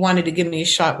 he wanted to give me a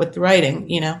shot with the writing,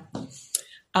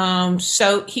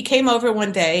 So he came over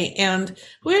one day, and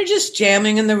we were just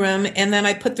jamming in the room. And then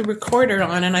I put the recorder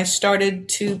on, and I started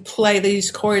to play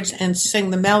these chords and sing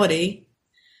the melody,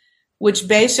 which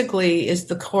basically is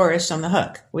the chorus on the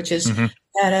hook, which is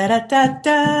da da da da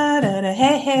da da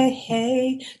hey hey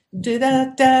hey da da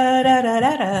da da da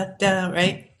da da,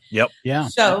 right? Yep. Yeah.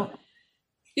 So,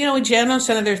 we jammed on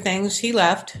some other things. He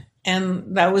left,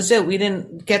 and that was it. We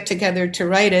didn't get together to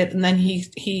write it. And then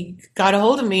he got a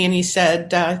hold of me, and he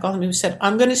said, I called him. He said,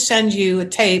 "I'm going to send you a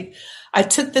tape. I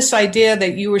took this idea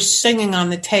that you were singing on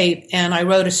the tape, and I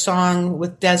wrote a song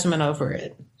with Desmond over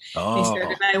it." Oh. He said,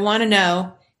 "And I want to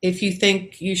know if you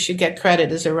think you should get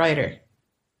credit as a writer."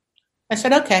 I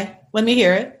said, "Okay, let me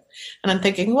hear it." And I'm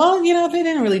thinking, well, they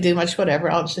didn't really do much, whatever.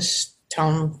 I'll just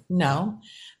tell them no.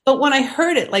 But when I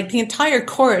heard it, like the entire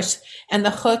chorus and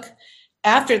the hook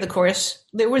after the chorus,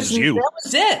 that was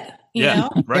it. You know?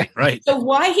 Right. So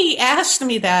why he asked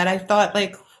me that, I thought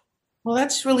well,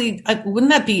 that's really,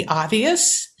 wouldn't that be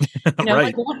obvious?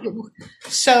 Right.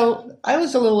 So I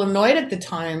was a little annoyed at the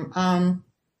time.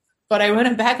 But I wrote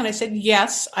him back and I said,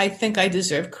 yes, I think I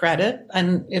deserve credit.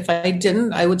 And if I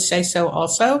didn't, I would say so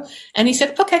also. And he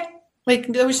said, okay.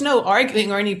 There was no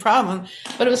arguing or any problem,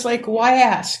 but it was why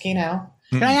ask, Can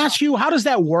I ask you, how does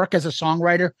that work as a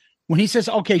songwriter? When he says,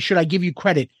 okay, should I give you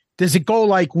credit? Does it go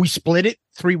we split it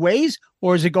 3 ways,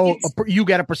 or does it go, you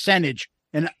get a percentage?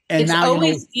 And it's now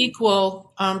always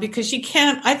equal, because you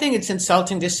can't, I think it's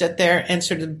insulting to sit there and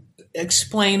sort of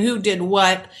explain who did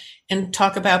what and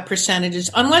talk about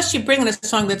percentages, unless you bring in a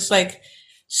song that's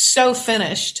so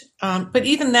finished. But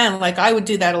even then, I would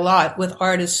do that a lot with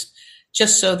artists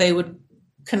just so they would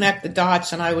connect the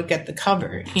dots and I would get the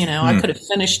cover. I could have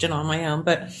finished it on my own,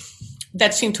 but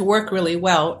that seemed to work really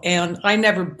well. And I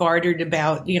never bartered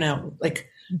about,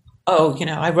 oh,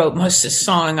 I wrote most of this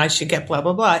song, I should get blah,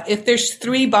 blah, blah. If there's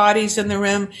 3 bodies in the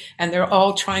room and they're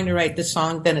all trying to write the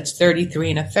song, then it's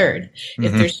 33 and a third. Mm-hmm.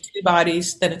 If there's 2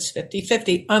 bodies, then it's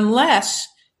 50-50, unless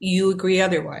you agree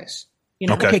otherwise.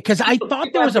 Okay, because I thought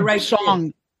there was a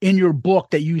song in your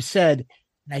book that you said,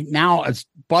 now it's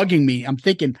bugging me. I'm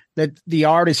thinking that the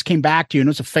artist came back to you, and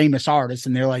it's a famous artist,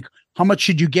 and they're like, how much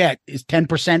should you get? Is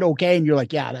 10% okay? And you're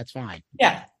like, yeah, that's fine.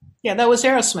 Yeah. Yeah, that was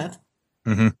Aerosmith.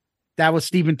 Mm-hmm. That was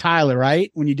Steven Tyler,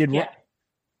 right? When you did,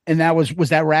 and that was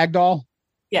that Ragdoll?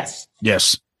 Yes.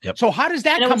 Yes. Yep. So how does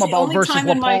that come about versus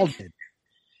what Paul did?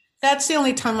 That's the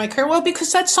only time I care. Well,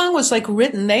 because that song was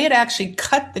written. They had actually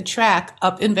cut the track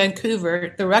up in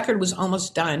Vancouver. The record was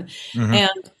almost done. Mm-hmm.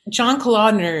 And John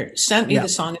Kalodner sent me the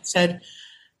song and said,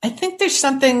 I think this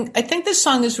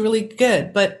song is really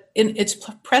good, but in its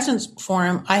present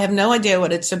form, I have no idea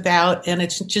what it's about, and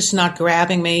it's just not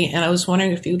grabbing me. And I was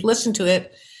wondering if you'd listen to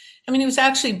it. I mean, he was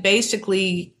actually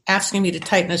basically asking me to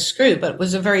tighten a screw, but it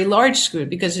was a very large screw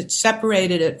because it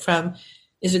separated it from,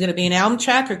 is it going to be an album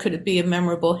track or could it be a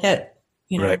memorable hit?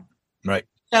 Right.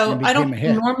 So I don't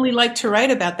normally like to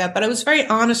write about that, but I was very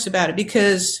honest about it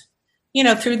because,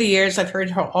 through the years, I've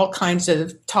heard all kinds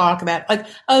of talk about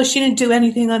oh, she didn't do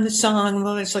anything on the song.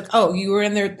 Well, it's oh, you were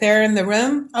there in the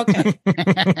room. Okay.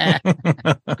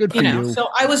 Good for you. So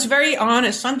I was very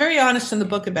honest. I'm very honest in the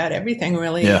book about everything,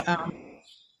 really. Yeah.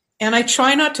 And I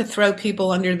try not to throw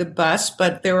people under the bus,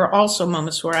 but there were also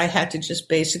moments where I had to just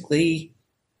basically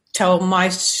tell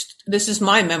this is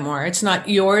my memoir. It's not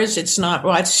yours. It's not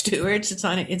Rod Stewart's.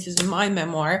 It is my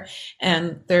memoir.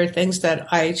 And there are things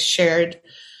that I shared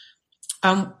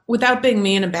without being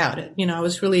mean about it. I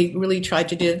was really, really tried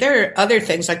to do it. There are other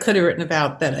things I could have written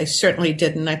about that I certainly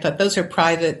didn't. I thought those are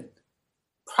private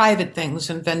things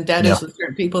and vendettas with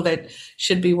certain people that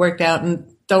should be worked out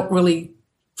and don't really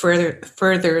further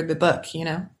the book,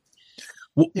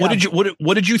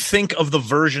 What did you think of the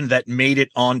version that made it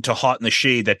onto Hot in the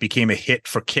Shade that became a hit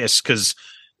for Kiss? Because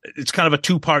it's kind of a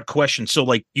 2-part question.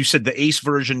 So, you said the Ace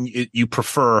version you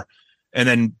prefer, and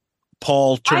then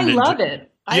Paul turned. I love it.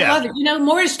 I love it.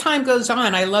 More as time goes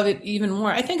on, I love it even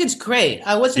more. I think it's great.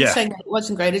 I wasn't saying that it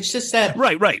wasn't great. It's just that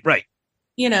right.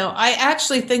 I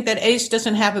actually think that Ace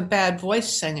doesn't have a bad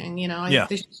voice singing.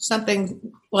 There's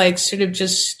something sort of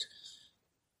just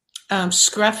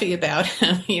scruffy about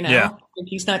him.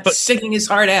 He's not singing his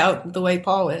heart out the way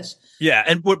Paul is.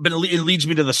 Yeah, but it leads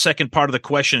me to the second part of the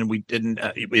question. We didn't.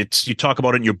 You talk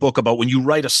about it in your book about when you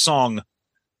write a song.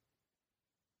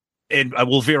 And I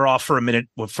will veer off for a minute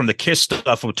from the Kiss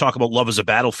stuff. We'll talk about Love is a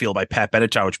Battlefield by Pat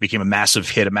Benatar, which became a massive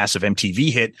hit, a massive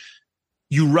MTV hit.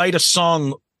 You write a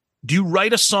song. Do you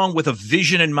write a song with a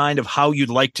vision in mind of how you'd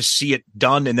like to see it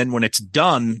done? And then when it's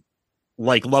done,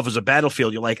 like Love is a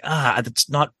Battlefield, you're like, that's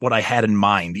not what I had in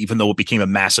mind, even though it became a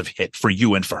massive hit for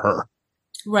you and for her.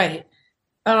 Right.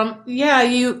 I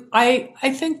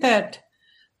think that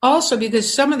also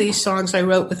because some of these songs I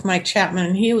wrote with Mike Chapman,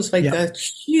 and he was a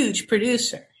huge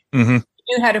producer. Mm-hmm.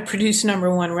 He knew how to produce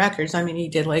 #1 records. I mean, he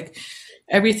did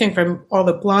everything from all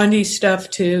the Blondie stuff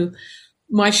to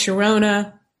My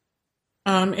Sharona.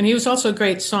 And he was also a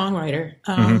great songwriter.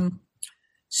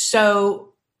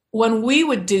 So when we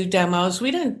would do demos,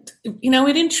 we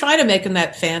didn't try to make them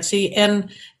that fancy. And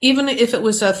even if it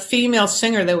was a female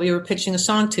singer that we were pitching a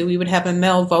song to, we would have a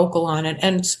male vocal on it.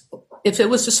 And if it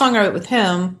was a song I wrote with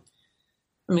him,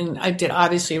 I mean, I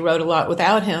obviously wrote a lot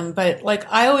without him, but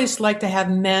I always like to have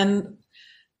men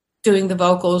doing the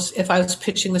vocals if I was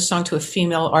pitching the song to a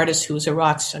female artist who was a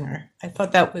rock singer. I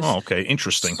thought that was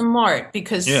interesting. Smart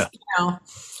because,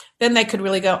 then they could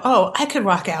really go, oh, I could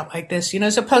rock out like this,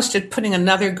 as opposed to putting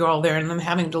another girl there and them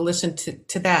having to listen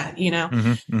to that,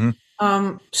 Mm-hmm,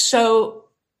 mm-hmm. So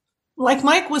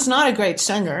Mike was not a great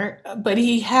singer, but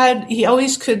he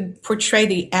always could portray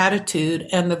the attitude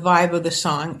and the vibe of the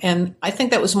song. And I think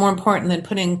that was more important than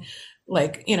putting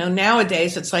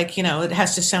nowadays it's it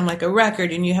has to sound like a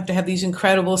record and you have to have these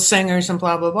incredible singers and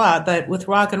blah, blah, blah. But with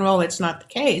rock and roll, it's not the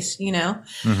case,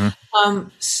 Mm-hmm.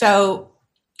 So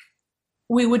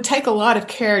we would take a lot of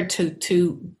care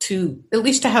to at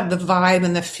least to have the vibe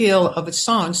and the feel of a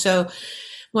song. So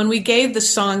when we gave the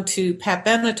song to Pat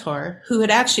Benatar, who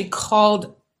had actually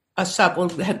called us up, or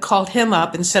had called him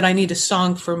up and said, I need a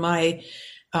song for my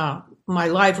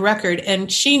live record.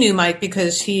 And she knew Mike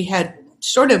because he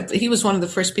was one of the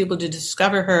first people to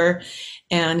discover her.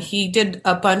 And he did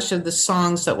a bunch of the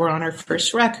songs that were on her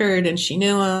first record, and she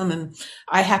knew him. And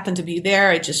I happened to be there.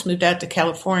 I just moved out to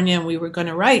California and we were going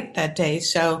to write that day.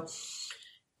 So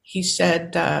he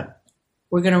said,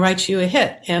 we're going to write you a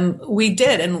hit. And we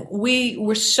did. And we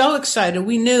were so excited.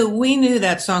 We knew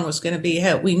that song was going to be a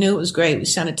hit. We knew it was great. We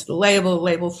sent it to the label. The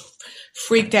label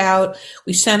freaked out.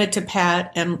 We sent it to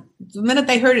Pat. And the minute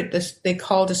they heard it, they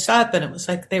called us up, and it was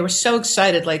like, they were so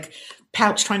excited. Like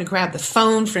Pat was trying to grab the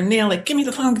phone from Neil, like, give me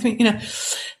the phone,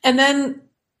 And then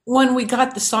when we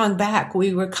got the song back,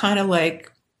 we were kind of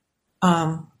like,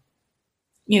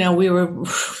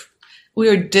 we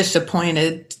were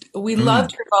disappointed. We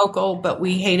loved her vocal, but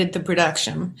we hated the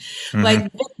production. Mm-hmm.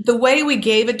 Like the way we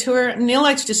gave it to her, Neil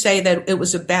likes to say that it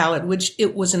was a ballad, which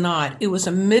it was not. It was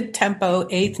a mid-tempo,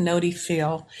 eighth notey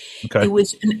feel. Okay. It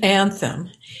was an anthem.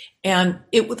 And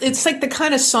it's like the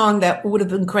kind of song that would have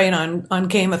been great on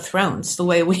Game of Thrones, the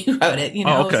way we wrote it.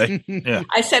 Oh, okay. Yeah.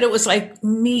 I said it was like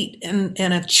meat and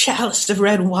a chalice of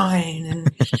red wine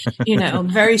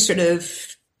and, very sort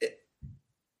of,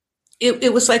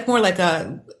 it was like more like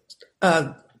a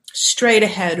straight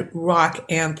ahead rock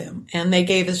anthem. And they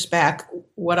gave us back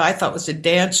what I thought was a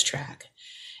dance track.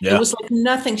 Yeah. It was like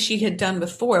nothing she had done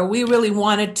before. We really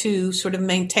wanted to sort of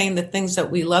maintain the things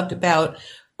that we loved about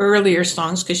earlier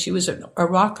songs because she was a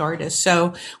rock artist.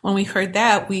 So when we heard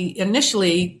that, we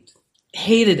initially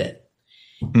hated it.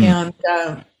 And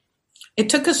it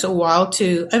took us a while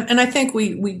to, and I think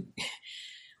we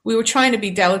were trying to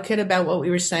be delicate about what we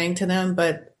were saying to them,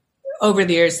 but over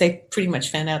the years, they pretty much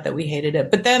found out that we hated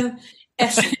it. But then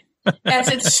as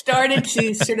it started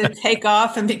to sort of take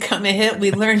off and become a hit,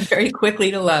 we learned very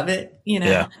quickly to love it,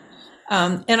 Yeah.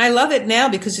 And I love it now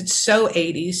because it's so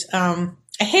 80s.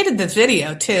 I hated the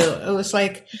video too. It was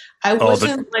like, I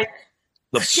wasn't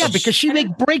because she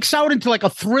breaks out into like a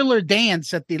Thriller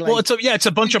dance at the well, it's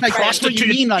a bunch of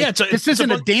prostitutes. This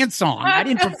isn't a dance song. I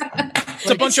didn't.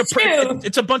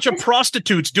 It's a bunch of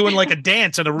prostitutes doing like a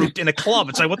dance in a club.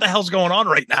 It's like, what the hell's going on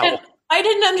right now? And I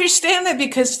didn't understand that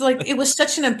because like it was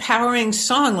such an empowering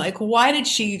song. Like, why did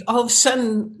she all of a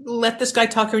sudden let this guy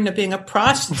talk her into being a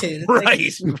prostitute? Right.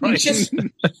 Just,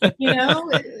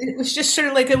 it was just sort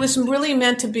of like it was really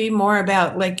meant to be more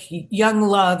about like young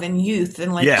love and youth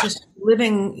and like just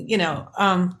living.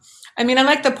 I mean, I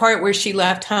like the part where she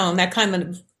left home. That kind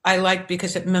of I liked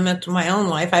because it mimicked my own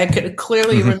life. I could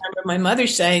clearly remember my mother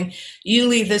saying, "You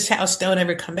leave this house, don't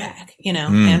ever come back." And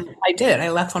I did. I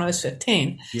left when I was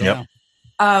 15. Yeah.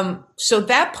 So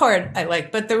that part I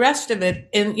liked, but the rest of it,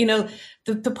 and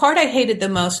the part I hated the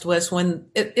most was when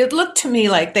it looked to me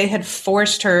like they had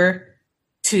forced her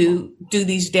to do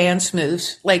these dance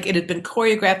moves, like it had been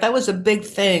choreographed. That was a big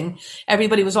thing.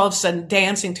 Everybody was all of a sudden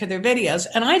dancing to their videos,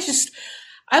 and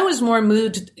I was more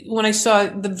moved when I saw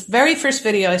the very first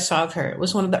video I saw of her. It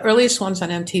was one of the earliest ones on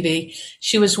MTV.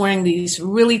 She was wearing these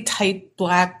really tight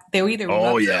black, they were either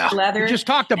leather. We just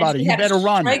talked about it. You better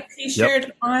run. Striped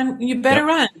t-shirt on. You better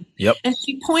run. Yep. And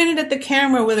she pointed at the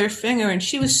camera with her finger, and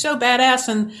she was so badass.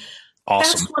 And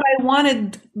awesome. That's what I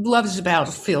wanted Love's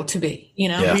Battlefield to be,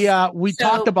 Yeah. We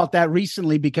talked about that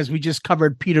recently because we just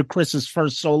covered Peter Criss's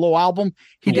first solo album.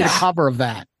 He did a cover of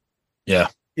that. Yeah.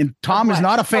 And Tom is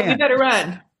not a fan. You better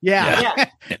run. Yeah.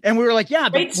 And we were like, we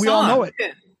all know it.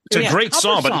 It's a great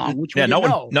song, but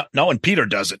no one Peter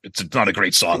does it. It's not a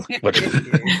great song. But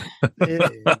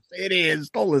it is.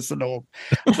 Don't listen to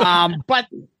him. But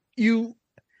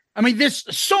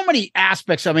there's so many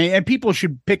aspects. And people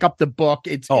should pick up the book.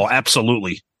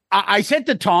 Absolutely. I said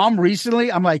to Tom recently,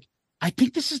 I'm like, I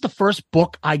think this is the first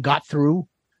book I got through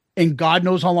in God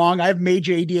knows how long. I have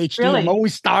major ADHD. Really? I'm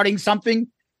always starting something.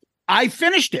 I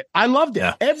finished it. I loved it.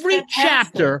 Yeah. Every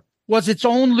chapter was its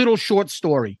own little short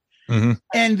story. Mm-hmm.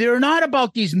 And they're not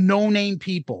about these no-name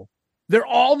people. They're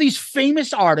all these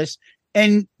famous artists.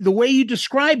 And the way you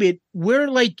describe it, we're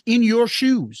like in your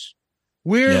shoes.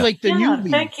 We're like the newbie.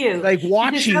 Thank you. Like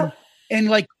watching and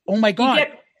like, oh my God,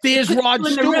 there's Rod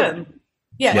Stewart.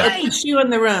 Yeah, it puts you in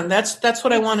the room. That's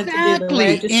what I wanted to do.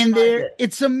 Exactly. And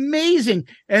it's amazing.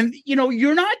 And,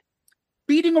 you're not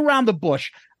beating around the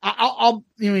bush.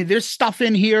 There's stuff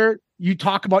in here. You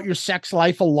talk about your sex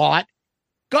life a lot.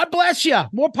 God bless you.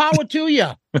 More power to you.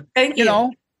 Thank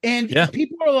you. And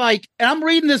people are like, and I'm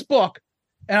reading this book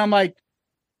and I'm like,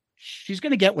 she's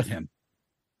going to get with him.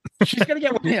 She's going to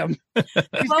get with him.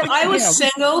 Well, I was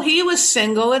single. He was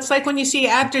single. It's like when you see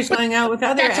actors going out with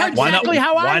other actors. Why not?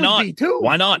 How I would be too.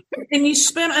 Why not? And you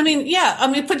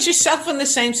put yourself in the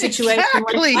same situation.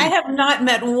 Exactly. I have not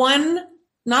met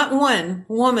not one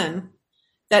woman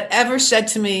that ever said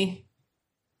to me,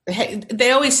 hey,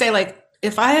 they always say like,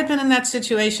 if I had been in that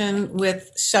situation with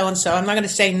so-and-so, I'm not going to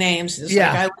say names. It's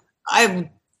like I'm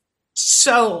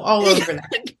so all over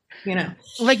that,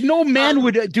 Like no man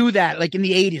would do that. Like in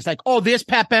the 80s, like, oh, there's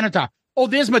Pat Benatar. Oh,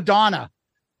 there's Madonna.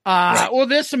 Or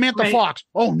there's Samantha Fox.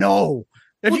 Oh no.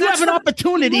 If you have an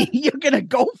opportunity, you're going to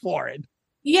go for it.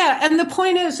 Yeah, and the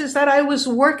point is that I was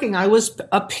working. I was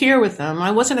a peer with them.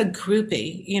 I wasn't a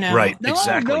groupie, Right, No,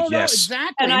 exactly, no, yes.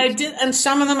 exactly. And I did, and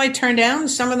some of them I turned down,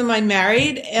 some of them I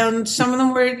married, and some of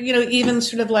them were, even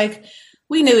sort of like,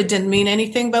 we knew it didn't mean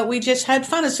anything, but we just had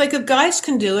fun. It's like, if guys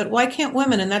can do it, why can't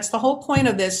women? And that's the whole point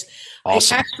of this.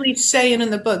 Awesome. I actually say it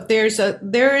in the book. There is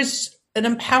an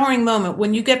empowering moment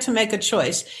when you get to make a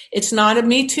choice. It's not a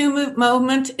Me Too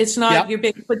moment. It's not you're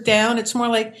being put down. It's more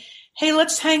like, hey,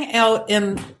 let's hang out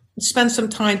and spend some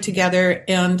time together.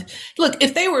 And look,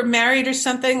 if they were married or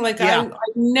something, like I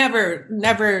never,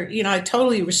 I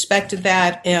totally respected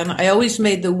that. And I always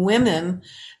made the women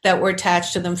that were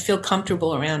attached to them feel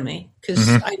comfortable around me because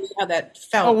I knew how that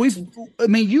felt.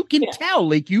 You can tell,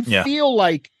 like you feel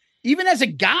like, even as a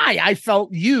guy, I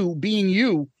felt you being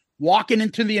you walking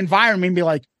into the environment and be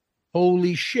like,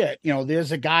 holy shit,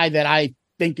 there's a guy that I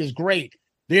think is great.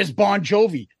 There's Bon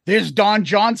Jovi. There's Don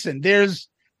Johnson. There's,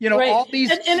 all these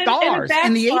stars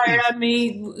in the 80s. On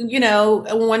me,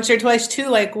 once or twice too,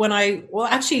 like when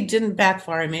actually it didn't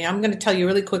backfire on me. I'm going to tell you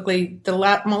really quickly.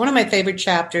 One of my favorite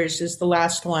chapters is the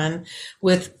last one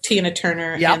with Tina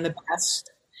Turner and the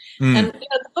best. And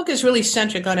the book is really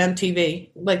centric on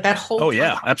MTV, like that whole. Oh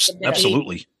yeah,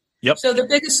 absolutely. Yep. So the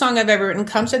biggest song I've ever written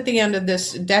comes at the end of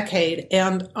this decade,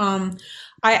 and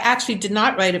I actually did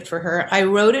not write it for her. I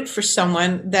wrote it for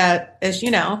someone that, as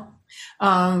you know,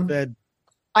 I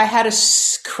had a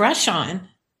crush on,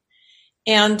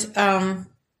 and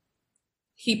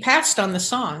he passed on the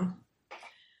song.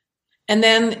 And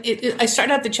then I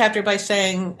started out the chapter by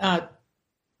saying,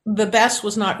 the best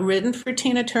was not written for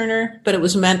Tina Turner, but it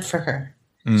was meant for her.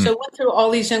 So it went through all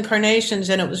these incarnations,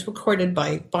 and it was recorded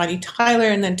by Bonnie Tyler.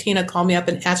 And then Tina called me up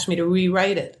and asked me to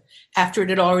rewrite it after it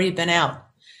had already been out.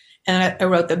 And I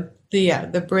wrote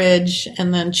the bridge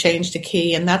and then changed the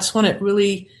key. And that's when it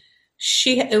really,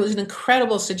 it was an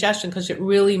incredible suggestion because it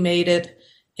really made it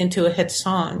into a hit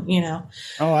song,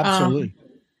 Oh, absolutely.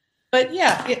 But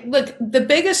yeah, look, the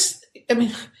biggest,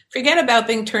 forget about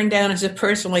being turned down as a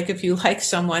person. Like if you like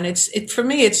someone, for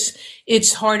me,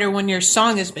 it's harder when your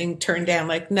song is being turned down.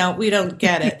 Like, no, we don't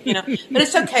get it, but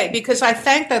it's okay because I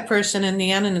thank that person in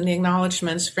the end and in the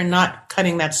acknowledgments for not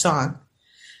cutting that song.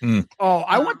 Oh,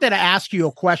 I wanted to ask you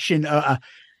a question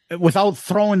without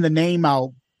throwing the name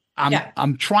out.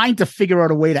 I'm trying to figure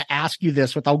out a way to ask you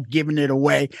this without giving it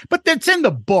away, but that's in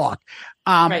the book.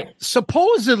 Right.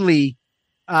 Supposedly,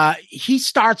 he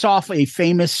starts off a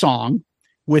famous song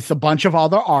with a bunch of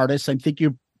other artists. I think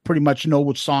you pretty much know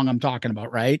which song I'm talking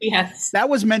about, right? Yes. That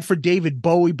was meant for David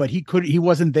Bowie, but he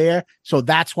wasn't there, so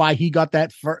that's why he got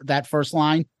that first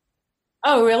line.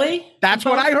 Oh, really? That's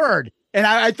what I heard. And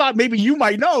I thought maybe you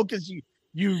might know because you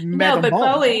met him. No, but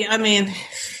Bowie,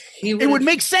 it would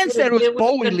make sense that it was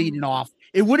Bowie leading off.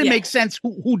 It wouldn't make sense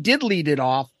who did lead it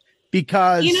off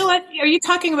because... You know what? Are you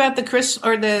talking about the Chris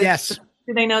or the... Yes.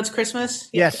 Do they know it's Christmas?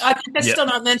 Yes. That's still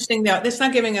not mentioning that. It's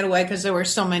not giving it away because there were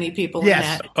so many people in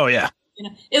that. Oh, yeah.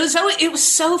 It was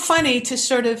so funny to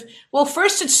sort of... Well,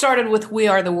 first it started with We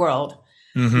Are the World.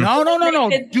 Mm-hmm. No.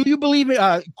 Do you believe it?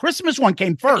 Christmas one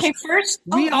came first. Came first?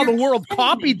 We Are the World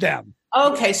copied them.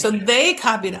 Okay, so they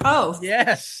copied. Oh,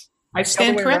 yes. I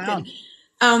stand corrected.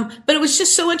 But it was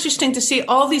just so interesting to see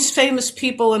all these famous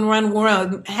people in Run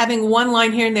World having one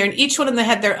line here and there, and each one of them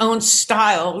had their own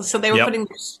style. So they were putting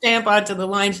their stamp onto the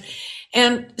lines.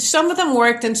 And some of them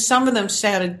worked, and some of them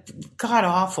sounded god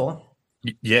awful.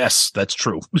 Yes, that's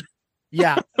true.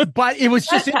 Yeah, but it was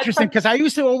just interesting because I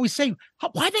used to always say,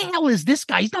 why the hell is this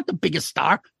guy? He's not the biggest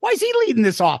star. Why is he leading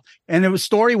this off? And the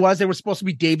story was they were supposed to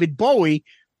be David Bowie,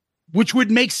 which would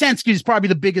make sense because he's probably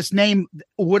the biggest name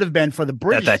would have been for the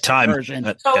British at that time version.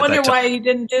 So I wonder why he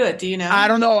didn't do it. Do you know? I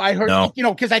don't know. I heard,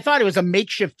 because I thought it was a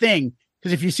makeshift thing.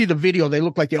 Because if you see the video, they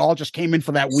look like they all just came in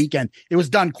for that weekend. It was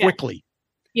done quickly.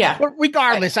 Yeah. But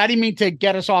regardless, I didn't mean to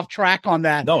get us off track on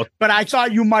that. No. But I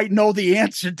thought you might know the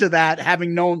answer to that,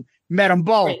 having met them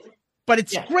both. Right. But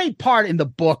it's a great part in the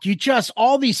book. You just,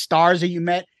 all these stars that you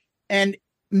met and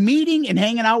meeting and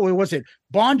hanging out with, was it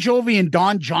Bon Jovi and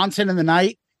Don Johnson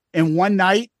in one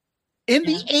night in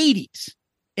the 80s,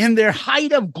 in their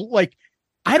height of, like,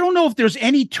 I don't know if there's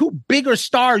any two bigger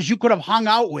stars you could have hung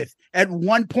out with at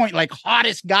one point, like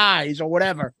hottest guys or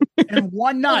whatever, in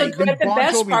one night than Bon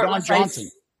Jovi and Don Johnson.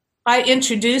 I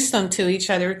introduced them to each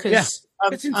other because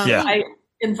I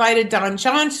invited Don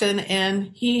Johnson,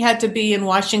 and he had to be in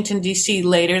Washington, D.C.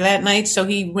 later that night. So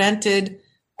he rented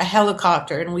a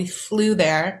helicopter, and we flew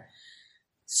there.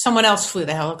 Someone else flew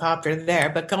the helicopter there,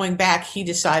 but going back, he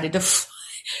decided to fly.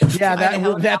 Yeah,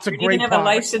 that's a great part. He didn't have a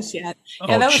license yet.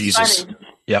 Yeah, that was Jesus. Funny.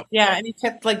 Yep. Yeah, and he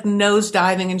kept like nose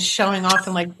diving and showing off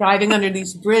and like diving under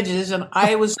these bridges, and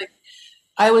I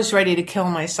was ready to kill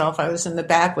myself. I was in the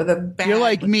back with a bag. You're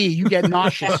like me. You get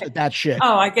nauseous at that shit.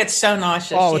 Oh, I get so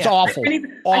nauseous. Oh, it's awful.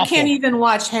 I can't even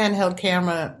watch handheld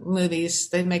camera movies.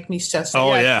 They make me so sick.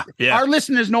 Oh, yeah. Our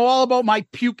listeners know all about my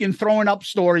puke and throwing up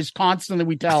stories constantly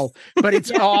we tell, but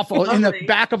it's awful. In the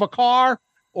back of a car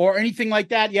or anything like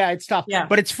that. Yeah, it's tough. Yeah.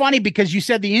 But it's funny because you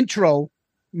said the intro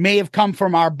may have come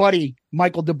from our buddy,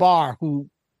 Michael DeBar, who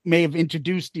may have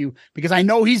introduced you, because I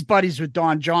know he's buddies with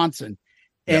Don Johnson.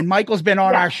 And Michael's been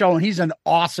on our show, and he's an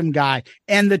awesome guy.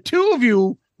 And the two of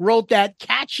you wrote that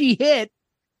catchy hit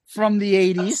from the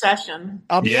 80s. Obsession.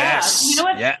 Yes. You know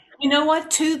what? Yeah. You know what,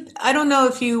 too? I don't know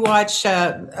if you watch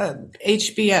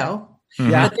HBO,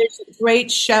 but there's a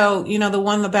great show, you know, the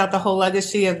one about the whole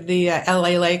legacy of the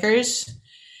LA Lakers.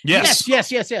 Yes.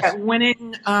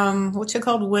 Winning, what's it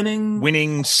called? Winning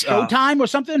Showtime or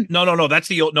something? No. That's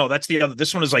the other.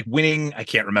 This one is like Winning. I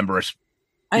can't remember it.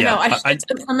 I know.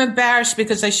 I'm embarrassed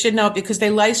because I should know it, because they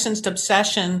licensed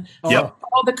Obsession for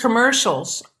all the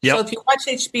commercials. Yep. So if you watch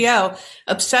HBO,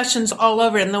 Obsession's all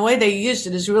over it. And the way they used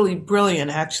it is really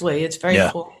brilliant, actually. It's very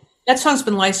cool. That song's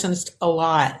been licensed a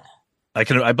lot.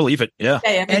 I believe it. Yeah.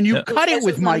 And you cut it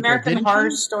with Michael, American didn't Horror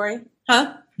you? Story.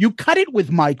 Huh? You cut it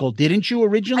with Michael, didn't you,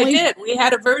 originally? I did. We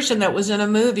had a version that was in a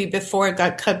movie before it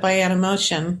got cut by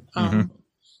Animotion.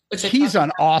 He's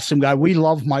an awesome guy. We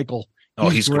love Michael. Oh,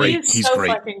 he's great. He's so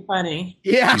fucking funny.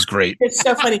 Yeah. He's great. It's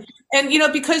so funny. And, you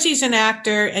know, because he's an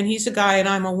actor and he's a guy and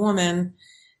I'm a woman,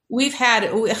 we have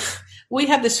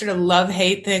this sort of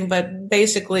love-hate thing, but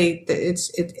basically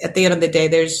at the end of the day,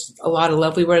 there's a lot of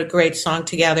love. We wrote a great song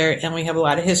together and we have a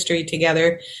lot of history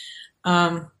together.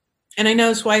 And I know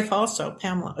his wife also,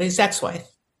 Pamela, his ex-wife.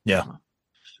 Yeah.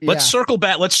 Let's circle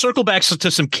back. Let's circle back to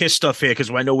some Kiss stuff here,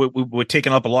 because I know we're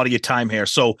taking up a lot of your time here.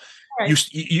 So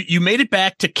you made it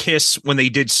back to Kiss when they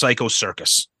did Psycho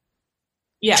Circus.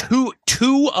 Yeah.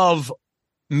 Two of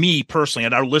me personally,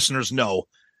 and our listeners know,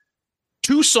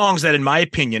 two songs that, in my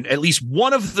opinion, at least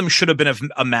one of them should have been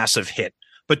a massive hit,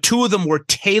 but two of them were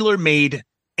tailor-made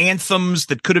anthems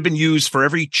that could have been used for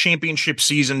every championship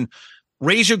season.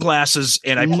 Raise Your Glasses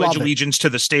and I Pledge Allegiance to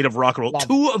the State of Rock and Roll.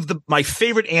 Two of my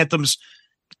favorite anthems.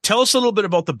 Tell us a little bit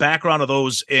about the background of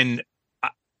those. And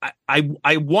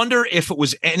I wonder if it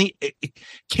was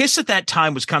Kiss at that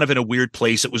time was kind of in a weird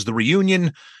place. It was the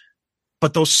reunion,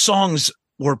 but those songs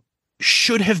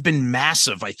should have been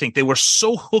massive. I think they were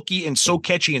so hooky and so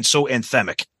catchy and so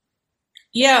anthemic.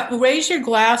 Yeah, Raise Your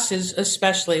Glasses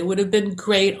especially would have been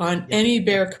great on any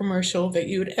Bear commercial that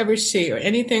you would ever see, or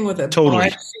anything with a bar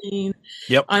scene.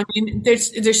 Yep. I mean,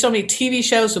 there's so many TV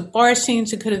shows with bar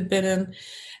scenes it could have been in.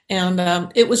 And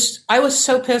I was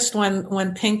so pissed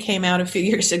when Pink came out a few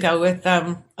years ago with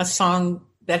a song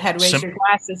that had Raise Your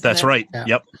Glasses. That's right. Yeah.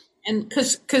 Yep. And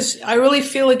because I really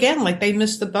feel, again, like they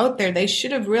missed the boat there. They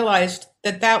should have realized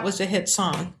that was a hit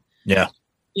song. Yeah.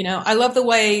 You know, I love the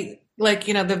way, like,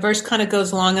 you know, the verse kind of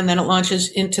goes along and then it launches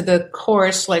into the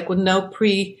chorus, like with no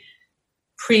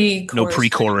pre-chorus. No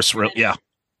pre-chorus. Yeah.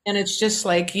 And it's just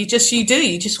like, you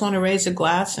just want to raise a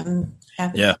glass and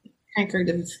have a tankard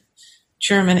of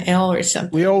German ale or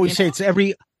something. We always say it's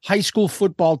every high school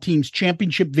football team's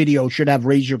championship video should have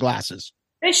Raise Your Glasses.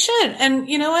 They should. And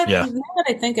you know what? Yeah. Now that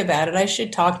I think about it, I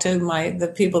should talk to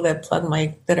the people that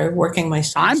that are working my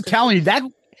songs. I'm telling you that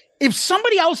if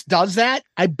somebody else does that,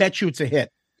 I bet you it's a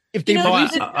hit. If they,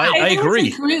 I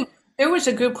agree. There was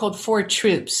a group called Four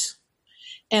Troops,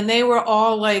 and they were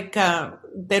all like,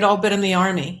 they'd all been in the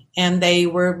Army, and they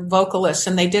were vocalists,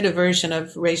 and they did a version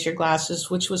of Raise Your Glasses,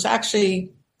 which was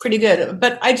actually pretty good.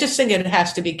 But I just think it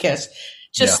has to be Kiss.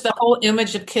 Just the whole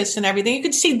image of Kiss and everything. You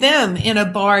could see them in a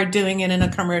bar doing it in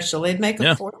a commercial. They'd make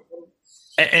a fortune.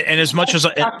 And as much as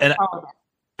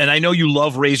and I know you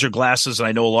love Raise Your Glasses, and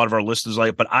I know a lot of our listeners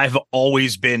like it, but I've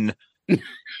always been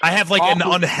I have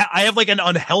like an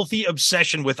unhealthy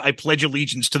obsession with I Pledge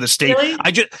Allegiance to the State. Really?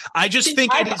 I just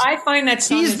think I find that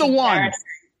song he's the one.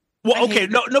 Well, okay,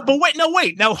 but wait.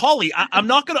 Now, Holly, I'm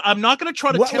not gonna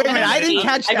try to tell you. I didn't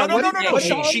catch that.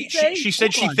 No. She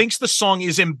said she thinks the song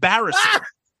is embarrassing.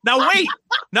 Now wait.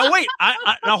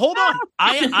 Now hold on.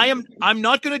 I'm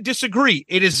not going to disagree.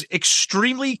 It is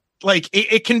extremely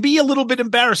it can be a little bit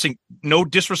embarrassing. No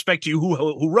disrespect to you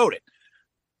who wrote it,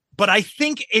 but I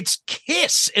think it's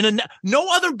Kiss, and no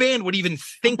other band would even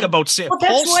think about saying. Well,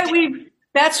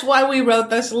 that's why we wrote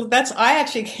this. I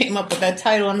actually came up with that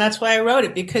title, and that's why I wrote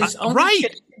it, because only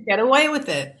Kiss can get away with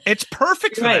it. It's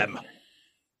perfect for them.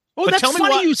 Oh, but that's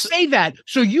funny you say that.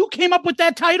 So you came up with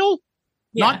that title,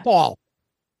 not Paul,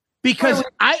 because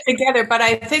together. But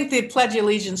I think the Pledge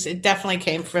Allegiance, it definitely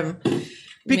came from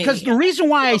Because the reason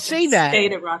why I say that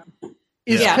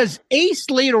is because Ace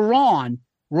later on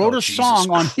wrote a song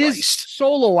on his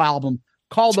solo album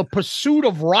called The Pursuit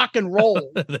of Rock and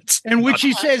Roll, in which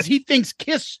he says he thinks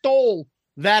Kiss stole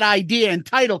that idea and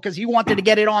title because he wanted to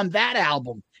get it on that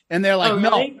album. And they're like,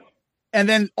 no. And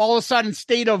then all of a sudden,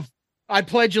 State of I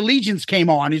Pledge Allegiance came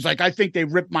on. He's like, I think they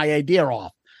ripped my idea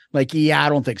off. Like, yeah, I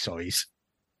don't think so.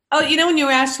 Oh, when you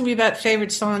were asking me about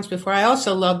favorite songs before, I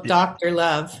also love Dr.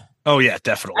 Love. Oh, yeah,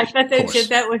 definitely. I thought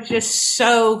that was just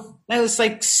so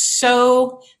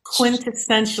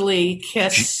quintessentially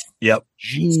Kiss. Yep.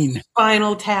 Gene.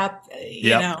 Spinal Tap, you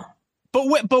know. But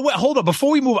wait, hold on.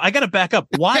 Before we move, I got to back up.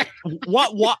 Why?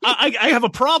 I have a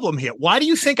problem here. Why do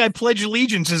you think I Pledge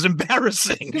Allegiance is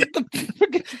embarrassing?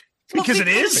 Because it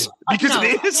is? Because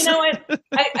it is? You know what?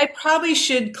 I probably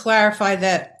should clarify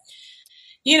that,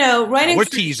 writing. We're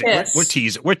teasing.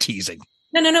 We're teasing.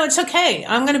 No, it's okay.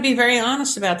 I'm going to be very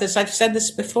honest about this. I've said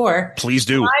this before. Please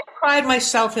do. I pride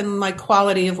myself in my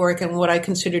quality of work and what I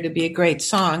consider to be a great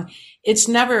song. It's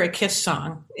never a Kiss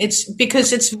song. It's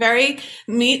because it's very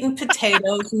meat and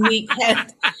potatoes,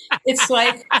 meathead. It's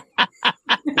like,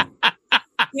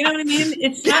 you know what I mean?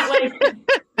 It's not like,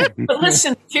 but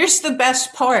listen, here's the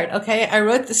best part. Okay. I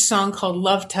wrote this song called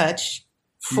Love Touch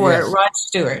for Rod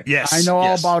Stewart. Yes. I know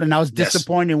all about it. And I was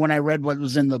disappointed when I read what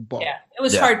was in the book. Yeah. It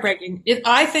was heartbreaking.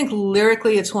 I think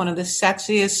lyrically, it's one of the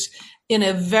sexiest in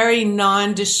a very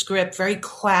nondescript, very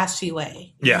classy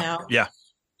way. Yeah. Yeah.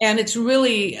 And it's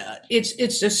really,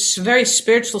 it's a very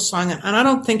spiritual song. And I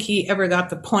don't think he ever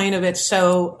got the point of it.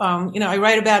 So, I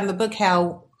write about in the book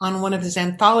how on one of his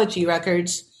anthology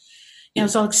records, I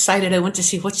was all excited. I went to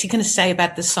see what's he going to say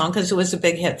about this song because it was a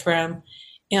big hit for him.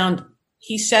 And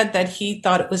he said that he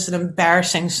thought it was an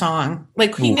embarrassing song.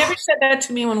 Like he never said that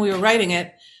to me when we were writing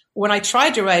it, when I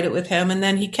tried to write it with him. And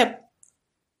then he kept,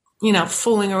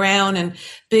 fooling around and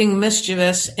being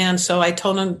mischievous. And so I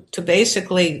told him to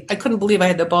basically, I couldn't believe I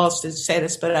had the balls to say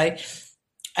this, but I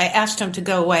asked him to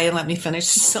go away and let me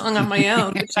finish the song on my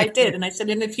own, which I did. And I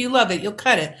said, and if you love it, you'll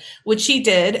cut it, which he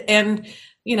did. And,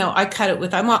 I cut it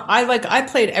with, I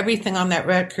played everything on that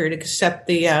record except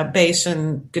the bass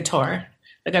and guitar.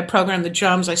 Like I programmed the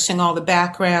drums, I sing all the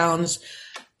backgrounds,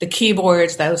 the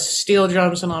keyboards, those steel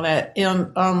drums and all that.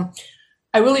 And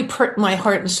I really put my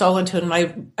heart and soul into it.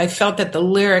 And I felt that the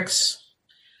lyrics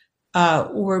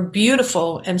were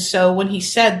beautiful. And so when he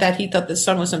said that he thought the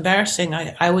song was embarrassing,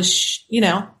 I was,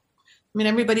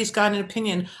 everybody's got an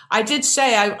opinion. I did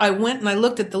say I went and I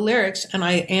looked at the lyrics and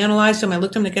I analyzed them. I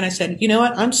looked at them again. I said, you know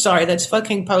what? I'm sorry. That's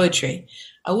fucking poetry.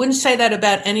 I wouldn't say that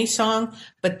about any song,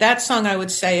 but that song I would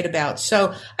say it about.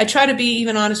 So I try to be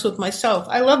even honest with myself.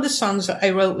 I love the songs I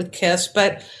wrote with Kiss,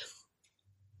 but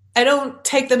I don't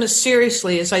take them as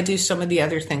seriously as I do some of the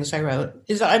other things I wrote.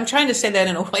 I'm trying to say that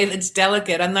in a way that's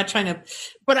delicate. I'm not trying to,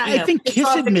 but I think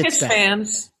Kiss admits Kiss that.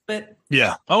 Fans, but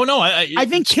yeah. Oh no, I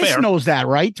think Kiss knows that,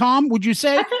 right, Tom? Would you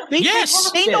say? They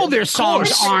know their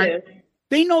songs aren't.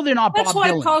 They know they're not Bob Dylan. That's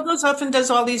why Paul goes off and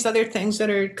does all these other things that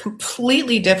are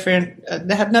completely different, that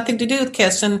have nothing to do with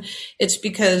Kiss. And it's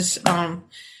because, the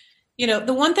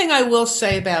one thing I will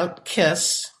say about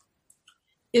Kiss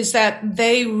is that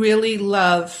they really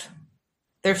love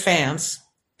their fans.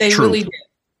 They really do.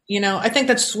 I think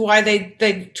that's why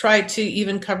they try to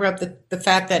even cover up the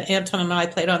fact that Anton and I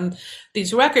played on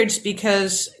these records,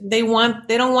 because they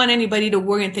don't want anybody to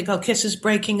worry and think, oh, Kiss is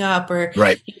breaking up, or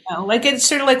right. Like it's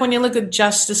sort of like when you look at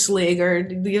Justice League or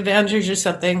the Avengers or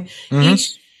something.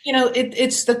 Each,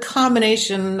 it's the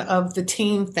combination of the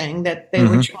team thing that they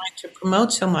were trying to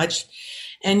promote so much,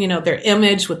 and their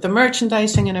image with the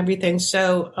merchandising and everything.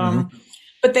 So.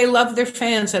 But they love their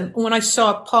fans. And when I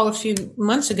saw Paul a few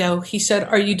months ago, he said,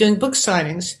 are you doing book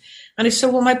signings? And I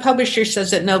said, well, my publisher says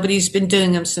that nobody's been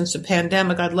doing them since the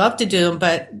pandemic. I'd love to do them,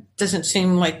 but it doesn't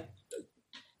seem like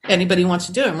anybody wants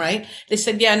to do them, right? They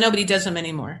said, yeah, nobody does them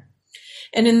anymore.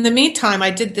 And in the meantime, I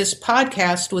did this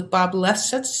podcast with Bob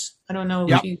Lefsetz. I don't know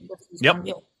if you Yep.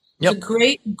 It's a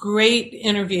great, great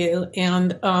interview.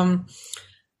 And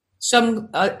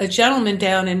a gentleman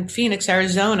down in Phoenix,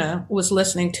 Arizona was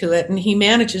listening to it, and he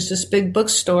manages this big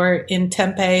bookstore in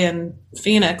Tempe and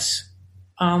Phoenix,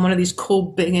 one of these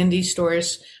cool big indie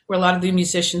stores where a lot of the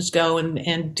musicians go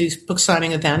and do book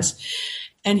signing events.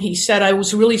 And he said, I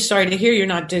was really sorry to hear you're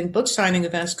not doing book signing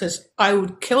events, because I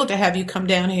would kill to have you come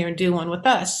down here and do one with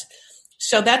us.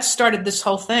 So that started this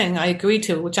whole thing. I agreed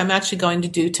to, which I'm actually going to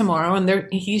do tomorrow. And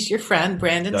he's your friend,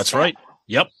 Brandon. That's right.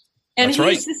 Yep. And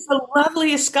he's just the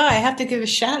loveliest guy. I have to give a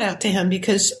shout out to him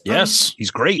because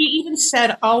he's great. He even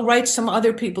said, I'll write some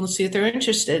other people and see if they're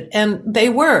interested. And they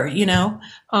were,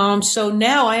 So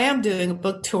now I am doing a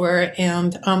book tour,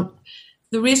 and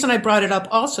the reason I brought it up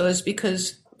also is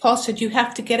because Paul said, you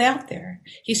have to get out there.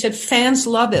 He said, fans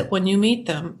love it when you meet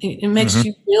them. It makes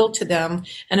you real to them,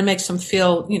 and it makes them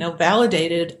feel,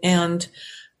 validated. And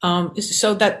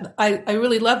so that I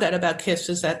really love that about Kiss,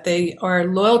 is that they are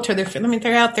loyal to their,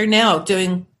 they're out there now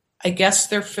doing, I guess,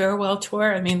 their farewell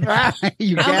tour. How many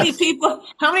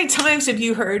times have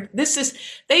you heard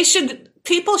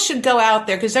people should go out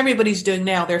there, because everybody's doing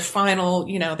now their final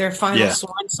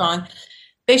swan song.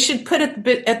 They should put it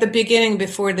at the beginning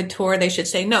before the tour. They should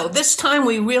say, no, this time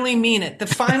we really mean it. The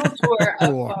final tour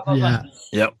of blah, blah, blah.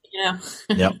 Yep.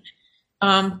 Yep.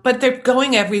 But they're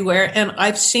going everywhere. And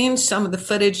I've seen some of the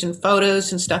footage and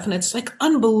photos and stuff, and it's like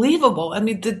unbelievable.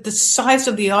 The size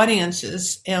of the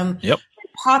audiences and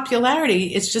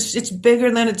popularity, it's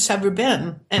bigger than it's ever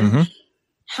been. And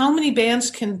how many bands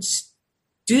can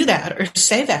do that or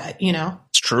say that,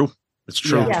 It's true. It's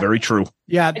true. Yeah. It's very true.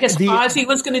 Yeah. I guess Ozzy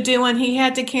was going to do one. He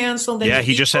had to cancel.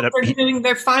 He just had they're doing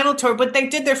their final tour, but they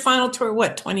did their final tour,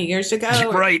 20 years ago?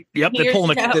 Right. Yep. They're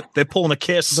pulling a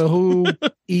Kiss. The Who,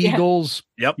 Eagles.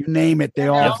 Yep. You name it. They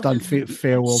all have done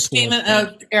farewell tours.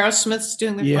 Aerosmith's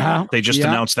doing their final. They just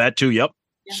announced that too. Yep.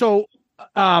 Yeah. So,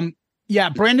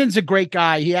 Brendan's a great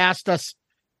guy. He asked us,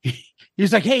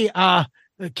 he's like, hey,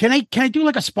 can I do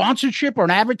like a sponsorship or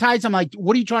an advertise? I'm like,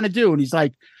 what are you trying to do? And he's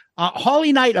like,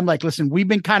 Holly Knight. I'm like, listen, we've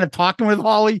been kind of talking with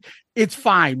Holly. It's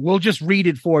fine. We'll just read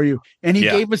it for you. And he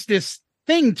gave us this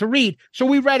thing to read. So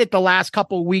we read it the last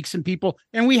couple of weeks, and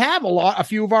we have a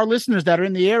few of our listeners that are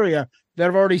in the area that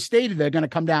have already stated they're going to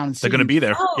come down and see. They're going to be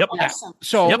there. Oh, yep. Awesome.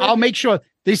 So I'll make sure.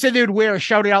 They said they would wear a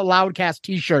Shout It Out Loudcast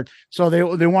t-shirt. So they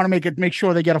want to make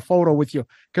sure they get a photo with you,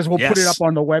 because we'll put it up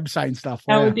on the website and stuff.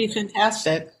 That would be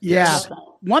fantastic. Yeah.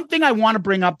 One thing I want to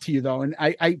bring up to you though, and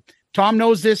Tom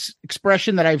knows this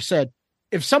expression that I've said.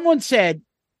 If someone said,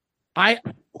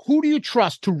 who do you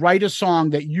trust to write a song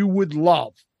that you would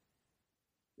love?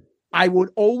 I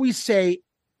would always say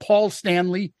Paul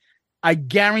Stanley. I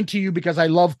guarantee you, because I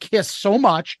love Kiss so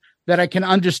much that I can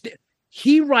understand.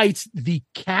 He writes the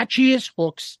catchiest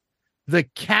hooks, the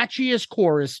catchiest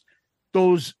chorus,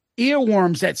 those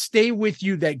earworms that stay with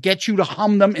you, that get you to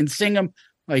hum them and sing them,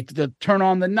 like the Turn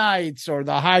on the Nights or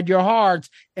the Hide Your Hearts,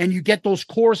 and you get those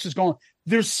choruses going.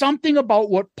 There's something about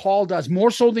what Paul does,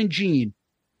 more so than Gene,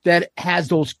 that has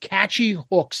those catchy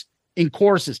hooks in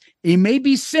choruses. It may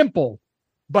be simple,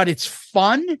 but it's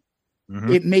fun.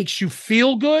 It makes you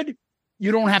feel good.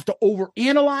 You don't have to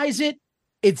overanalyze it.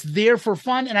 It's there for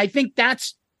fun. And I think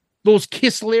that's those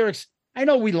Kiss lyrics. I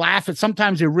know we laugh at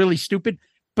sometimes they're really stupid,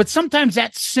 but sometimes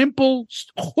that simple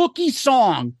hooky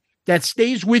song that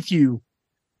stays with you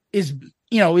is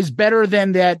better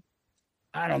than that,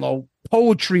 I don't know,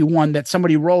 poetry one that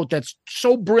somebody wrote that's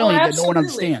so brilliant that no one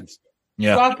understands.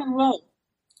 Yeah. Rock and roll.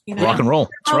 Rock and roll.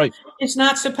 That's right. It's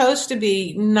not supposed to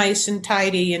be nice and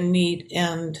tidy and neat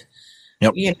and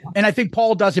And I think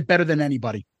Paul does it better than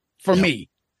anybody. For me,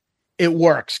 it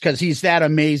works because he's that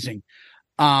amazing.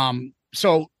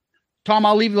 So Tom,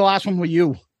 I'll leave the last one with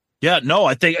you. Yeah, no,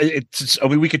 I think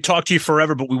we could talk to you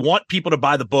forever, but we want people to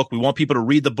buy the book. We want people to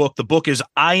read the book. The book is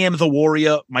I Am the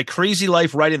Warrior, My Crazy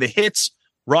Life Writing the Hits,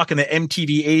 Rocking the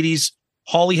MTV 80s.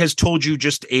 Holly has told you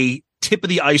just a tip of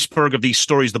the iceberg of these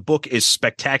stories. The book is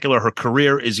spectacular. Her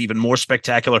career is even more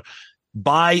spectacular.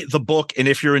 Buy the book. And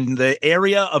if you're in the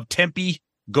area of Tempe,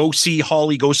 go see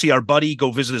Holly, go see our buddy,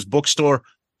 go visit his bookstore.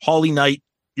 Holly Knight,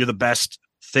 you're the best.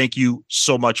 Thank you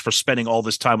so much for spending all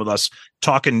this time with us,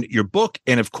 talking your book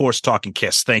and, of course, talking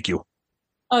Kiss. Thank you.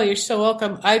 Oh, you're so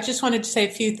welcome. I just wanted to say a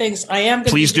few things. I am going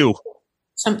Please do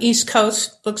some East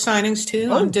Coast book signings, too.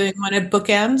 Oh. I'm doing one at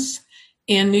Bookends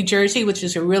in New Jersey, which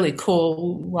is a really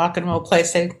cool rock and roll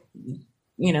place. They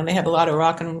have a lot of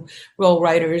rock and roll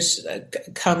writers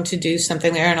come to do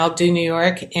something there, and I'll do New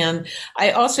York. And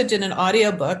I also did an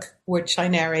audiobook, which I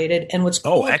narrated. And what's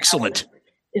cool excellent.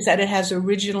 Is that it has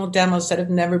original demos that have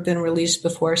never been released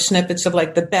before, snippets of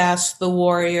like The Best, The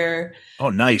Warrior. Oh,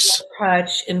 nice.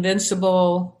 Touch,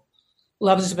 Invincible,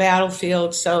 Love's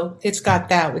Battlefield. So it's got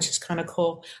that, which is kind of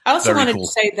cool. I also wanted to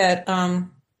say that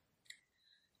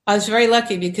I was very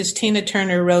lucky because Tina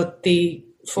Turner wrote the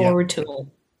foreword to it.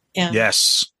 And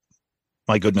yes.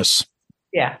 My goodness.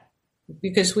 Yeah.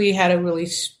 Because we had a really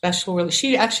special,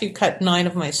 she actually cut 9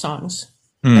 of my songs.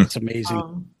 That's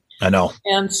amazing. I know.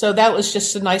 And so that was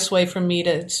just a nice way for me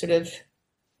to sort of,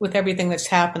 with everything that's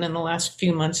happened in the last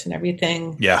few months and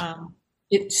everything. Yeah.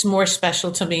 It's more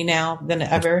special to me now than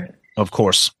ever. Of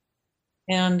course.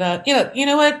 And, you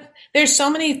know what? There's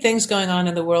so many things going on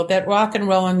in the world that rock and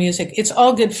roll and music, it's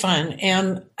all good fun.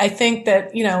 And I think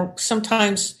that,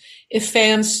 sometimes if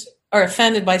fans are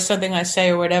offended by something I say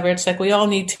or whatever, it's like we all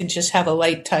need to just have a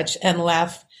light touch and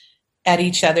laugh at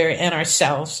each other and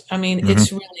ourselves. I mean,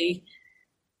 it's really,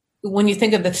 when you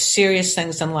think of the serious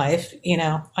things in life, you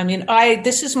know, I mean,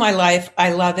 this is my life.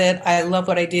 I love it. I love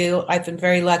what I do. I've been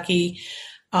very lucky,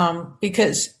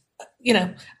 because, you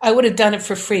know, I would have done it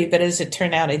for free, but as it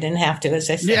turned out, I didn't have to, as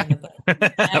I said.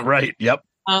 Yeah. Right. Yep.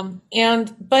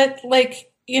 But like,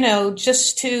 you know,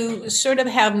 just to sort of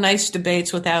have nice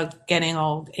debates without getting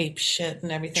all ape shit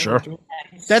and everything. Sure.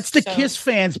 Nice. That's the Kiss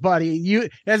fans, buddy.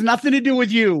 It has nothing to do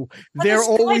with you. They're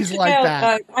always like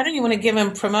that. I don't even want to give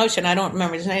him promotion. I don't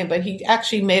remember his name, but he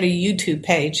actually made a YouTube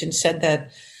page and said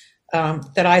that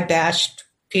that I bashed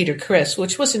Peter Criss,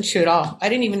 which wasn't true at all. I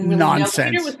didn't even really know.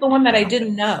 Peter was the one that I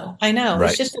didn't know. I know.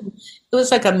 Right. It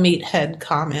was like a meathead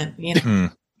comment, you know.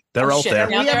 They're out there.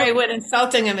 Now there I went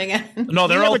insulting him again. No,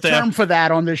 they're out there. We have a term for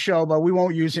that on this show, but we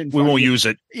won't use it. We won't use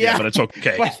it. Yeah, but it's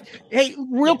okay. But, hey,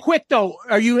 real quick though,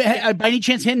 are you by any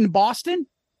chance hitting Boston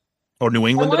or New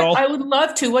England at all? I would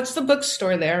love to. What's the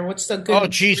bookstore there? What's the good? Oh,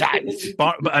 geez,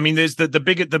 I mean, there's the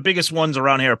biggest ones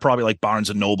around here are probably like Barnes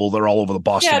and Noble. They're all over the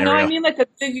Boston area. I mean, like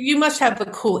you must have a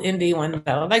cool indie one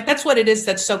though. Like that's what it is.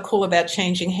 That's so cool about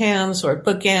changing hands or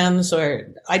bookends.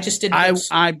 Or I just did.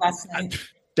 Last night.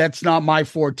 That's not my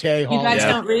forte. You guys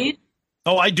don't read?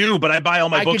 Oh, I do, but I buy all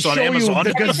my books on Amazon.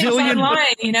 Online,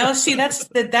 you know. See, that's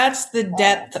the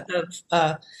depth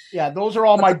of. Yeah, those are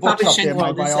all my books up there.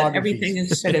 My biographies. Everything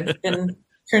has sort of been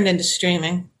turned into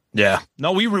streaming. Yeah,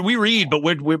 no, we read, but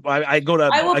I go to.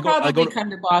 I will probably come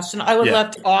to Boston. I would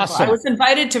love to. Awesome. I was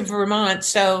invited to Vermont,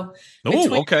 so between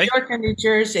New York and New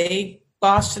Jersey,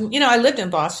 Boston. You know, I lived in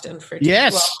Boston for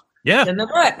Yeah. In the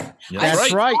book. Yeah,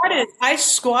 that's right. I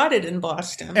squatted in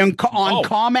Boston. And on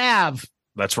Com Ave.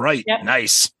 That's right. Yep.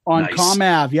 Nice. On Com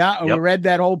Ave. Yeah. We read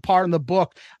that whole part in the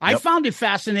book. I found it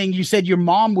fascinating. You said your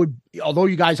mom would, although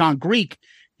you guys aren't Greek,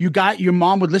 your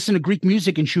mom would listen to Greek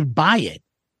music and she would buy it.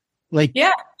 Like,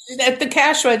 yeah. At the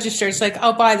cash register, it's like,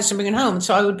 I'll buy this and bring it home.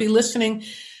 So I would be listening.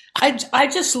 I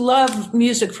just love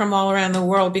music from all around the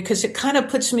world because it kind of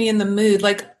puts me in the mood.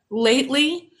 Like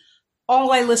lately,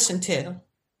 all I listen to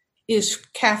is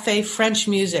cafe French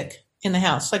music in the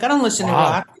house. Like I don't listen to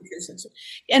rock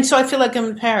and so I feel like I'm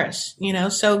in Paris, you know,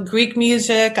 so Greek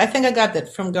music, I think I got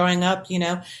that from growing up, you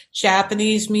know,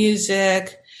 Japanese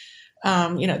music,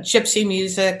 you know, gypsy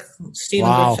music, Stephen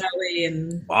Buffelli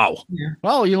and Yeah.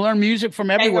 Well, you learn music from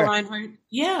everywhere.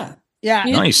 Yeah.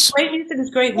 Nice. Great music is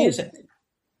great music.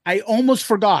 I almost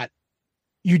forgot.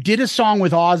 You did a song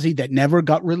with Ozzy that never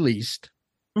got released.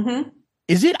 Mm-hmm.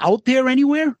 Is it out there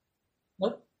anywhere?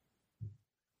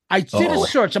 I did a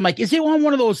search. I'm like, is it on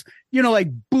one of those, you know, like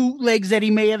bootlegs that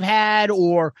he may have had,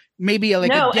 or maybe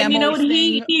like a demo and you know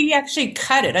thing? He actually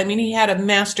cut it. I mean, he had a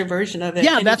master version of it.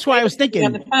 Yeah, that's why I was thinking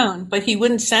on the phone, but he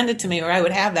wouldn't send it to me, or I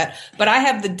would have that. But I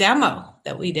have the demo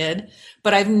that we did,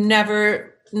 but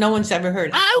no one's ever heard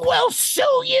it. I will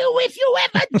sue you if you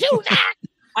ever do that.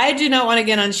 I do not want to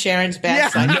get on Sharon's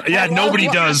bad side. Yeah, nobody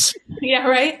does. Yeah,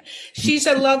 right. She's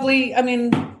a lovely. I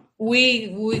mean.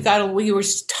 We were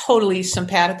totally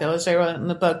simpatico, as I wrote in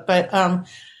the book, but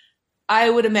I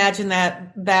would imagine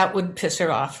that would piss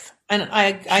her off. And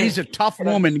she's a tough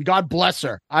woman. God bless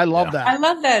her. I love that. I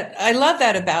love that. I love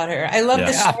that about her. I love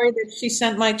the story that she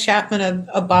sent Mike Chapman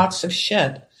a box of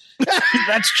shit.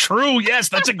 That's true. Yes,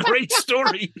 that's a great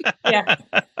story. Yeah,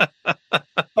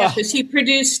 because he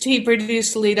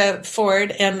produced Lita Ford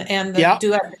and the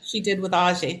duet that she did with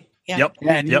Ozzy. Yeah.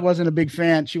 And he wasn't a big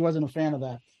fan. She wasn't a fan of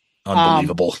that.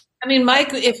 Unbelievable. I mean,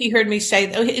 Mike, if he heard me say,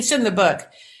 it's in the book.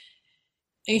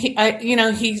 I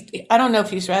don't know if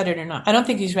he's read it or not. I don't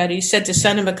think he's read it. He said to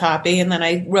send him a copy. And then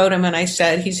I wrote him and I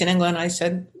said, he's in England. I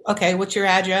said, okay, what's your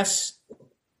address?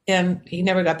 And he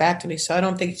never got back to me. So I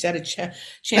don't think he's had a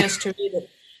chance to read it.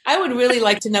 I would really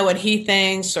like to know what he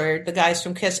thinks, or the guys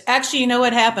from Kiss. Actually, you know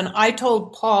what happened? I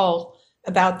told Paul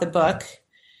about the book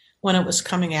when it was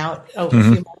coming out a few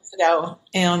months ago.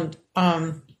 And,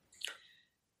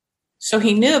 so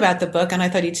he knew about the book, and I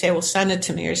thought he'd say, well, send it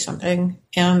to me or something.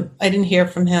 And I didn't hear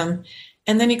from him.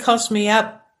 And then he calls me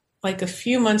up like a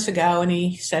few months ago, and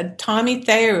he said, Tommy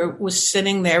Thayer was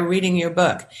sitting there reading your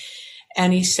book.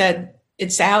 And he said,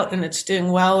 it's out and it's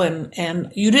doing well.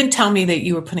 And you didn't tell me that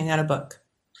you were putting out a book.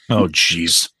 Oh,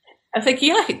 geez. I was like,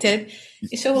 yeah, I did.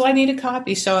 He said, well, I need a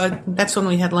copy. So that's when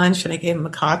we had lunch, and I gave him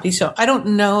a copy. So I don't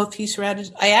know if he's read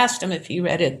it. I asked him if he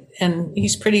read it, and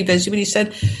he's pretty busy, but he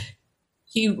said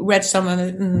he read some of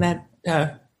it, and that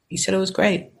he said it was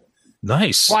great.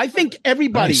 Nice. Well, I think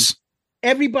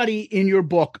everybody in your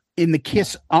book, in the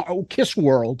Kiss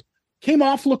world, came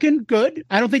off looking good.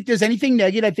 I don't think there's anything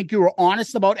negative. I think you were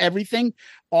honest about everything.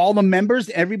 All the members,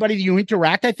 everybody that you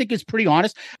interact, I think is pretty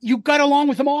honest. You got along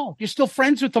with them all. You're still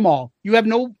friends with them all. You have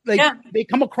no, they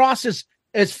come across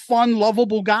as fun,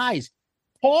 lovable guys.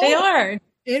 Paul, they are.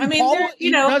 And Paul,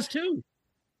 does too.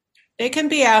 They can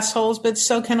be assholes, but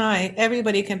so can I.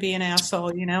 Everybody can be an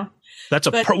asshole, That's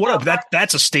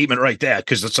that's a statement right there,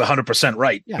 because it's 100%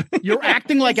 right. Yeah, you're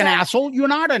acting like an asshole. You're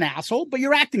not an asshole, but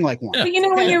you're acting like one. But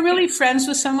when you're really friends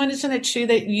with someone, isn't it true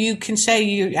that you can say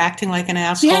you're acting like an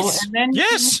asshole? Yes. And then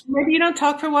maybe you don't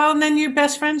talk for a while, and then you're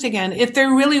best friends again. If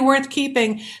they're really worth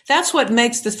keeping, that's what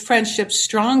makes the friendship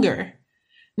stronger.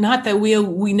 Not that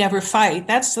we never fight.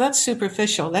 That's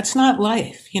superficial. That's not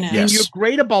life, Yes. And you're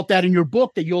great about that in your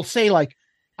book, that you'll say, like,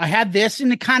 I had this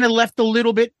and it kind of left a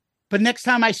little bit, but next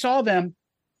time I saw them,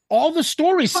 all the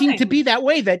stories seemed to be that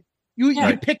way, that you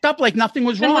picked up like nothing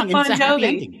was wrong. And it's a happy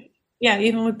ending. Yeah,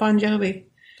 even with Bon Jovi.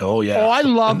 Oh, yeah. Oh, I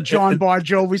love John Bon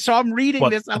Jovi. So I'm reading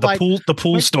this. I'm the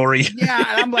pool story. Yeah.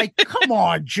 And I'm like, come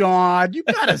on, John, you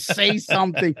got to say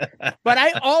something. But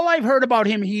all I've heard about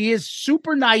him, he is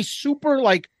super nice, super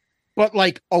but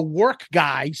like a work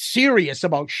guy, serious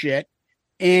about shit.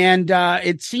 And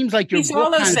it seems like he's all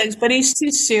those things, but he's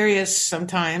too serious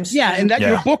sometimes. Yeah. And that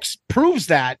your books proves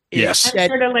that. Yes.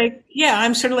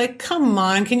 I'm sort of like, come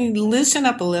on, can you loosen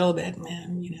up a little bit,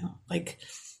 man?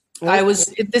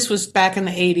 This was back in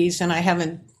the 80s, and I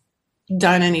haven't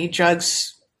done any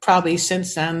drugs probably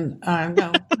since then. No, in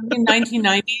the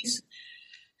 1990s.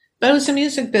 But it was the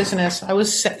music business. I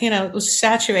was, it was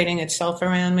saturating itself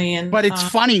around me. But it's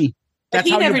funny. But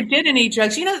he never did any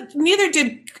drugs. Neither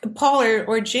did Paul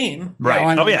or Gene.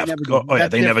 Right.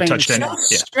 They never touched any. So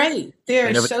straight.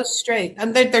 They're so straight.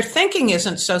 And their thinking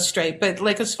isn't so straight. But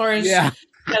like as far as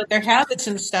their habits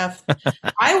and stuff,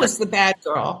 I was the bad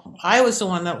girl. I was the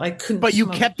one that couldn't. But you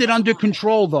kept it under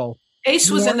control, though. Ace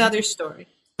was another story.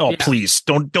 Oh, please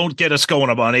don't get us going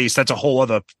about Ace. That's a whole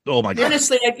other. Oh my God.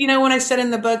 Honestly, when I said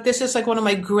in the book, this is like one of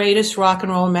my greatest rock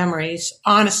and roll memories.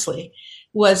 Honestly,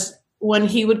 was when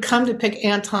he would come to pick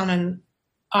Anton and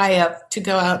I up to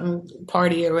go out and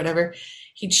party or whatever.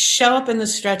 He'd show up in the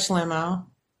stretch limo.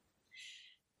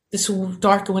 This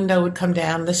dark window would come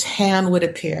down. This hand would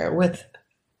appear with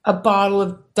a bottle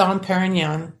of Dom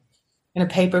Perignon in a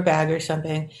paper bag or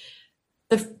something.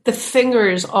 The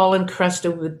fingers all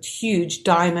encrusted with huge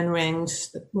diamond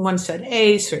rings. One said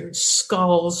Ace or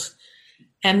skulls.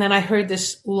 And then I heard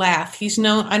this laugh.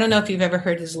 I don't know if you've ever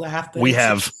heard his laugh, but we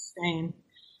have. Insane.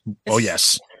 Oh,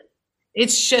 yes.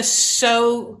 It's just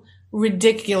so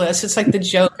ridiculous. It's like the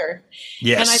Joker.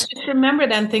 Yes. And I just remember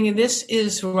then thinking, this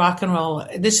is rock and roll.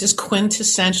 This is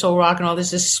quintessential rock and roll.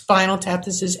 This is Spinal Tap.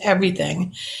 This is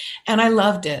everything. And I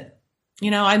loved it.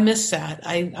 I miss that.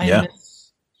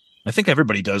 I think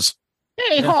everybody does.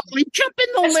 Hey, Holly, jump in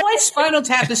the That's why Spinal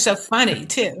Tap is so funny,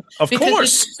 too. Of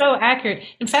course. It's so accurate.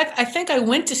 In fact, I think I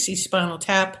went to see Spinal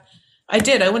Tap. I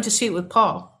did. I went to see it with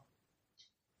Paul.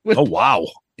 Oh, wow.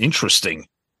 Interesting.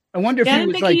 I wonder if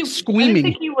he was screaming.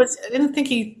 I didn't think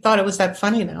he thought it was that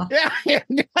funny now. Yeah,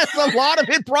 that's a lot of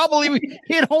it probably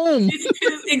hit home.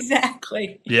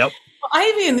 Exactly. Yep.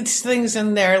 I even things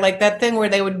in there, like that thing where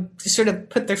they would sort of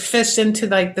put their fists into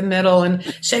the middle and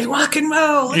say, rock and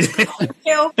roll, let's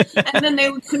go. And then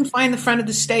they couldn't find the front of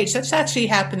the stage. That's actually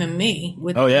happened to me.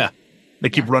 They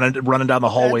keep running down the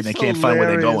hallway. That's and they can't find where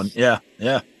they're going.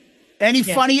 Yeah. Any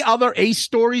funny other Ace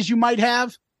stories you might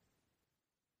have?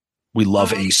 We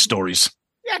love Ace stories.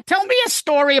 Yeah, tell me a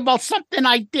story about something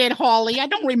I did, Holly. I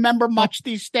don't remember much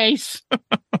these days.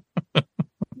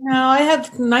 No, I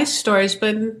have nice stories,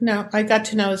 but no, I got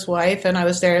to know his wife, and I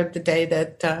was there the day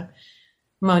that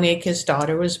Monique, his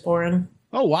daughter, was born.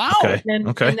 Oh, wow.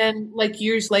 Okay. And then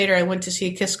years later, I went to see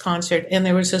a Kiss concert, and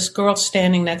there was this girl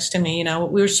standing next to me.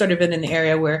 We were sort of in an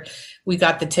area where we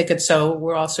got the tickets, so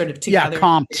we're all sort of together. Yeah,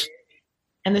 comped.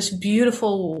 And this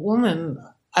beautiful woman,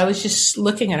 I was just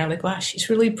looking at her like, wow, she's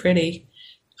really pretty.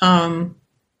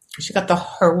 She got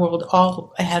her world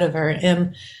all ahead of her.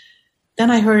 And then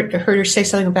I heard her say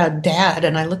something about dad.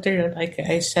 And I looked at her like,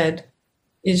 I said,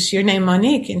 is your name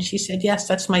Monique? And she said, yes,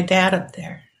 that's my dad up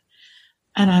there.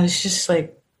 And I was just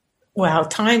like, wow,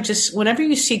 time just, whenever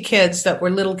you see kids that were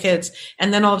little kids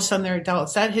and then all of a sudden they're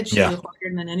adults, that hits you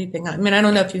harder than anything. I mean, I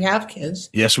don't know if you have kids.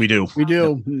 Yes, we do. We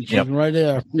do. Yep. Right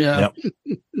there. Yeah.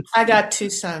 Yep. I got 2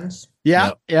 sons.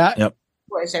 Yeah. Yep.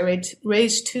 Boys. I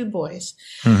raised 2 boys.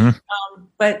 Mm-hmm.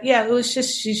 But yeah, it was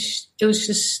just,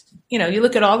 you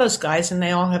look at all those guys and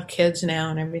they all have kids now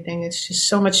and everything. It's just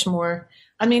so much more.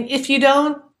 I mean, if you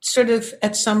don't sort of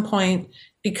at some point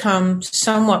become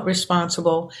somewhat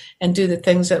responsible and do the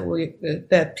things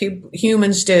that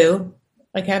humans do,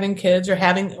 like having kids or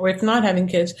if not having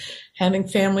kids, having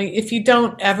family, if you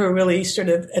don't ever really sort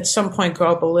of at some point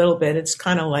grow up a little bit, it's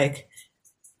kind of like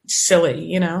silly,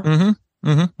 you know? Mm-hmm.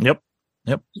 Mm-hmm. Yep.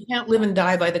 You can't live and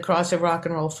die by the cross of rock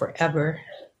and roll forever.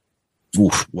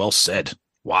 Oof, well said.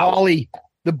 Wow. Holly,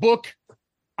 the book,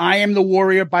 I Am the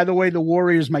Warrior. By the way, The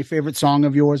Warrior is my favorite song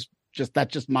of yours.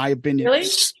 That's just my opinion. Really?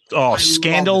 Oh,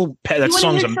 Scandal. That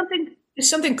song's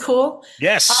something cool.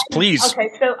 Yes, please. Okay,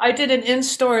 so I did an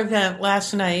in-store event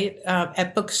last night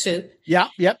at Book Soup. Yeah,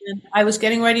 yep. And I was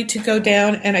getting ready to go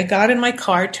down, and I got in my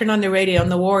car, turned on the radio,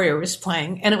 and The Warrior was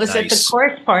playing. And it was at the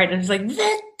chorus part, and it was like,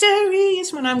 victory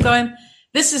is when I'm going,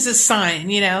 this is a sign,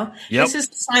 you know? Yep. This is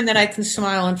a sign that I can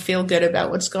smile and feel good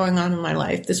about what's going on in my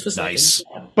life. This was nice.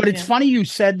 But it's funny you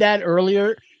said that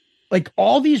earlier. Like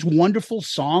all these wonderful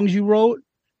songs you wrote,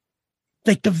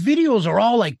 like the videos are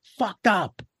all like fucked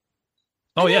up.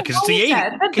 Oh yeah, because it's the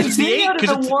 80s. Because it's the 80s.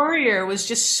 Because the Warrior was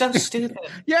just so stupid.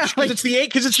 Yeah, because it's the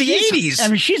 80s. I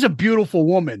mean, she's a beautiful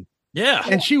woman. Yeah,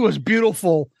 and she was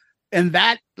beautiful in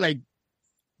that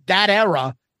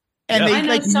era. And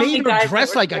they made her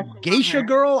dress like a geisha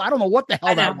girl. I don't know what the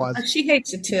hell that was. She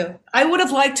hates it too. I would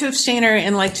have liked to have seen her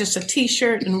in like just a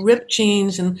t-shirt and ripped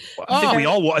jeans and. I think we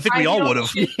all would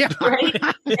have. Yeah. Right?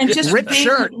 And just ripped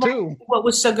shirt too. What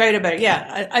was so great about it?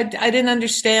 Yeah, I didn't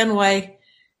understand why.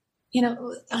 You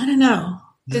know, I don't know.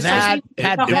 That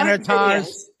had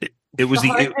Benatar's. It was the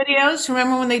videos.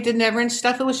 Remember when they did Never and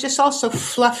stuff? It was just all so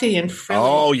fluffy and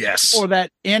frivolous. Oh yes. Or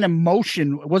that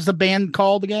Animotion. What was the band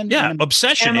called again? Yeah,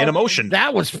 Obsession, Animotion.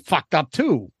 That was fucked up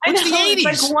too. It's the 80s.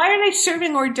 Like, why are they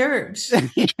serving hors d'oeuvres?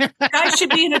 Guys should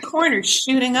be in a corner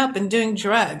shooting up and doing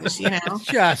drugs. You know,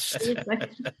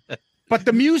 But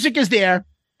the music is there,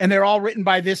 and they're all written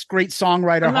by this great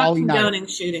songwriter, Holly Knight. I'm not condoning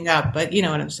shooting up, but you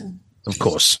know what I'm saying. Of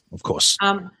course.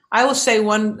 I will say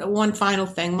one final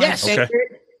thing. Yes. Okay.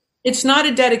 It's not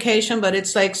a dedication, but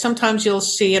it's like sometimes you'll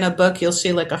see in a book, you'll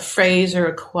see like a phrase or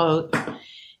a quote.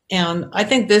 And I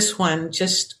think this one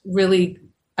just really,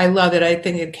 I love it. I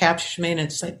think it captures me. And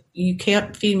it's like, you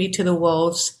can't feed me to the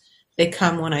wolves. They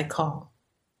come when I call.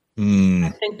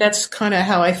 I think that's kind of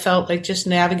how I felt like just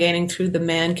navigating through the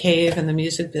man cave and the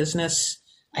music business.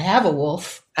 I have a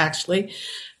wolf, actually,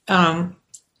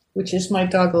 which is my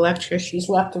dog Electra. She's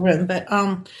left the room. But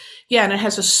yeah, and it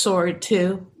has a sword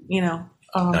too, you know.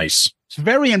 Nice. It's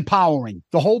very empowering.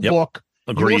 The whole book,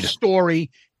 agreed. Your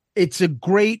story. It's a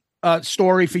great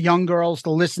story for young girls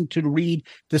to listen to, read,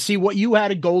 to see what you had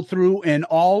to go through and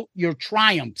all your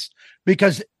triumphs,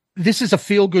 because this is a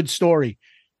feel-good story.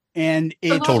 And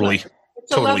it's a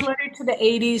love letter to the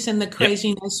 80s and the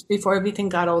craziness before everything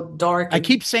got all dark. I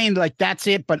keep saying like that's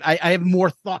it, but I have more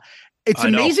thought. It's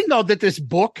amazing though that this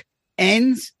book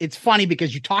ends. It's funny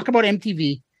because you talk about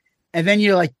MTV. And then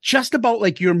you're like, just about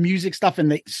like your music stuff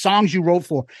and the songs you wrote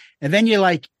for. And then you're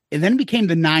like, and then it became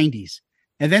the 90s.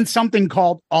 And then something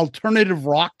called alternative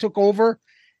rock took over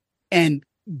and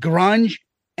grunge.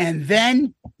 And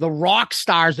then the rock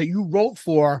stars that you wrote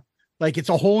for, like it's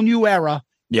a whole new era.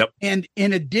 Yep. And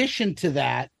in addition to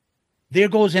that, there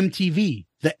goes MTV.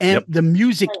 The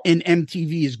music in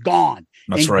MTV is gone.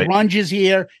 That's right. Grunge is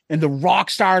here and the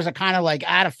rock stars are kind of like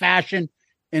out of fashion.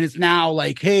 And it's now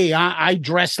like, hey, I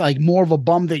dress like more of a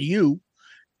bum than you.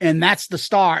 And that's the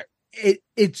start.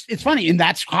 It's funny. And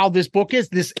that's how this book is.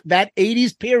 That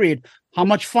 80s period, how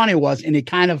much fun it was. And it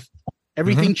kind of,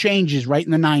 everything changes right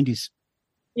in the 90s.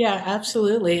 Yeah,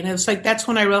 absolutely. And it was like, that's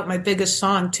when I wrote my biggest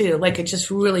song too. Like it just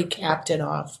really capped it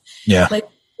off. Yeah. Like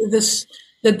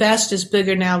the best is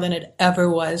bigger now than it ever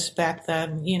was back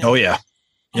then. You know? Oh yeah.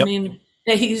 Yep. I mean,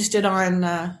 they used it on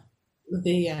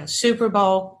the Super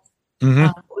Bowl. Mm-hmm.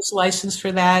 It was licensed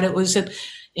for that. It was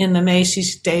in the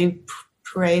Macy's Day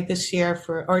Parade this year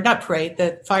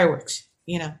the fireworks,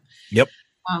 you know. Yep.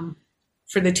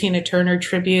 For the Tina Turner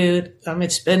tribute.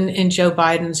 It's been in Joe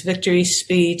Biden's victory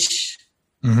speech.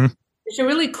 Mm-hmm. It's a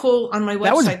really cool on my website.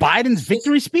 That was Biden's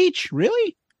victory speech?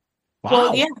 Really? Wow.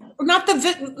 Well, yeah, not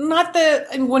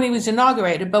the when he was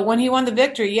inaugurated, but when he won the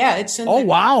victory, yeah, it's in. Oh,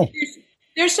 wow.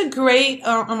 There's a great,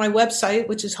 on my website,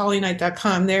 which is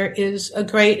hollyknight.com, there is a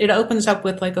great, it opens up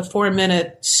with like a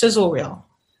 4-minute sizzle reel,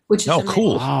 which is amazing.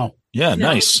 Cool. Wow. Yeah,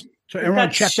 nice. So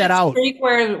everyone check that out.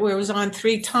 Where it was on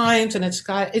 3 times, and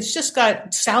it's just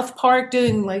got South Park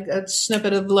doing like a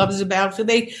snippet of Love is About. So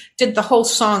they did the whole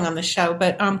song on the show,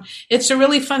 but it's a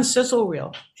really fun sizzle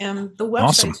reel, and the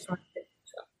website's fun.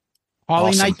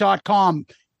 HollyKnight.com.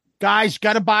 Guys,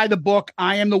 got to buy the book.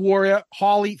 I Am the Warrior.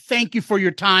 Holly, thank you for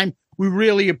your time. We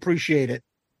really appreciate it.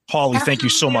 Holly, thank you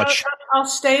so much. I'll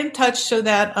stay in touch so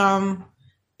that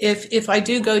if I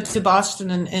do go to Boston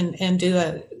and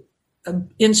do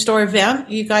in-store event,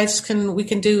 we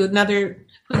can do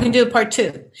a part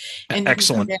 2. And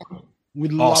excellent.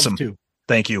 We'd love awesome. to.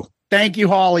 Thank you. Thank you,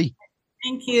 Holly.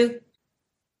 Thank you.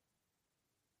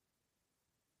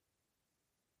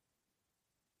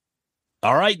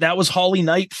 All right, that was Holly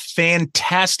Knight.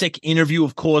 Fantastic interview,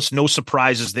 of course. No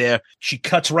surprises there. She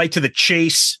cuts right to the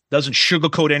chase, doesn't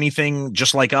sugarcoat anything,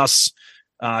 just like us.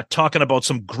 Talking about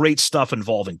some great stuff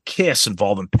involving Kiss,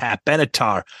 involving Pat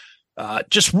Benatar.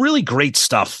 Just really great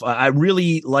stuff. I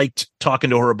really liked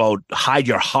talking to her about Hide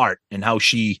Your Heart and how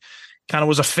she kind of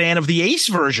was a fan of the Ace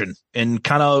version and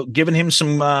kind of giving him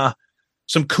some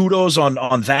kudos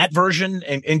on that version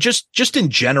and just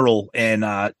in general.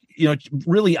 And,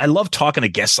 really, I love talking to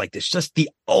guests like this, just the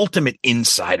ultimate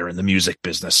insider in the music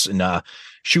business. And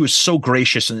she was so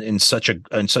gracious in such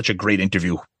a great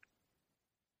interview.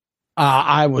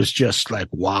 I was just like,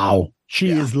 wow, she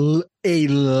is a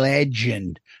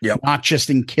legend. Yep. Not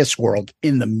just in Kiss world,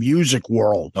 in the music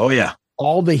world. Oh, yeah.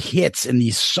 All the hits and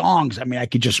these songs. I mean, I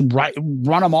could just run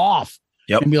them off.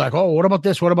 Yep. And be like, oh, what about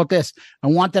this? What about this? I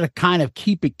wanted to kind of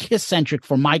keep it Kiss-centric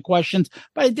for my questions,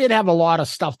 but I did have a lot of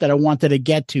stuff that I wanted to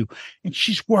get to. And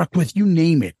she's worked with, you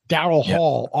name it, Daryl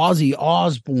Hall, Ozzy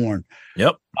Osbourne,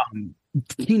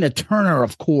 Tina Turner,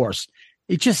 of course.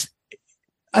 It's just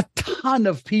a ton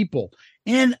of people.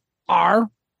 And our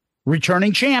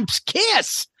returning champs,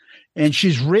 Kiss. And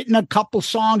she's written a couple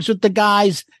songs with the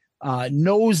guys,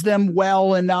 knows them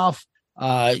well enough.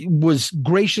 Was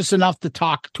gracious enough to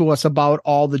talk to us about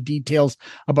all the details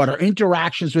about her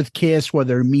interactions with Kiss,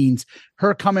 whether it means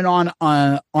her coming on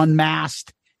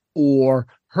Unmasked or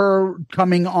her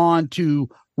coming on to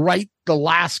write the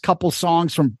last couple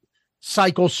songs from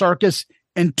Psycho Circus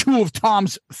and 2 of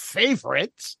Tom's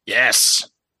favorites. Yes.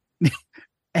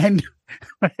 And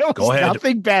it was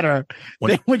nothing better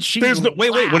than when she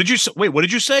wait, what did you say? What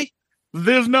did you say?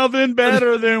 There's nothing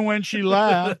better than when she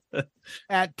laughed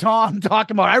at Tom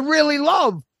talking about, I really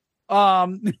love,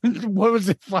 what was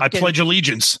it? I Pledge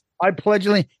Allegiance. I Pledge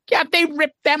Allegiance. Yeah, they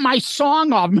ripped my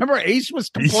song off. Remember Ace was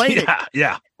complaining.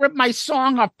 Yeah. Ripped my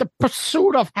song off, The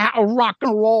Pursuit of Rock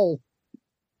and Roll.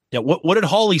 Yeah, what did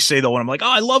Holly say, though, when I'm like,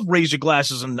 I love Raise Your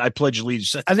Glasses and I Pledge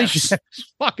Allegiance? I think she said it's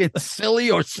fucking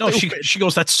silly or stupid. No, she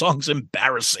goes, that song's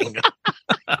embarrassing.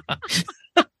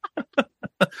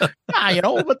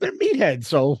 But they're meatheads,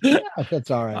 so yeah,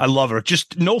 that's all right. I love her.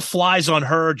 Just no flies on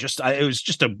her. It was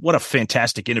just what a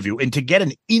fantastic interview. And to get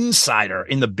an insider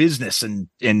in the business and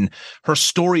in her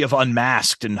story of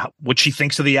Unmasked and what she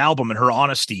thinks of the album and her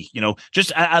honesty,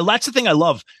 that's the thing I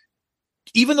love.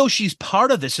 Even though she's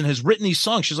part of this and has written these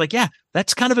songs, she's like, yeah,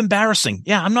 that's kind of embarrassing.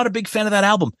 Yeah, I'm not a big fan of that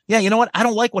album. Yeah, you know what? I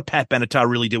don't like what Pat Benatar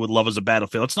really did with Love is a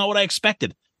Battlefield. It's not what I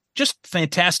expected. Just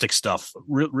fantastic stuff.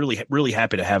 Really, really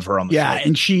happy to have her on the show.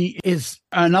 And she is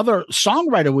another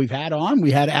songwriter we've had on. We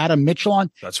had Adam Mitchell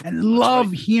on.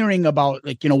 Love hearing about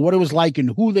what it was like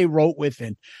and who they wrote with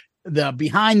and the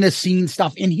behind the scenes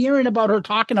stuff and hearing about her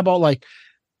talking about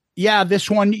this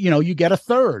one, you get a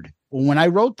third when I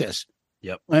wrote this.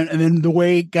 Yep. And then the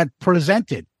way it got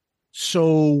presented.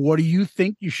 So what do you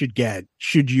think you should get?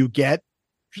 Should you get?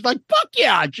 She's like, fuck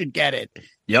yeah, I should get it.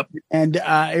 Yep. And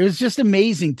it was just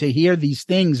amazing to hear these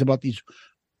things about these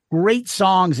great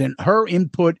songs and her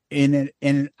input in it.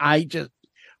 And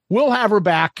we'll have her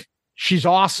back. She's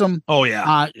awesome. Oh,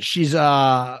 yeah. She's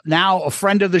now a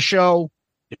friend of the show.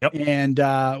 Yep. And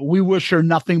we wish her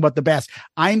nothing but the best.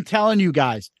 I'm telling you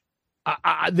guys,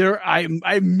 I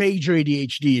have major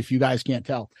ADHD, if you guys can't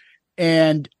tell.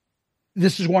 And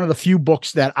this is one of the few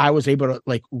books that I was able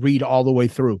to read all the way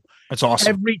through. That's awesome.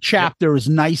 Every chapter is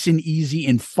nice and easy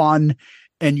and fun,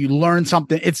 and you learn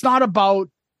something. It's not about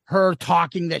her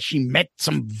talking that she met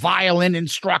some violin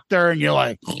instructor, and you're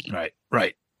like,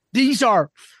 right. These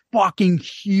are fucking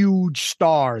huge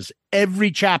stars.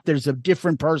 Every chapter is a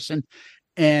different person,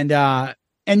 and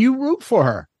you root for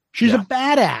her. She's a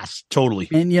badass. Totally.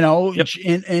 And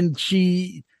and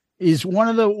she is one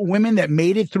of the women that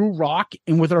made it through rock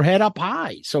and with her head up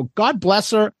high. So God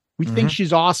bless her. We think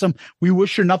she's awesome. We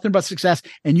wish her nothing but success.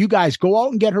 And you guys go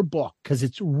out and get her book because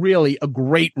it's really a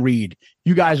great read.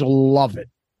 You guys will love it.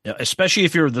 Yeah, especially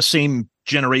if you're the same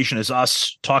generation as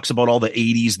us, talks about all the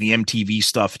 80s, the MTV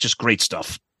stuff. Just great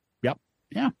stuff. Yep.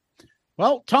 Yeah.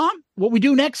 Well, Tom, what we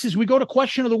do next is we go to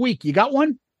question of the week. You got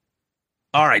one?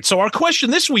 All right. So our question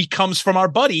this week comes from our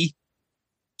buddy,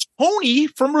 Tony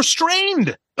from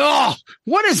Restrained. Oh,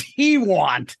 what does he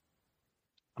want?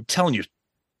 I'm telling you,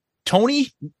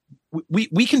 Tony, we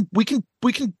can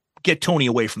get Tony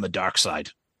away from the dark side,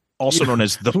 also known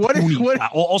as the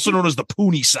also known as the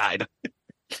Poonie side.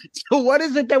 So what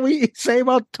is it that we say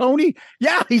about Tony?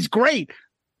 Yeah, he's great.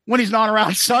 when he's not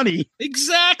around Sonny.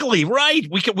 Exactly right.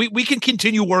 We can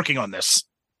continue working on this.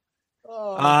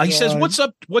 He says, "What's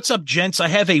up, gents? I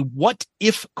have a what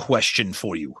if question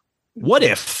for you. What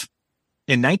if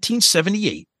in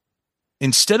 1978,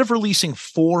 instead of releasing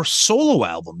 4 solo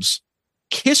albums,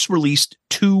 Kiss released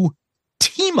 2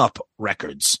 team-up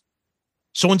records?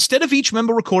 So instead of each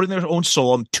member recording their own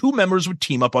solo, 2 members would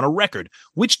team up on a record.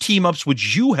 Which team-ups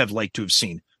would you have liked to have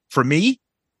seen? For me,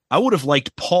 I would have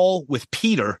liked Paul with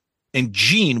Peter and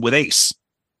Gene with Ace.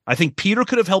 I think Peter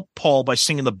could have helped Paul by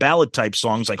singing the ballad-type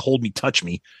songs like Hold Me, Touch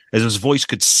Me, as his voice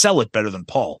could sell it better than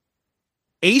Paul.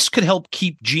 Ace could help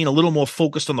keep Gene a little more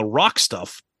focused on the rock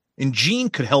stuff, and Gene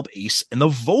could help Ace in the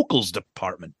vocals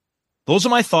department. Those are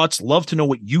my thoughts. Love to know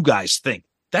what you guys think."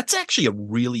 That's actually a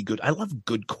really good. I love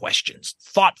good questions,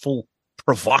 thoughtful,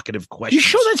 provocative questions. You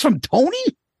sure that's from Tony?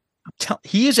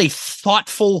 He is a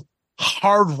thoughtful,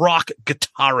 hard rock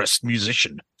guitarist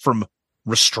musician from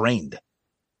Restrained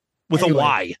with a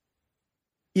Y.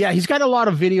 Yeah, he's got a lot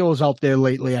of videos out there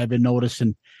lately. I've been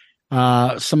noticing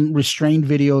some Restrained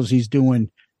videos he's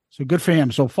doing. So good for him.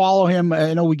 So follow him.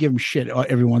 I know we give him shit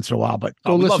every once in a while, but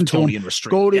go listen to Tony him. And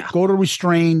Restrained. Go to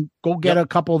Restrained. Go get a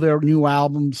couple of their new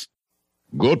albums.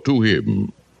 Go to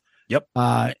him. Yep.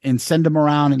 And send him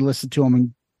around and listen to him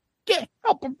and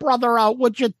help a brother out,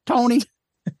 would you, Tony?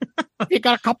 You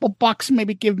got a couple bucks,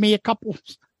 maybe give me a couple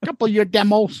of your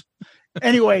demos.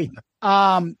 Anyway,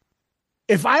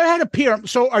 if I had a pair,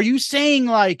 so are you saying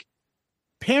like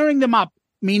pairing them up,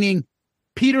 meaning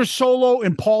Peter's solo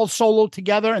and Paul's solo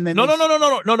together, and then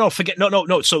no. Forget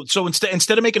no. So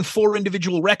instead of making 4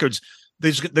 individual records,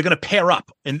 they're going to pair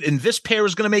up, and this pair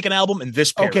is going to make an album, and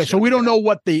this pair. Okay, so we don't know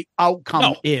what the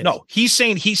outcome is. No, he's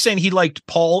saying he liked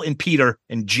Paul and Peter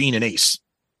and Gene and Ace.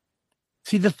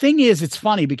 See, the thing is, it's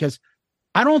funny because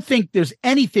I don't think there's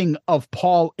anything of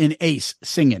Paul and Ace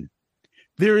singing.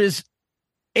 There is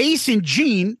Ace and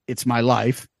Gene, It's My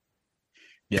Life.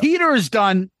 Yep. Peter has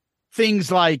done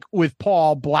things like with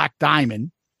Paul, Black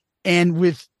Diamond, and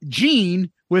with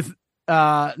Gene with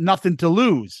Nothing to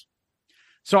Lose.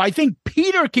 So I think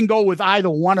Peter can go with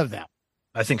either one of them.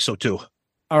 I think so too.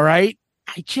 All right.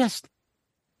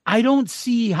 I don't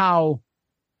see how,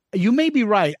 you may be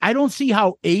right. I don't see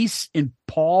how Ace and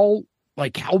Paul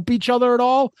like help each other at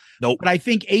all. Nope. But I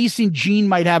think Ace and Gene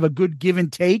might have a good give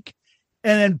and take.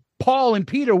 And then Paul and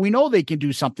Peter, we know they can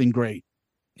do something great.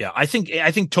 Yeah, I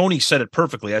think Tony said it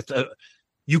perfectly.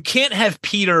 You can't have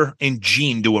Peter and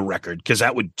Gene do a record because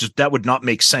that would not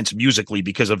make sense musically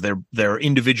because of their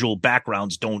individual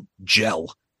backgrounds don't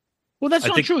gel. Well, that's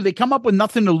not true. They come up with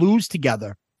Nothing to Lose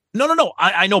together. No.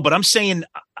 I know, but I'm saying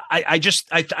I just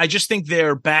think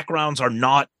their backgrounds are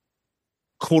not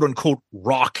quote unquote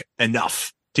rock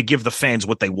enough to give the fans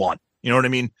what they want. You know what I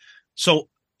mean? So,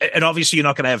 and obviously you're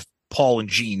not going to have Paul and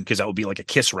Gene because that would be like a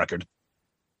Kiss record.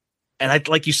 And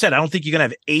like you said, I don't think you're going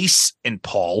to have Ace and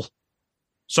Paul.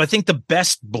 So I think the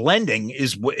best blending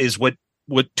is what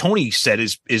Tony said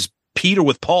is Peter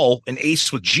with Paul and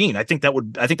Ace with Gene. I think that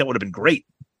would have been great.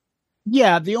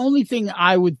 Yeah, the only thing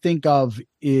I would think of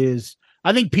is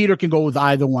I think Peter can go with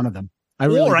either one of them. I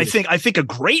think a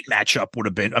great matchup would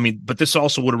have been. I mean, but this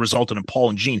also would have resulted in Paul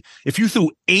and Gene if you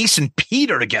threw Ace and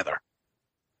Peter together.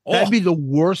 That'd be the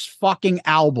worst fucking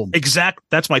album. Exactly.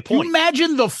 That's my point. Can you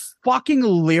imagine the fucking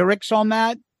lyrics on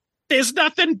that? There's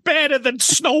nothing better than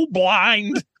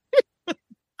Snowblind.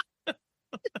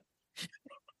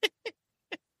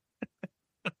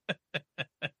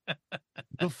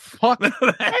 The fuck?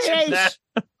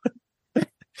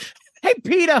 Hey,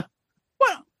 Peter,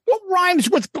 what rhymes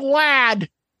with glad?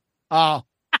 I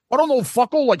don't know,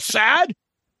 fuckle, like sad?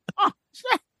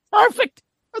 Perfect.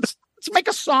 Let's make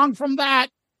a song from that.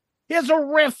 Here's a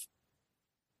riff.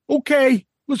 Okay,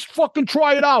 let's fucking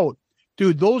try it out.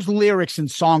 Dude, those lyrics and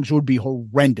songs would be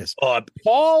horrendous.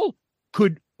 Paul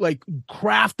could like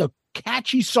craft a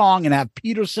catchy song and have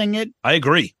Peter sing it. I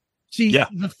agree. See,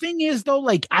 The thing is though,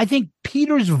 like I think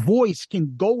Peter's voice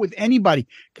can go with anybody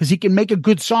because he can make a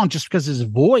good song just because his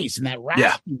voice and that rap.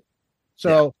 Yeah.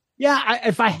 So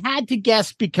if I had to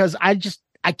guess, because I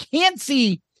can't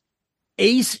see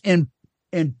Ace and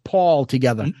Paul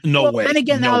together. No way. And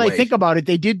again, now that I think about it,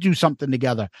 they did do something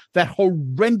together. That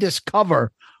horrendous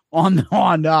cover on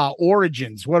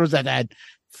Origins. What was that? That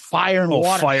Fire and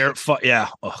Water. Yeah.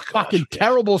 Fucking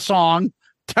terrible song.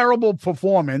 Terrible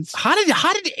performance. How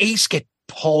did Ace get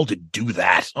Paul to do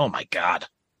that? Oh my God.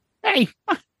 Hey,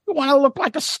 you want to look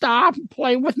like a star and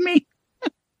play with me?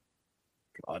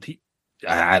 God,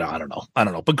 I don't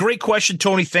know. But great question,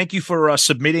 Tony. Thank you for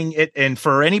submitting it. And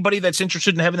for anybody that's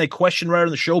interested in having a question right on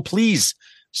the show, please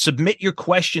Submit your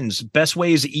questions. Best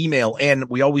way is email. And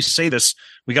we always say this,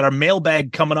 we got our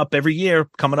mailbag coming up every year,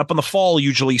 coming up in the fall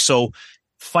usually. So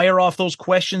fire off those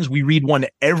questions. We read one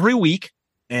every week.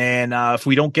 And if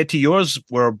we don't get to yours,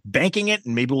 we're banking it,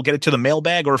 and maybe we'll get it to the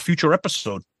mailbag or a future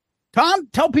episode. Tom,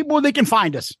 tell people where they can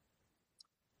find us.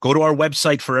 Go to our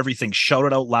website for everything,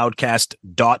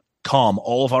 shoutitoutloudcast.com.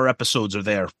 All of our episodes are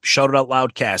there. Shout It Out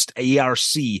Loudcast,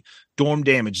 ARC, Dorm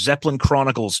Damage, Zeppelin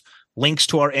Chronicles, links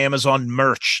to our Amazon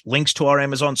merch, links to our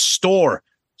Amazon store,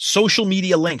 social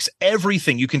media links,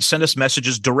 everything. You can send us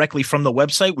messages directly from the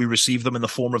website. We receive them in the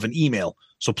form of an email.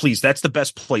 So please, that's the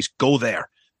best place. Go there.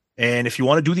 And if you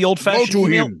want to do the old-fashioned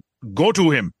email, go to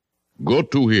him. Go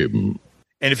to him.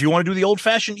 And if you want to do the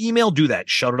old-fashioned email, do that.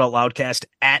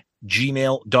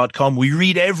 shoutitoutloudcast@gmail.com. We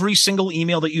read every single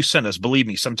email that you send us. Believe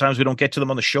me, sometimes we don't get to them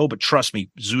on the show, but trust me,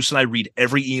 Zeus and I read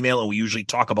every email, and we usually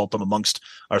talk about them amongst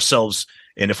ourselves.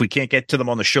 And if we can't get to them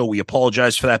on the show, we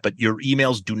apologize for that, but your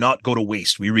emails do not go to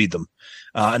waste. We read them.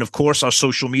 And, of course, our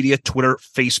social media, Twitter,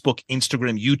 Facebook,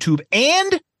 Instagram, YouTube,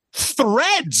 and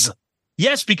Threads.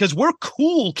 Yes, because we're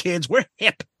cool, kids. We're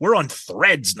hip. We're on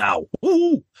Threads now.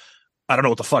 Woo! I don't know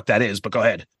what the fuck that is, but go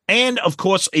ahead. And, of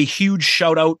course, a huge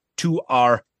shout-out to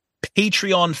our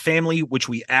Patreon family, which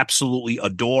we absolutely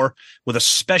adore, with a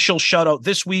special shout-out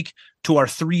this week to our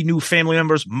 3 new family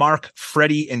members, Mark,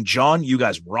 Freddie, and John. You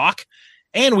guys rock.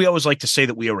 And we always like to say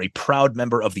that we are a proud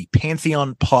member of the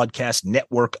Pantheon Podcast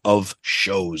Network of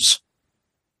shows.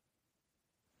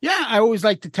 Yeah, I always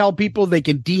like to tell people they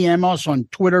can DM us on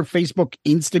Twitter, Facebook,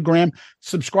 Instagram.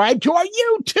 Subscribe to our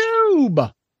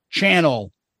YouTube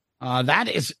channel. That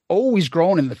is always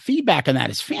growing, and the feedback on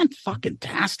that is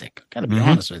fan-fucking-tastic. I gotta be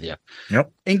honest with you.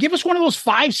 Yep. And give us one of those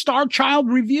 5-star child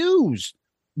reviews.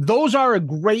 Those are a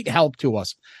great help to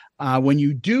us. When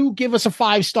you do give us a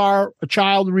 5-star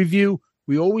child review,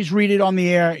 we always read it on the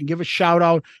air and give a shout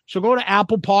out. So go to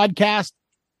Apple Podcast.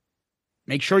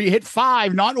 Make sure you hit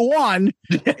 5, not 1,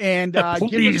 and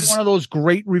give us one of those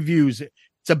great reviews.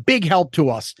 It's a big help to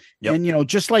us. Yep. And,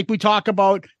 just like we talk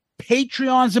about,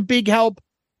 Patreon's a big help.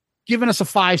 Giving us a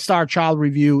 5-star child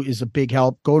review is a big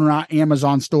help. Go to our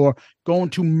Amazon store, go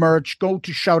into merch, go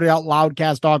to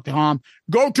shoutitoutloudcast.com.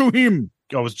 Go to him.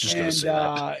 I was just going to say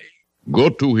that. Go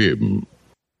to him.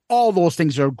 All those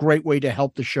things are a great way to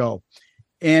help the show.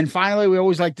 And finally, we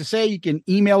always like to say you can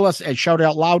email us at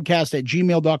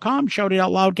shoutitoutloudcast@gmail.com,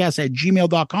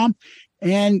 shoutitoutloudcast@gmail.com,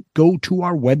 and go to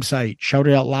our website,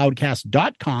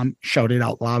 shoutitoutloudcast.com,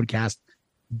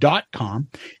 shoutitoutloudcast.com.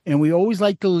 And we always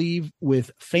like to leave with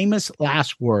famous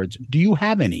last words. Do you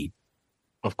have any?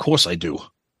 Of course I do.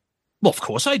 Well, of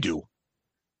course I do.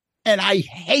 And I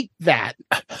hate that.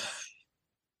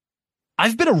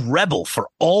 I've been a rebel for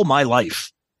all my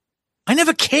life. I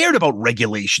never cared about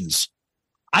regulations.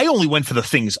 I only went for the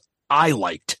things I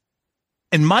liked.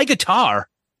 And my guitar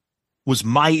was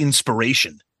my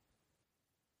inspiration.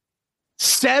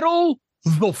 Settle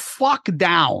the fuck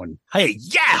down. Hey,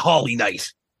 yeah, Holly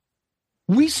Knight.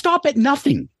 We stop at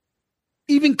nothing.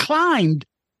 Even climbed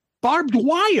barbed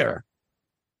wire.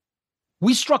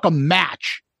 We struck a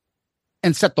match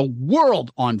and set the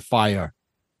world on fire.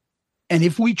 And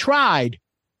if we tried,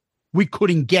 we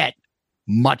couldn't get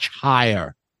much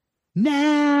higher.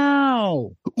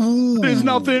 Now, there's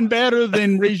nothing better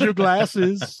than raise your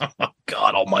glasses.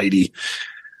 God almighty.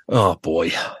 Oh,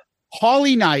 boy.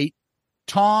 Holly Knight,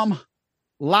 Tom,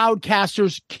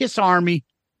 Loudcasters, Kiss Army,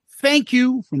 thank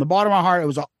you from the bottom of my heart. It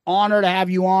was an honor to have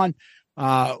you on.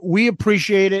 We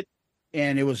appreciate it,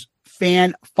 and it was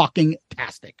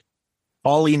fan-fucking-tastic.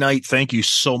 Holly Knight, thank you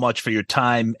so much for your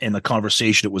time and the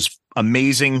conversation. It was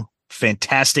amazing,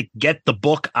 fantastic. Get the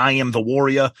book, I Am the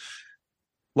Warrior.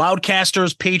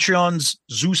 Loudcasters, Patreons,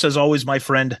 Zeus, as always, my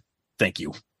friend, thank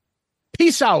you.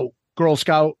 Peace out, Girl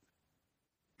Scout.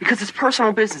 Because it's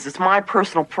personal business. It's my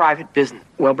personal private business.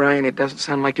 Well, Brian, it doesn't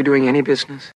sound like you're doing any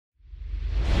business.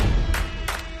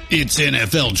 It's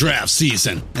NFL draft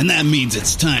season, and that means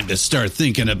it's time to start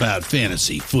thinking about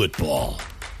fantasy football.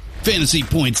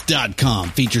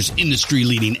 FantasyPoints.com features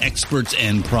industry-leading experts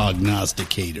and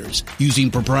prognosticators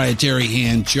using proprietary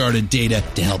hand-charted data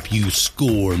to help you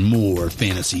score more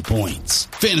fantasy points.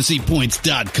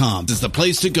 FantasyPoints.com is the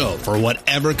place to go for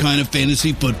whatever kind of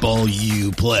fantasy football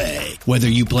you play. Whether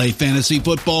you play fantasy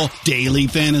football, daily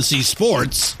fantasy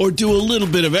sports, or do a little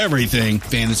bit of everything,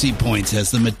 Fantasy Points has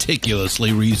the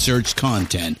meticulously researched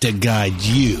content to guide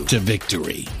you to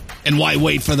victory. And why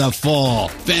wait for the fall?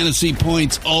 Fantasy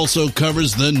Points also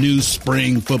covers the new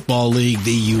spring football league,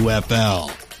 the UFL.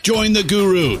 Join the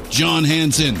guru, John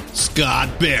Hansen,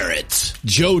 Scott Barrett.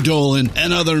 Joe Dolan,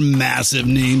 and other massive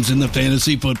names in the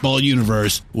fantasy football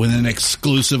universe with an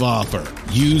exclusive offer.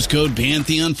 Use code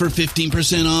Pantheon for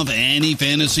 15% off any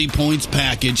Fantasy Points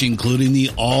package, including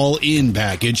the all-in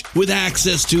package with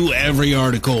access to every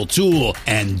article, tool,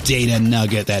 and data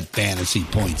nugget that Fantasy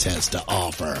Points has to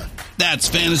offer. That's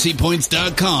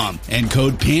fantasypoints.com and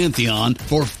code Pantheon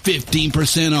for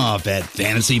 15% off at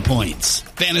Fantasy Points.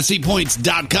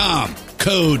 Fantasypoints.com,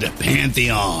 code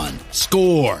Pantheon.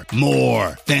 Score more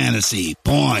fantasy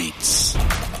points.